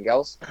for anything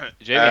else.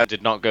 Jamie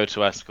did not go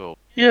to our school.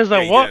 Yeah, is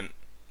that Yeah, what? you didn't.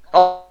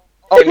 Oh,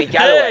 Jamie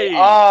Galloway. Hey!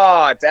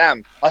 Oh,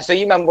 damn. Oh, so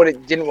you man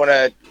didn't want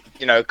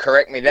to,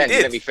 correct me then. He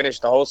You did. let me finish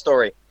the whole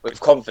story with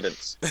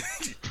confidence.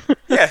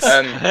 Yes.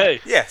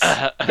 Hey. Yes.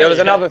 There was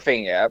another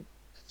thing, yeah.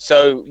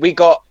 So we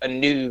got a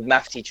new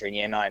math teacher in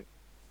year 9,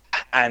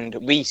 and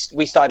we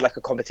started like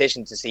a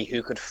competition to see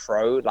who could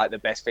throw like the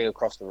best thing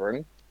across the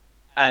room.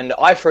 And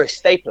I threw a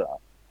stapler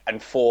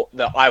and thought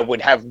that I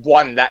would have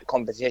won that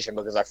competition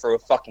because I threw a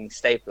fucking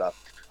stapler.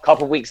 A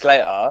couple of weeks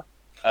later,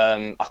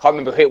 I can't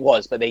remember who it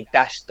was, but they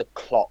dashed the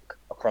clock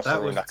across the That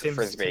room was like a Tim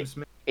frisbee.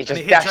 Smith. It And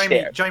just it hit dashed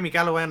it. Jamie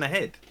Galloway on the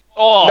head.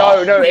 Oh.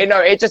 No,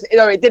 it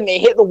didn't.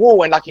 It hit the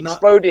wall and like No.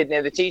 exploded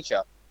near the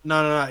teacher.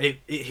 No. It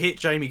hit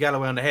Jamie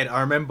Galloway on the head.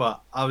 I remember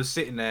I was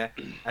sitting there,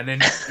 and then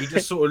he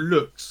just sort of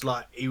looks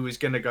like he was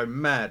gonna go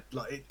mad.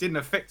 Like it didn't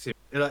affect him.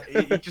 Like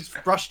he just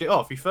brushed it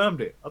off. He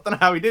firmed it. I don't know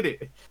how he did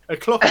it. A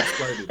clock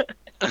exploded.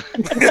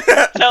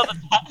 Tell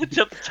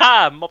the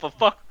time,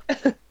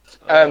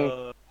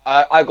 motherfucker.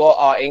 I got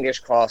our English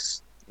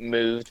class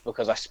moved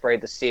because I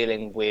sprayed the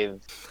ceiling with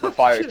the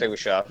fire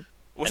extinguisher.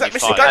 Was And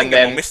that he Mr. fired.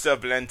 Gunningham And or Mr.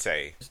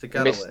 Valente? Mr.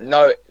 Galloway.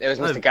 No, it was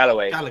No, Mr.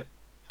 Galloway.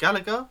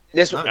 Gallagher?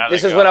 This No.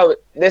 this is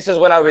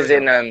when I was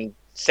in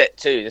set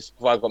 2. This is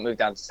why I got moved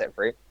down to set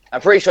 3.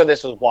 I'm pretty sure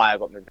this was why I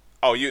got moved.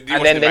 Oh, you And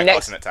watched then the the back next-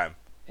 class in that time.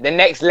 The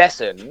next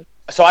lesson,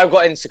 so I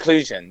got in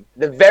seclusion.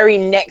 The very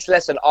next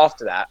lesson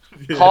after that,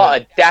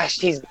 Carter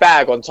dashed his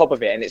bag on top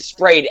of it and it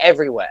sprayed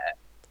everywhere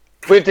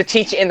with the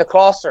teacher in the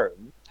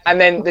classroom.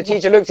 And then the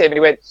teacher looked at him and he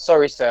went,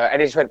 "Sorry, sir."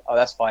 And he just went, "Oh,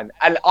 that's fine."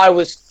 And I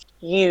was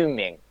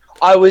fuming.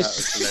 I was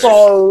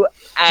so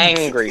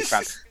angry,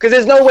 fam. Because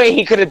there's no way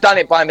he could have done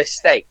it by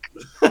mistake.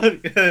 Was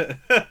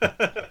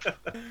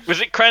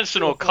it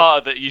Cranston or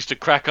Carter that used to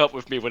crack up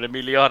with me when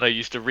Emiliano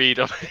used to read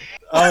on?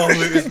 Oh,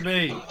 it was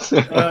me.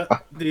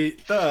 The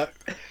duck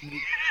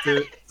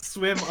to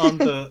swim on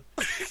the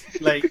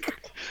lake.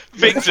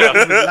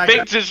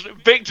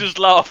 Victor's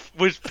laugh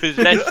was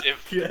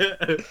possessive. Yeah.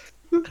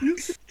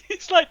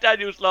 It's like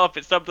Daniel's laugh.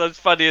 It's sometimes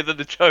funnier than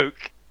the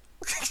joke.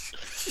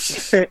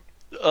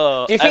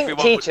 Do you think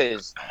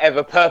teachers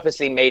ever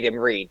purposely made him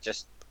read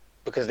just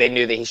because they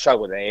knew that he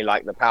struggled and he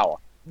liked the power?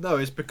 No,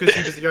 it's because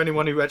he was the only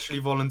one who actually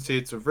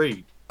volunteered to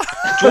read.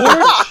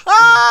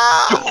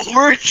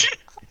 George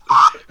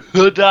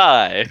could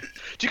I?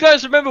 Do you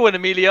guys remember when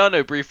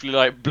Emiliano briefly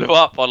like blew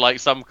up on like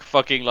some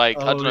fucking like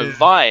I don't know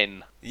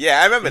Vine?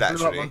 Yeah, I remember that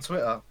Blew up actually. on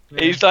Twitter.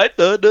 Yeah. He's like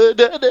I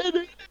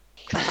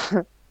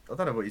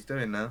don't know what he's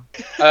doing now.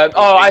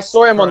 I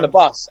saw him on the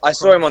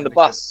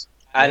bus.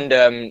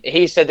 And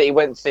he said that he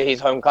went to his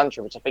home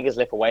country, which I think is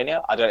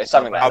Lithuania. I don't know,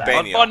 something like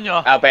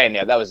Albania. that.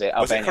 Albania, that was it.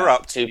 Was it Albania.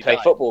 corrupt? To play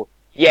football.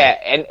 Yeah,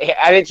 and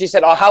I literally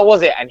said, "Oh, how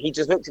was it?" And he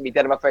just looked at me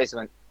dead in my face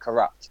and went,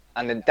 "Corrupt."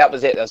 And then that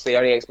was it. That's the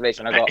only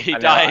explanation I got. He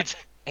And died.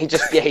 I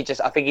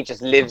think he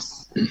just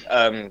lives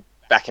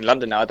back in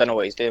London now. I don't know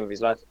what he's doing with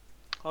his life.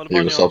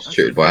 He was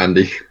substituted by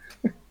Andy.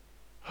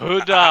 Who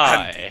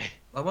die?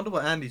 I wonder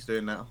what Andy's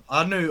doing now.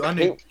 I knew.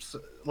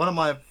 One of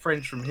my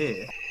friends from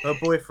here, her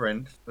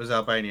boyfriend was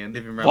Albanian,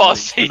 living around.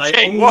 What's he and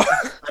doing?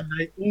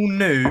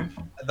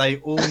 they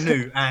all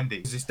knew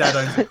Andy. 'Cause his dad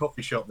owns a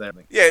coffee shop there.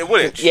 Yeah,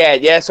 Woolwich. Yeah,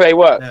 that's where he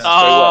works.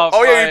 Yeah.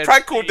 Oh yeah, you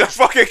prank called the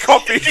fucking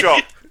coffee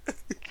shop.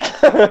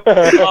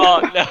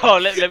 Oh no!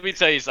 Let me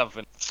tell you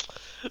something.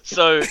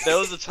 So there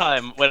was a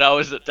time when I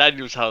was at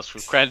Daniel's house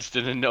with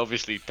Cranston and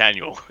obviously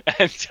Daniel,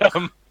 and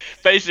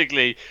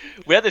basically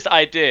we had this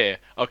idea.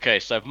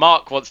 Okay, so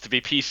Mark wants to be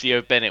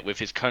PCO Bennett with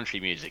his country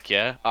music.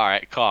 Yeah, all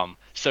right, calm.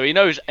 So he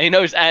knows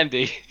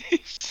Andy.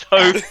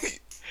 So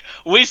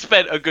we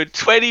spent a good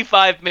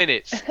 25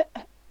 minutes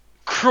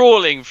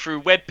crawling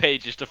through web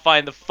pages to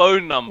find the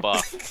phone number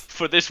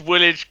for this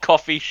Woolwich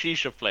coffee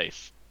shisha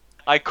place.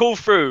 I call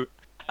through,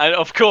 and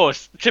of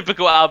course,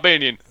 typical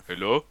Albanian.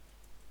 Hello.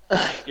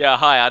 Yeah,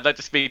 hi, I'd like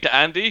to speak to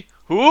Andy.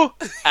 Who?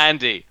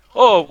 Andy.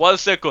 Oh, 1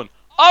 second.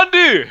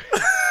 Andy!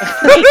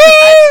 and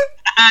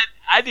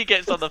Andy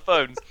gets on the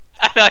phone,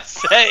 and I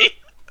say,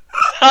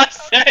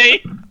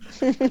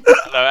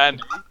 hello,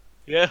 Andy.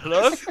 Yeah,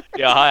 hello?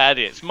 Yeah, hi,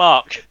 Andy, it's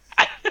Mark.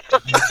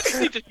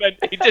 he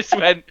just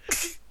went,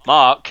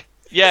 Mark?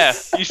 Yeah,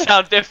 you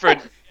sound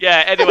different.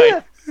 Yeah,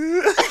 anyway.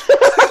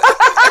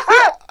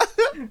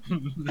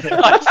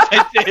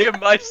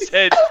 I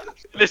said,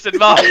 listen,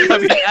 Mark, I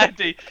mean,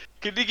 Andy,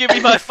 can you give me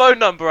my phone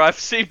number? I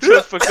seem to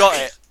have forgot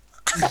it.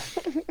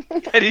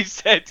 And he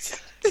said,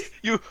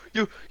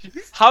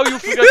 how you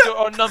forgot your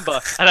own number?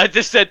 And I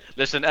just said,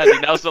 listen, Andy,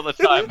 now's not the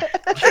time.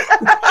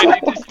 Can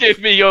you just give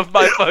me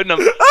my phone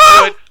number?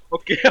 I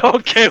went,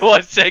 okay,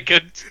 1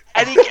 second.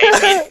 And he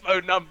gave me his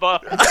phone number.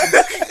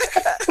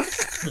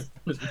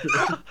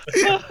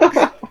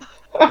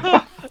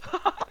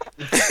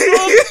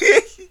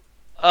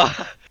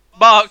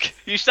 Mark,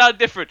 you sound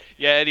different.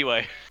 Yeah,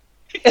 anyway.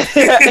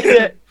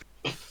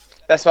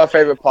 That's my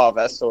favourite part of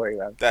that story,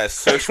 man. That is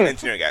social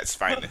engineering at its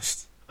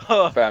finest.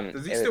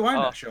 Does he still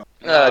own that shop?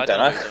 I don't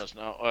know. He does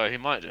now. He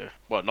might do.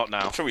 Well, not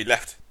now. I'm sure we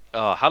left.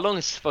 How long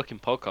has this fucking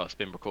podcast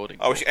been recording?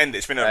 Oh, we should end it.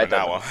 It's been over an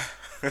hour.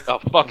 Oh,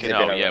 fucking Has it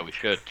hell, been yeah, over? we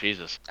should.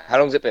 Jesus. How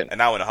long's it been?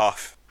 An hour and a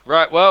half.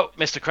 Right, well,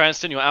 Mr.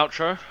 Cranston, your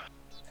outro.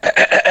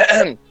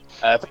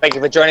 Thank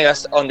you for joining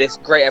us on this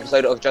great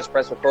episode of Just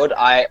Press Record.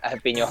 I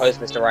have been your host,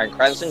 Mr. Ryan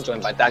Cranston,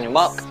 joined by Daniel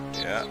Mark,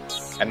 Yeah.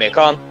 Amir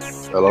Khan,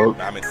 Hello.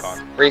 Mohammed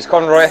Khan. Reese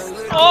Conroy,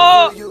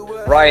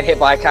 Oh! Ryan hit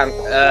by a camp,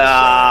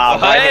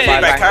 Ryan hit by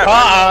a Back bank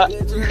Carter,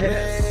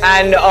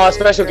 and our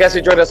special guest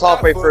who joined us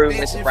halfway through,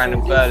 Mr.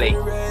 Brandon Burley.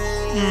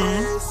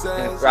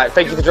 Right,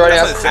 thank you for joining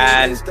us,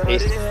 and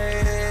peace.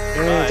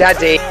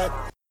 Daddy.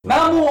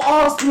 Mamu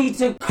asked me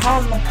to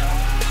come.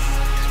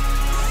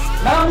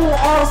 Mamu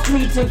asked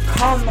me to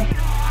come.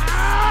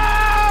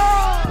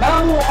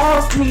 Mamu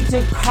asked me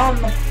to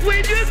come. Will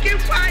you keep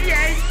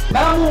quiet?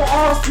 Mamu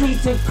asked me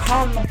to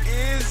come.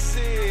 Is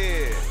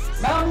it?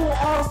 Mamu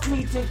asked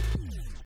me to